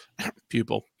preferred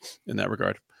pupil in that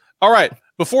regard. All right.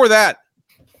 Before that,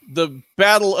 the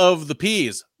battle of the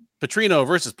P's, Petrino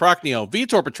versus Prochnio.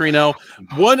 Vitor Petrino,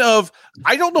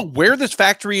 I don't know where this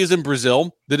factory is in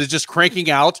Brazil that is just cranking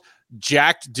out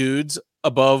jacked dudes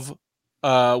above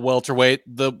welterweight.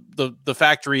 The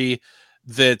factory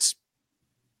that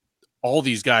all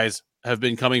these guys have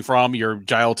been coming from, your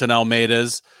Jailton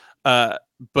Almeidas.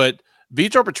 But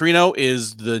Vitor Petrino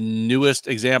is the newest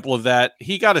example of that.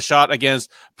 He got a shot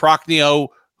against Prochnio,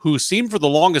 who seemed for the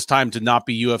longest time to not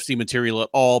be UFC material at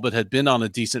all, but had been on a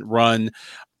decent run.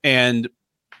 And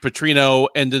Petrino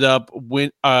ended up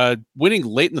winning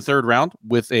late in the third round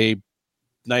with a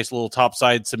nice little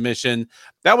topside submission.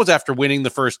 That was after winning the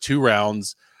first 2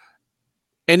 rounds.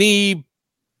 Any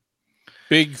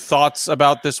big thoughts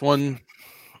about this one?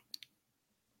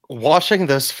 Watching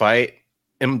this fight,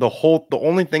 and the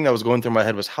only thing that was going through my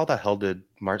head was, how the hell did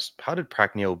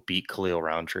Prochnio beat Khalil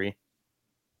Roundtree?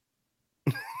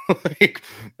 Like,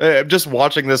 just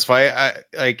watching this fight,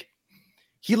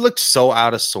 he looked so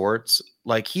out of sorts.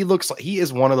 Like, he looks like he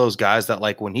is one of those guys that,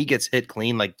 like, when he gets hit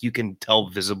clean, like, you can tell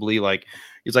visibly, like,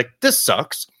 he's like, this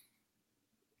sucks.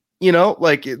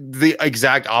 Like the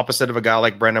exact opposite of a guy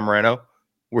like Brandon Moreno,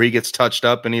 where he gets touched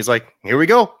up and he's like, here we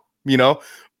go.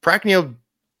 Prochnio,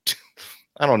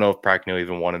 I don't know if Prochnio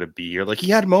even wanted to be here. Like, he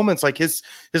had moments like his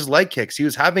leg kicks. He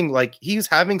was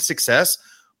having success,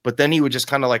 but then he would just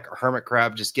kind of like a hermit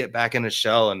crab, just get back in his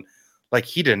shell. And like,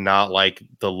 he did not like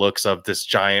the looks of this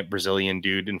giant Brazilian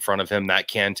dude in front of him that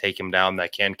can take him down,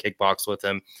 that can kickbox with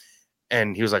him.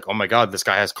 And he was like, oh my God, this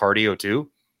guy has cardio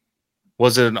too.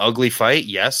 Was it an ugly fight?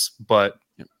 Yes, but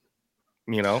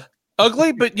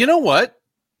ugly. But you know what?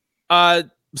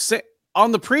 On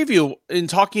the preview, in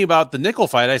talking about the nickel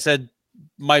fight, I said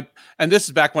and this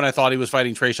is back when I thought he was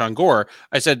fighting Trayshawn Gore.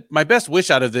 I said, my best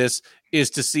wish out of this is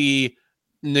to see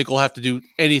Nickel have to do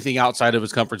anything outside of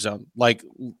his comfort zone. Like,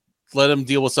 let him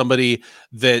deal with somebody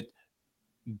that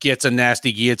gets a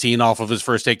nasty guillotine off of his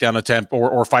first takedown attempt,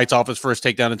 or fights off his first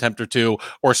takedown attempt or two,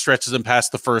 or stretches him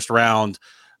past the first round.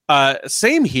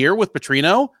 Same here with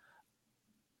Petrino.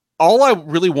 All I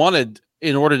really wanted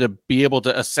in order to be able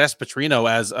to assess Petrino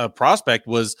as a prospect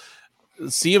was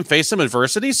see him face some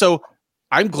adversity. So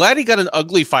I'm glad he got an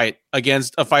ugly fight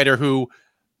against a fighter who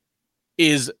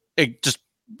is just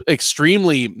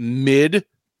extremely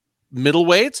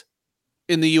middleweight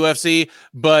in the UFC,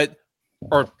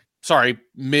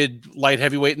 mid light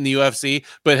heavyweight in the UFC,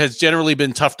 but has generally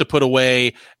been tough to put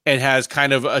away and has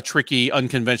kind of a tricky,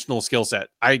 unconventional skill set.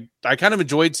 I kind of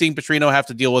enjoyed seeing Petrino have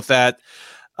to deal with that.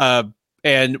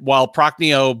 And while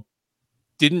Prochnio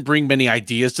didn't bring many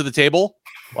ideas to the table,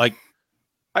 like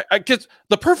I guess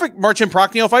the perfect Marcin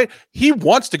Prochnio fight, he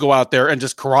wants to go out there and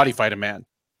just karate fight a man.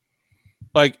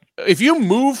 Like, if you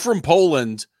move from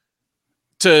Poland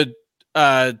to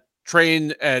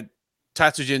train at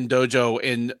Tatsujin Dojo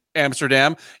in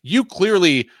Amsterdam, you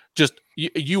clearly just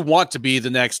you want to be the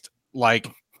next like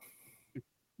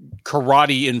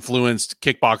karate influenced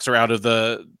kickboxer out of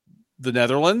the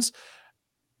Netherlands.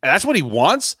 And that's what he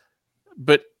wants.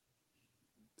 But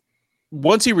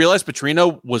once he realized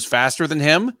Petrino was faster than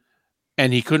him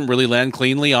and he couldn't really land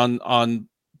cleanly on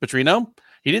Petrino,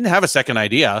 he didn't have a second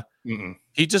idea. Mm-mm.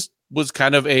 He just was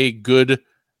kind of a good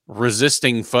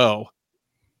resisting foe.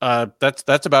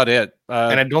 That's about it.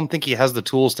 And I don't think he has the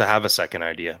tools to have a second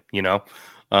idea, you know?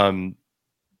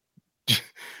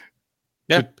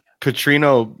 Yeah.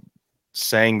 Petrino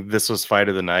saying this was fight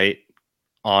of the night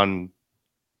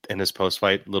in his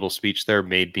post-fight little speech there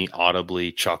made me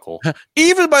audibly chuckle.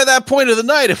 Even by that point of the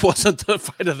night, it wasn't the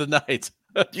fight of the night.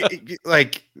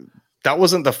 Like, that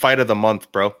wasn't the fight of the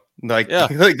month, bro. Like, yeah.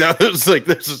 Like that was like,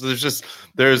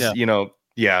 there's you know,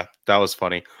 yeah, that was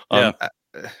funny.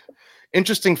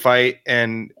 Interesting fight.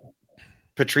 And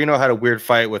Petrino had a weird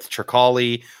fight with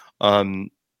Tricali.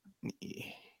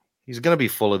 He's going to be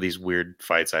full of these weird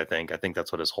fights. I think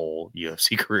that's what his whole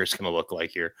UFC career is going to look like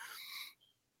here.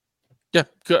 Yeah,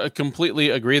 completely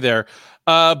agree there.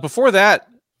 Before that,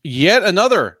 yet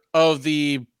another of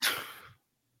the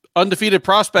undefeated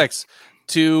prospects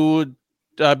to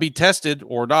be tested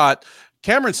or not.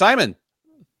 Cameron Simon,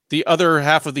 the other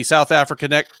half of the South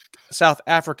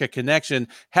Africa connection,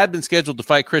 had been scheduled to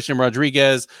fight Christian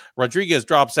Rodriguez. Rodriguez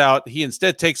drops out. He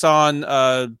instead takes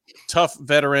on tough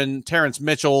veteran Terrence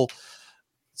Mitchell.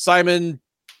 Simon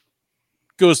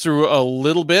goes through a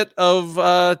little bit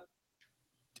of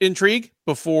intrigue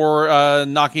before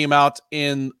knocking him out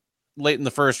late in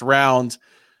the first round.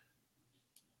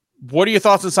 What are your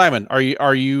thoughts on Simon? Are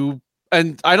you?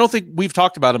 And I don't think we've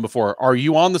talked about him before. Are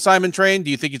you on the Simon train?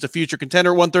 Do you think he's a future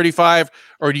contender at 135,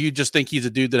 or do you just think he's a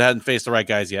dude that hadn't faced the right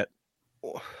guys yet?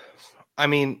 I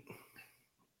mean,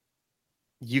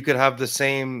 you could have the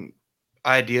same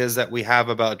ideas that we have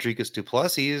about Dricus du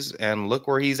Plessis, and look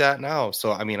where he's at now.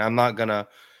 So, I mean, I'm not gonna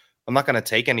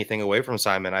take anything away from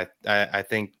Simon. I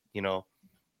think, you know,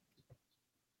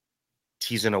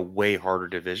 he's in a way harder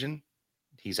division.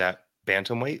 He's at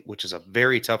bantamweight, which is a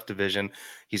very tough division.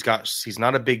 He's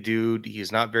not a big dude.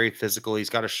 He's not very physical. He's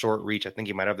got a short reach. I think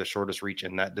he might have the shortest reach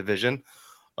in that division.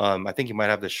 I think he might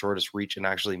have the shortest reach in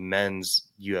actually men's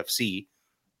UFC.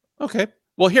 Okay.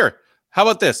 Well, here, how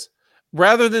about this?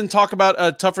 Rather than talk about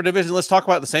a tougher division, let's talk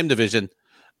about the same division.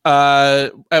 At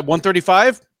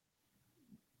 135,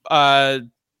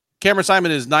 Cameron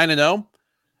Simon is 9-0.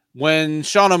 When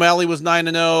Sean O'Malley was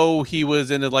 9-0, he was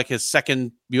in like his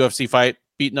second UFC fight,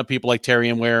 beating up people like Terry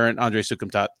and Ware and Andre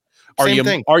Sukumtat. Are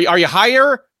you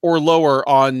higher or lower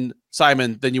on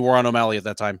Simon than you were on O'Malley at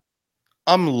that time?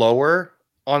 I'm lower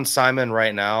on Simon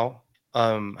right now.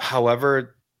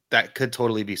 However, that could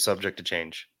totally be subject to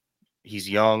change. He's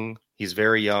young. He's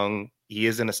very young. He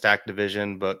is in a stacked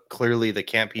division, but clearly the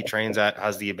camp he trains at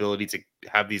has the ability to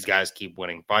have these guys keep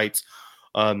winning fights.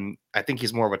 I think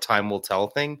he's more of a time will tell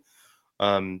thing.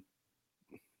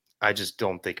 I just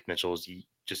don't think Mitchell is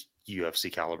just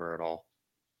UFC caliber at all,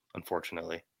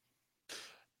 unfortunately.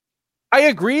 I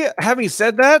agree. Having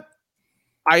said that,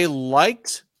 I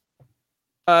liked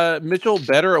Mitchell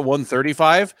better at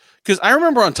 135 because I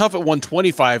remember on Tough at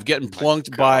 125 getting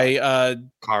plunked by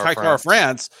Kai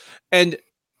France, and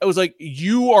it was like,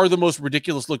 you are the most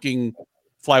ridiculous looking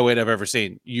flyweight I've ever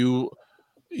seen. You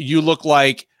look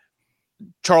like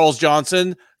Charles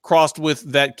Johnson crossed with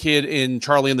that kid in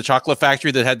Charlie and the Chocolate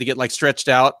Factory that had to get like stretched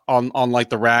out on like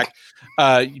the rack.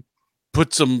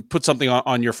 Put something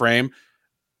on your frame.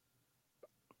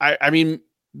 I mean,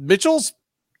 Mitchell's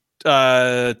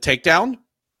takedown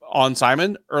on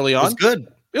Simon early on was good.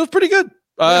 It was pretty good.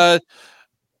 Yeah.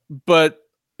 But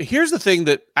here's the thing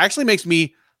that actually makes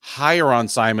me higher on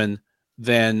Simon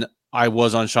than I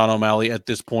was on Sean O'Malley at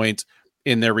this point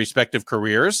in their respective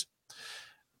careers.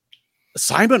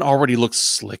 Simon already looks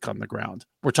slick on the ground.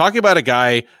 We're talking about a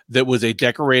guy that was a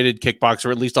decorated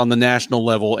kickboxer, at least on the national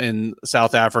level in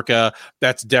South Africa.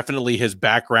 That's definitely his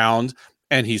background,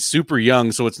 and he's super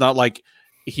young, so it's not like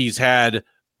he's had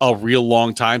a real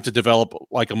long time to develop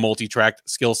like a multi-tracked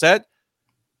skill set.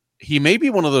 He may be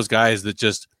one of those guys that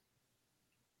just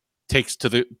takes to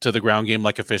the ground game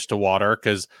like a fish to water,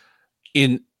 because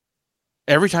in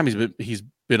every time he's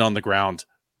been on the ground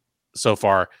so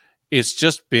far, it's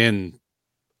just been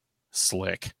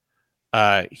slick.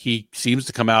 He seems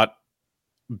to come out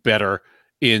better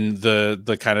in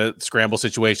the kind of scramble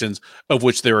situations, of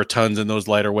which there are tons in those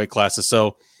lighter weight classes.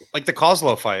 So like the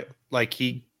Kozlov fight, like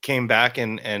he came back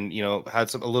and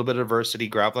had a little bit of adversity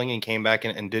grappling and came back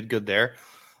and did good there.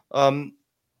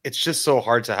 It's just so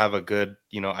hard to have a good,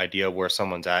 idea where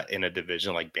someone's at in a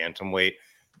division like bantamweight,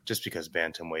 just because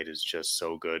bantamweight is just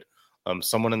so good.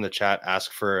 Someone in the chat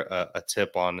asked for a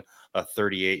tip on a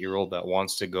 38-year-old that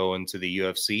wants to go into the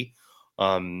UFC.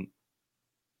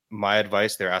 My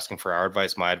advice, they're asking for our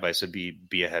advice. My advice would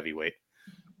be a heavyweight.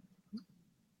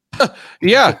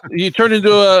 Yeah, you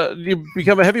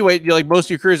become a heavyweight. You like most of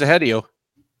your career's ahead of you.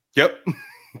 Yep.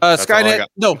 Skynet.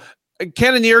 No,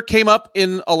 Cannonier came up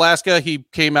in Alaska. He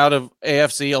came out of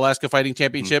AFC, Alaska Fighting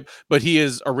Championship, but he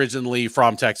is originally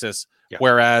from Texas,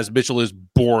 whereas Mitchell is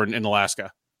born in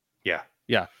Alaska.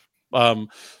 Yeah.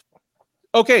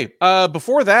 Okay.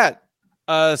 Before that,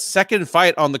 second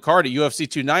fight on the card at UFC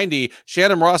 290,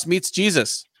 Shannon Ross meets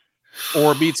Jesus,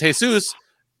 or meets Jesus,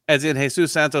 as in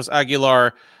Jesus Santos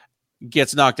Aguilar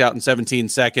gets knocked out in 17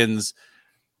 seconds.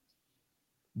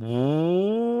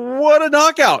 What a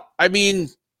knockout. I mean,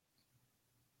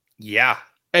 yeah.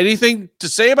 Anything to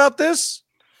say about this?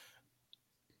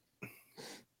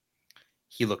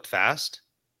 He looked fast,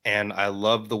 and I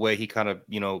love the way he kind of,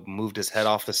 moved his head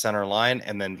off the center line,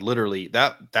 and then literally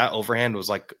that overhand was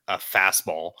like a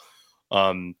fastball.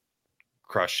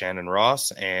 Crushed Shannon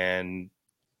Ross and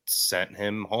sent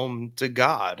him home to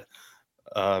God.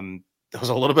 I was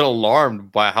a little bit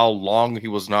alarmed by how long he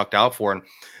was knocked out for, and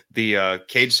the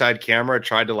cage side camera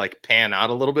tried to like pan out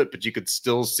a little bit, but you could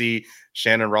still see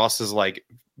Shannon Ross's like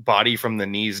body from the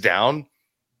knees down.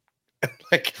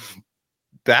 Like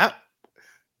that,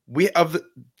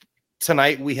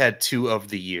 tonight we had two of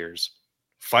the years: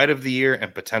 fight of the year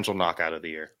and potential knockout of the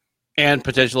year, and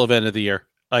potential event of the year.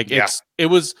 Like it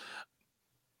was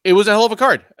a hell of a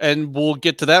card, and we'll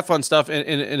get to that fun stuff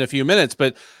in a few minutes.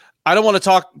 But I don't want to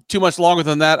talk too much longer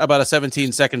than that about a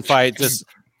 17-second fight. Just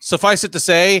suffice it to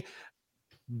say,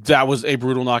 that was a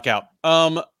brutal knockout.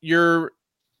 Your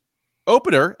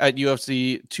opener at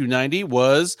UFC 290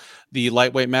 was the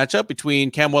lightweight matchup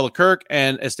between Camuela Kirk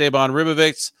and Esteban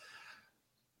Ribovics.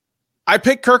 I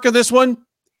picked Kirk in this one,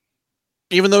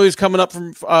 even though he's coming up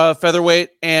from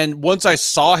featherweight. And once I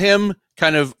saw him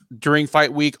kind of during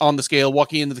fight week on the scale,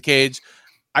 walking into the cage,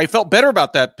 I felt better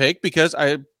about that pick, because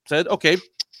I said, okay,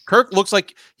 Kirk looks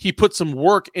like he put some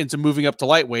work into moving up to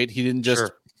lightweight. He didn't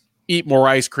just eat more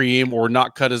ice cream or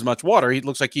not cut as much water. He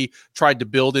looks like he tried to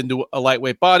build into a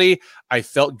lightweight body. I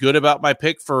felt good about my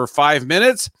pick for 5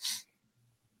 minutes.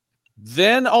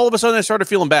 Then all of a sudden I started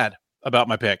feeling bad about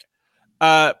my pick.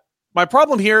 My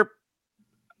problem here,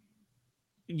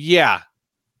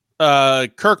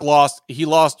 Kirk lost. He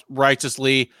lost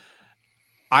righteously.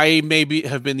 I maybe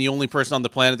have been the only person on the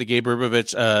planet that gave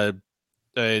Ribovic a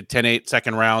 10-8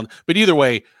 second round. But either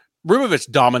way, Ribovic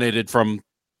dominated from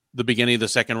the beginning of the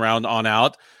second round on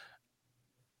out.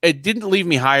 It didn't leave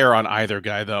me higher on either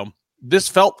guy, though. This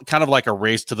felt kind of like a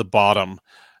race to the bottom,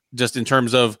 just in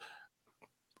terms of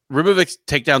Ribovic's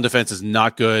takedown defense is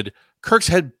not good. Kirk's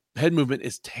head movement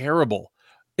is terrible.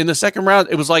 In the second round,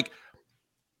 it's like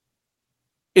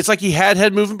he had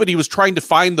head movement, but he was trying to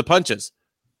find the punches.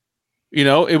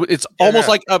 It's almost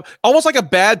like a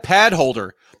bad pad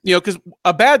holder. Because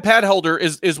a bad pad holder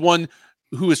is one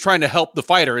who is trying to help the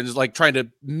fighter and is like trying to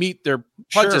meet their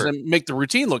punches and make the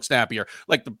routine look snappier.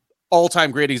 Like the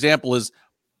all-time great example is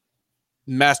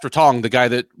Master Tong, the guy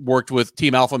that worked with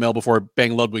Team Alpha Male before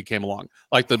Bang Ludwig came along,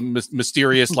 like the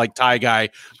mysterious like Thai guy.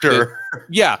 Sure.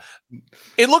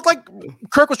 It looked like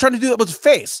Kirk was trying to do that with his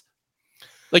face.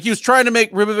 Like he was trying to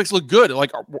make Ribovics look good.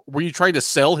 Like, were you trying to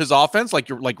sell his offense? Like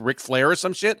you're like Ric Flair or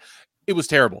some shit? It was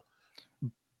terrible.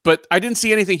 But I didn't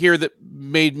see anything here that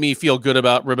made me feel good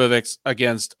about Ribovics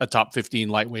against a top 15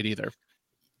 lightweight either.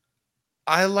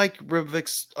 I like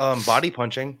Rivic's body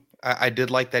punching. I did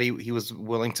like that he was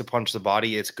willing to punch the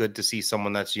body. It's good to see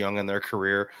someone that's young in their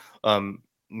career. I'm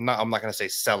not going to say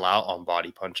sell out on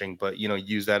body punching, but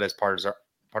use that as part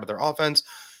of their offense.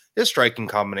 His striking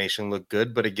combination looked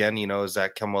good, but again, is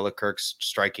that Kamala Kirk's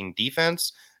striking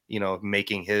defense,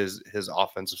 making his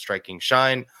offensive striking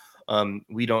shine.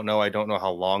 We don't know. I don't know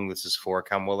how long this is for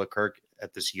Kamala Kirk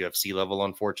at this UFC level,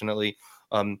 unfortunately.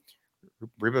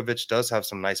 Ribovic does have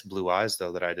some nice blue eyes,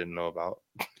 though, that I didn't know about.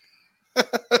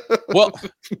 Well,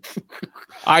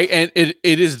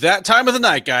 it is that time of the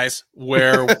night, guys,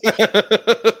 where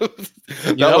that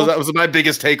was my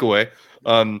biggest takeaway.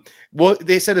 Well,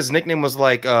 they said his nickname was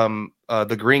like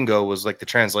the Gringo was like the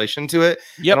translation to it.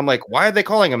 Yep. And I'm like, why are they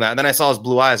calling him that? And then I saw his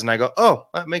blue eyes, and I go, oh,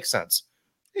 that makes sense.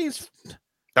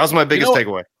 That was my biggest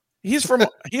takeaway. He's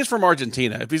from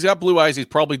Argentina. If he's got blue eyes, he's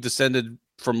probably descended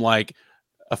from like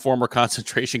a former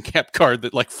concentration camp guard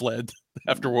that like fled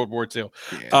after World War II.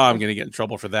 Yeah. I'm going to get in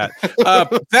trouble for that.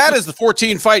 That is the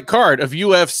 14 fight card of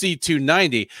UFC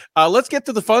 290. Let's get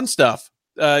to the fun stuff.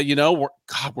 We're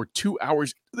 2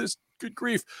 hours into this. Good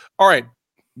grief. All right.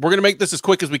 We're going to make this as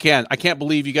quick as we can. I can't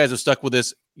believe you guys have stuck with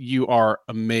this. You are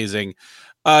amazing.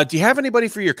 Do you have anybody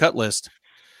for your cut list,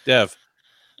 Dev?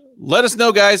 Let us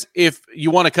know, guys, if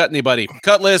you want to cut anybody.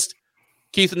 Cut list,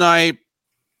 Keith and I,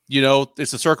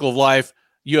 it's a circle of life.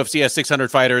 UFC has 600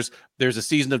 fighters. There's a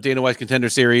season of Dana White's Contender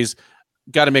Series.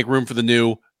 Got to make room for the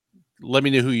new. Let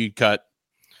me know who you'd cut.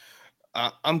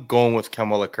 I'm going with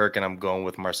Kamala Kirk, and I'm going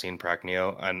with Marcin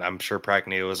Prachnio, and I'm sure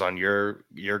Prachnio is on your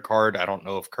card. I don't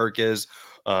know if Kirk is,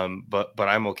 but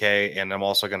I'm okay, and I'm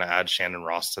also going to add Shannon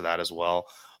Ross to that as well.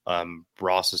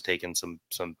 Ross has taken some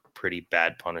pretty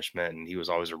bad punishment, and he was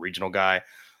always a regional guy.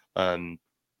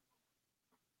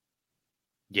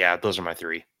 Yeah, those are my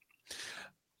three.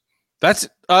 That's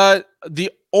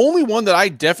the only one that I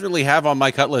definitely have on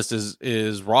my cut list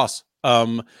is Ross.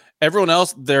 Everyone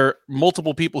else, there are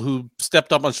multiple people who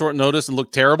stepped up on short notice and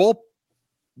looked terrible.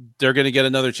 They're going to get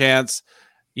another chance.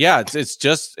 Yeah, it's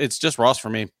just Ross for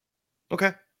me.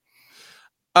 Okay.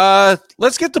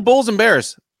 Let's get to Bulls and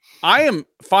Bears. I am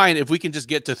fine if we can just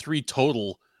get to 3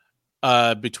 total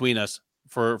between us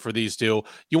for these two.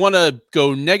 You want to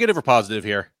go negative or positive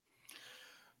here?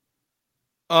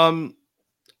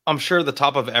 I'm sure the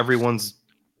top of everyone's.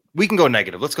 We can go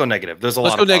negative. Let's go negative. There's a lot.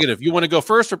 Let's go negative. You want to go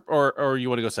first or you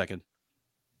want to go second?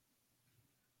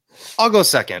 I'll go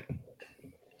second.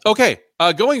 Okay.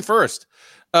 Going first.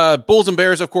 Bulls and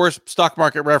Bears, of course, stock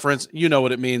market reference. You know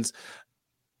what it means.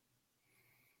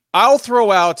 I'll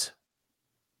throw out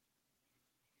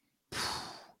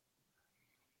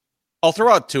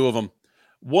 2 of them.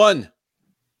 One.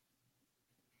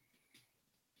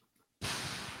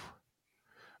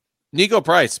 Nico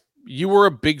Price, you were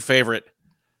a big favorite.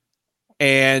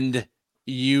 And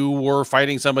you were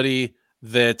fighting somebody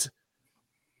that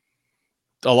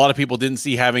a lot of people didn't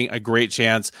see having a great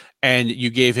chance, and you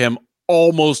gave him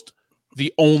almost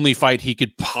the only fight he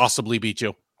could possibly beat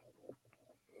you.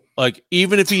 Like,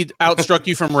 even if he outstruck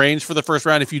you from range for the first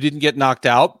round, if you didn't get knocked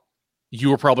out, you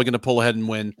were probably going to pull ahead and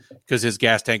win because his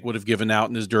gas tank would have given out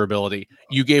in his durability.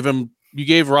 You gave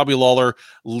Robbie Lawler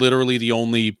literally the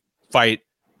only fight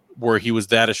where he was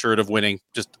that assured of winning,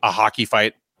 just a hockey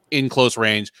fight in close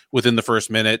range within the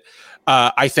first minute.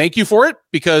 I thank you for it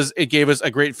because it gave us a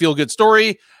great feel-good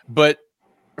story. But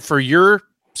for your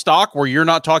stock where you're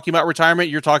not talking about retirement,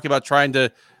 you're talking about trying to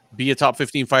be a top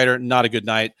 15 fighter, not a good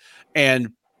night.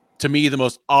 And to me, the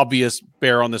most obvious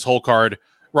bear on this whole card,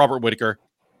 Robert Whittaker.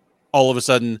 All of a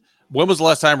sudden, when was the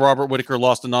last time Robert Whittaker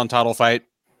lost a non-title fight?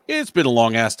 It's been a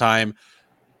long-ass time.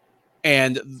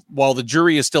 And while the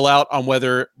jury is still out on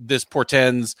whether this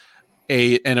portends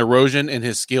an erosion in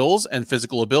his skills and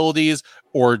physical abilities,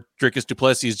 or Dricus du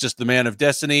Plessis is just the man of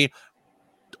destiny,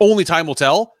 only time will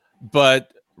tell.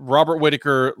 But Robert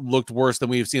Whittaker looked worse than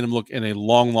we've seen him look in a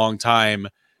long, long time.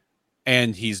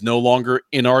 And he's no longer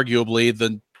inarguably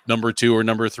the number 2 or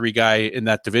number 3 guy in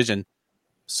that division.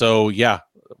 So, yeah,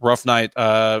 rough night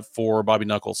for Bobby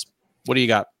Knuckles. What do you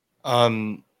got?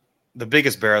 The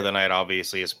biggest bear of the night,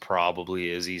 obviously, is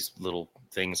probably Izzy's little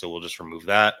thing, so we'll just remove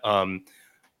that.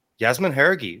 Yasmin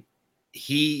Haragi,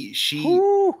 she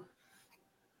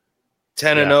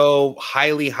 10-0,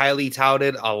 highly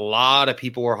touted. A lot of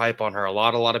people were hype on her. A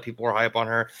lot of people were hype on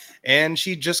her, and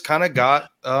she just kind of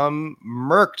got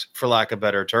murked, for lack of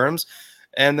better terms.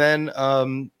 And then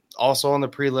also on the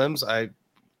prelims,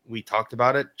 we talked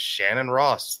about it. Shannon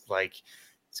Ross, like,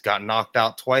 he's got knocked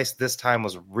out twice. This time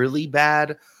was really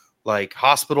bad, like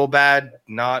hospital bad.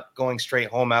 Not going straight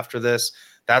home after this.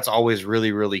 That's always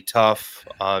really, really tough.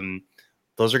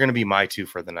 Those are going to be my 2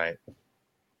 for the night.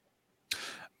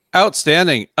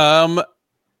 Outstanding. Then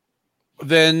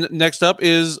next up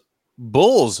is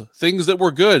bulls, things that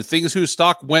were good, things whose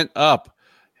stock went up.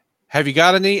 Have you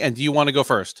got any, and do you want to go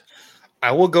first?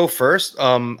 I will go first.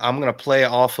 I'm going to play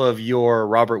off of your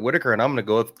Robert Whittaker, and I'm going to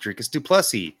go with Dricus du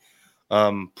Plessis.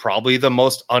 Probably the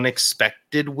most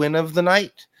unexpected win of the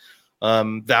night.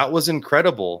 That was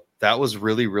incredible. That was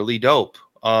really, really dope.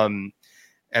 And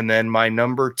then my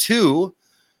number 2,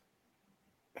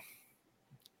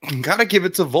 got to give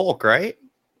it to Volk, right?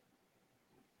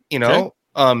 You know,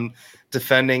 okay.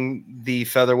 Defending the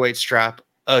featherweight strap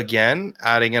again,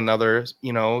 adding another,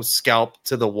 scalp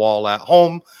to the wall at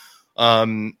home.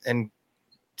 And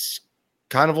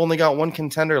kind of only got one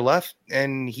contender left,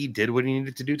 and he did what he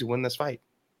needed to do to win this fight.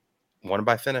 Won it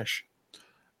by finish.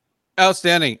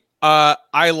 Outstanding.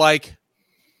 I like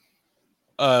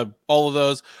all of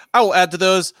those. I will add to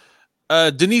those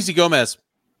Denise Gomez.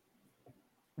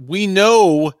 We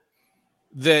know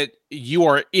that you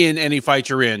are in any fight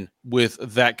you're in with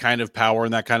that kind of power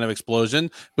and that kind of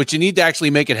explosion, but you need to actually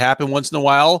make it happen once in a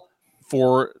while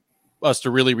for us to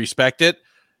really respect it.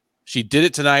 She did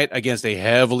it tonight against a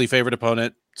heavily favored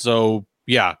opponent. So,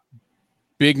 yeah,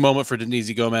 big moment for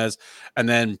Denise Gomez. And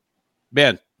then,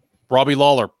 man, Robbie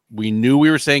Lawler, we knew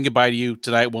we were saying goodbye to you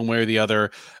tonight one way or the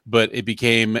other, but it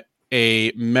became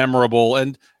a memorable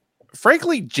and,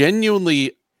 frankly,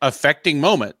 genuinely affecting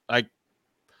moment.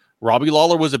 Robbie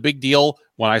Lawler was a big deal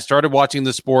when I started watching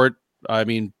the sport. I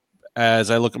mean, as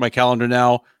I look at my calendar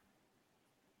now,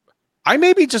 I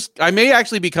may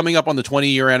actually be coming up on the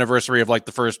 20-year anniversary of like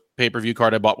the first pay-per-view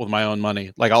card I bought with my own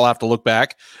money. Like, I'll have to look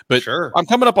back, but sure. I'm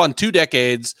coming up on 2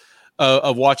 decades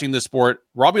of watching this sport.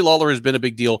 Robbie Lawler has been a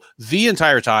big deal the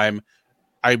entire time.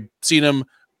 I've seen him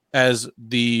as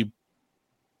the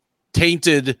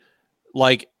tainted,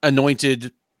 like,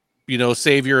 anointed,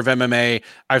 savior of MMA.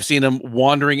 I've seen him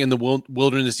wandering in the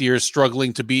wilderness years,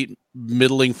 struggling to beat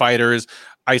middling fighters.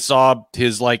 I saw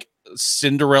his like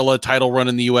Cinderella title run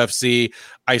in the UFC.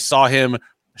 I saw him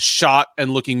shot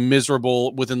and looking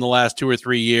miserable within the last 2 or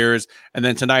 3 years. And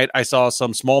then tonight I saw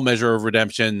some small measure of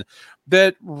redemption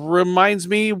that reminds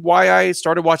me why I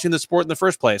started watching the sport in the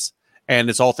first place. And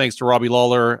it's all thanks to Robbie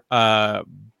Lawler. I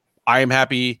am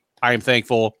happy. I am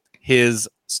thankful. His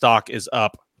stock is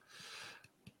up.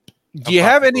 Do you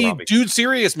have any dude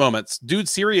seriously moments?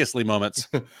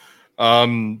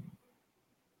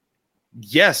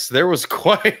 Yes, there was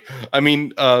quite a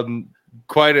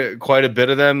bit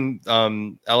of them.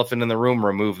 Elephant in the room,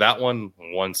 remove that one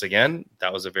once again.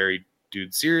 That was a very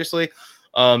dude seriously.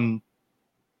 I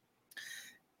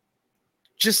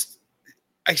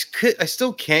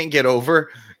still can't get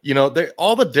over,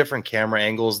 all the different camera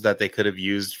angles that they could have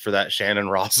used for that Shannon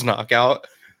Ross knockout.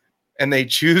 And they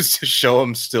choose to show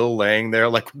him still laying there,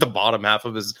 like the bottom half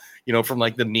of his, from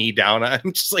like the knee down.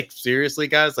 I'm just like, seriously,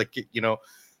 guys, like,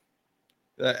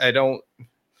 I don't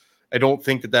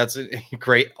think that that's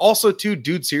great. Also, too,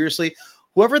 dude, seriously,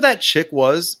 whoever that chick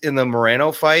was in the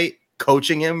Moreno fight,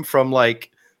 coaching him from like,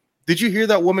 did you hear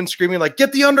that woman screaming like,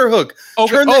 get the underhook,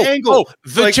 turn the angle? Oh,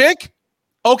 the chick?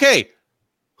 Okay.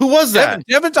 Who was that?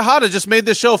 Devin Tejada just made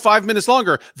this show 5 minutes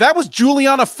longer. That was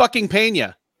Juliana fucking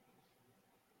Pena.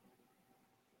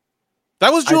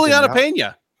 That was Juliana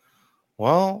Pena.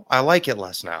 Well, I like it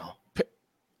less now.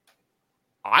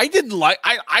 I didn't like.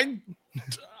 I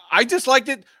disliked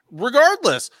it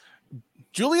regardless.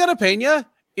 Juliana Pena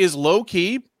is low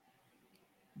key,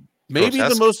 maybe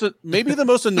the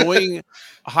most annoying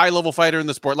high level fighter in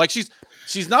the sport. Like she's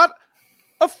not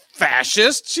a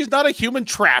fascist. She's not a human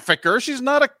trafficker. She's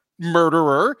not a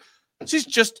murderer. She's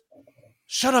just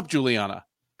shut up, Juliana.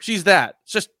 She's that.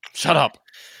 Just shut up.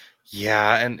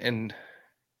 Yeah, and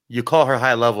you call her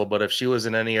high level, but if she was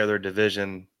in any other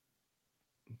division,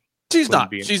 she's not.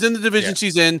 She's in the division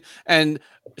she's in, and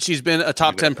she's been a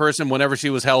top 10 person whenever she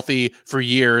was healthy for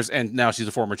years, and now she's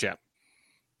a former champ.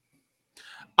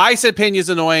 I said Pena's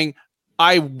annoying.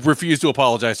 I refuse to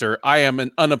apologize to her. I am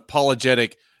an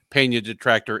unapologetic Pena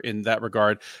detractor in that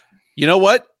regard. You know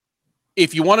what?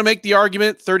 If you want to make the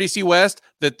argument, 30C West,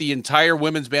 that the entire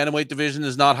women's bantamweight division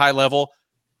is not high level,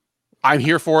 I'm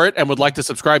here for it and would like to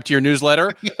subscribe to your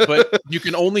newsletter, but you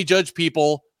can only judge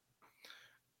people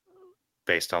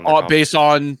based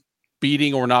on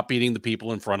beating or not beating the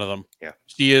people in front of them. Yeah.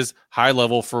 She is high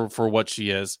level for what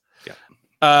she is.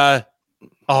 Yeah.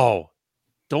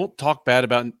 Don't talk bad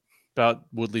about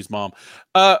Woodley's mom.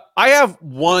 I have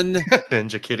one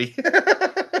Ninja Kitty.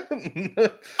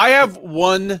 I have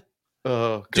one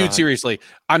dude seriously.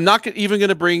 I'm not even going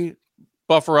to bring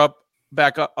Buffer up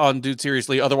back on Dude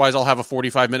Seriously. Otherwise, I'll have a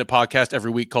 45-minute podcast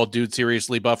every week called Dude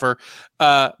Seriously Buffer.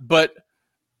 But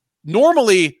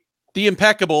normally, the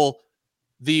impeccable,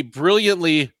 the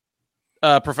brilliantly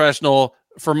professional,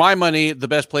 for my money, the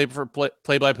best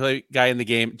play-by-play guy in the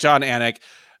game, John Anik.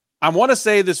 I want to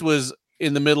say this was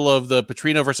in the middle of the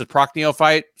Petrino versus Prochnio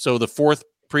fight, so the fourth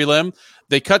prelim.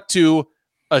 They cut to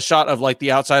a shot of like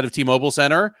the outside of T-Mobile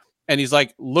Center, and he's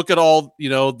like, look at all,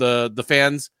 the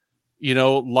fans,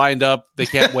 lined up. They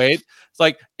can't wait. It's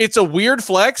like, it's a weird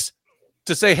flex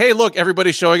to say, hey, look,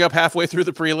 everybody's showing up halfway through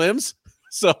the prelims.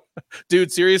 So,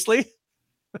 dude, seriously?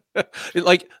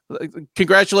 like,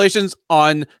 congratulations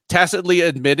on tacitly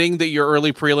admitting that your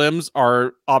early prelims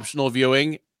are optional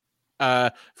viewing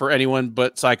for anyone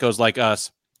but psychos like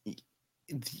us.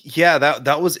 Yeah,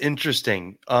 that was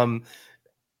interesting.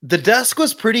 The desk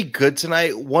was pretty good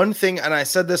tonight. One thing, and I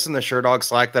said this in the Sherdog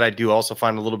Slack, that I do also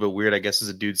find a little bit weird, I guess, is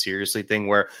a dude seriously thing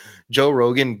where Joe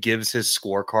Rogan gives his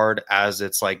scorecard as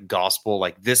it's like gospel,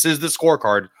 like this is the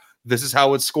scorecard, this is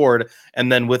how it's scored,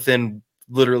 and then within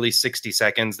literally 60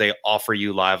 seconds they offer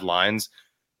you live lines.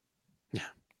 Yeah,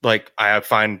 like I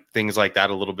find things like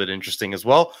that a little bit interesting as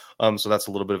well. So that's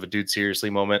a little bit of a dude seriously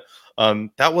moment.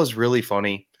 That was really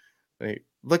funny.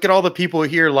 Look at all the people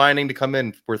here lining to come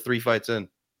in. We're 3 fights in.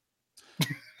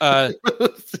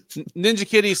 Ninja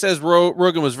Kitty says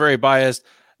Rogan was very biased.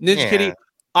 Ninja Kitty,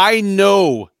 I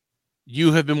know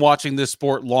you have been watching this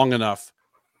sport long enough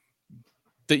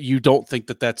that you don't think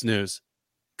that that's news.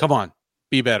 Come on,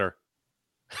 be better.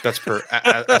 That's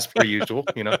as per usual,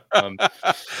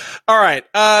 All right.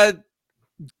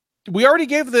 We already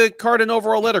gave the card an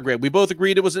overall letter grade. We both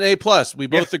agreed it was an A+. We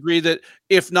both agreed that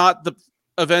if not the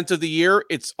event of the year,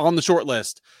 it's on the short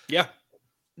list. Yeah.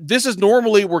 This is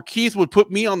normally where Keith would put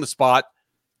me on the spot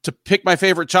to pick my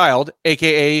favorite child,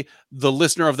 aka the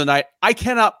listener of the night. I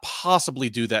cannot possibly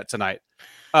do that tonight.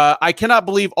 I cannot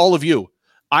believe all of you.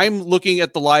 I'm looking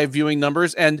at the live viewing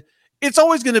numbers, and it's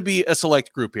always going to be a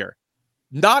select group here.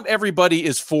 Not everybody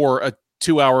is for a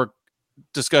 2-hour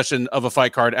discussion of a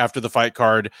fight card after the fight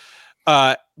card.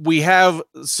 We have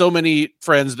so many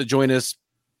friends that join us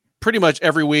pretty much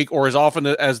every week or as often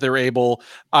as they're able.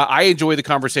 I enjoy the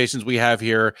conversations we have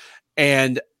here,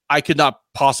 and I could not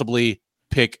possibly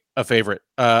pick a favorite.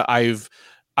 I've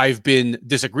been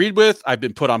disagreed with. I've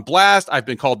been put on blast. I've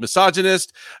been called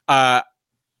misogynist.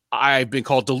 I've been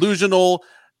called delusional.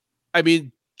 I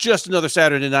mean, just another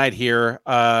Saturday night here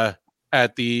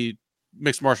at the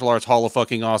Mixed Martial Arts Hall of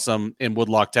Fucking Awesome in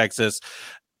Woodlock, Texas.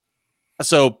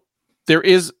 So there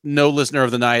is no listener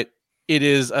of the night. It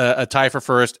is a tie for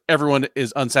first. Everyone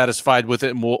is unsatisfied with it,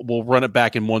 and we'll run it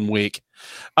back in 1 week.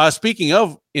 Speaking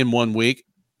of in 1 week,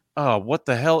 what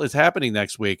the hell is happening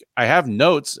next week? I have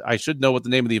notes. I should know what the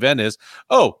name of the event is.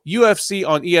 Oh, UFC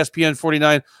on ESPN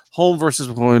 49, Holm versus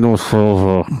Bueno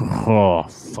Silva. Oh,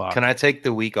 fuck. Can I take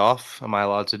the week off? Am I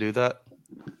allowed to do that?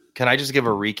 Can I just give a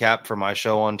recap for my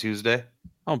show on Tuesday?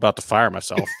 I'm about to fire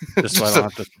myself. Just so I don't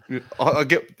have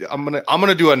to. I'm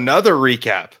gonna do another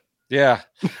recap. Yeah.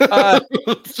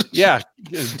 Yeah.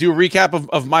 Do a recap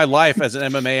of my life as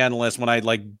an MMA analyst when I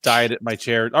died at my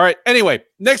chair. All right. Anyway,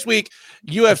 next week,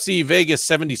 UFC Vegas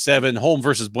 77, Holm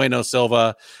versus Bueno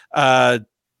Silva.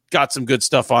 Got some good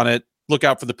stuff on it. Look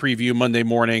out for the preview Monday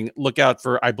morning. Look out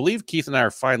for, I believe Keith and I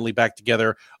are finally back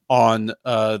together on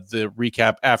the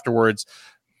recap afterwards.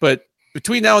 But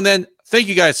between now and then, thank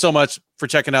you guys so much for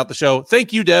checking out the show.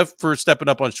 Thank you, Dev, for stepping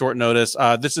up on short notice.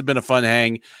 This has been a fun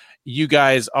hang. You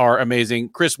guys are amazing.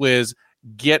 Chris Wiz,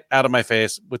 get out of my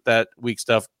face with that weak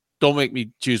stuff. Don't make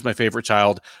me choose my favorite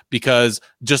child, because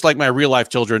just like my real life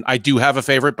children, I do have a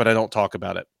favorite, but I don't talk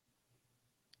about it.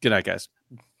 Good night, guys.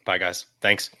 Bye, guys.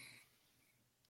 Thanks.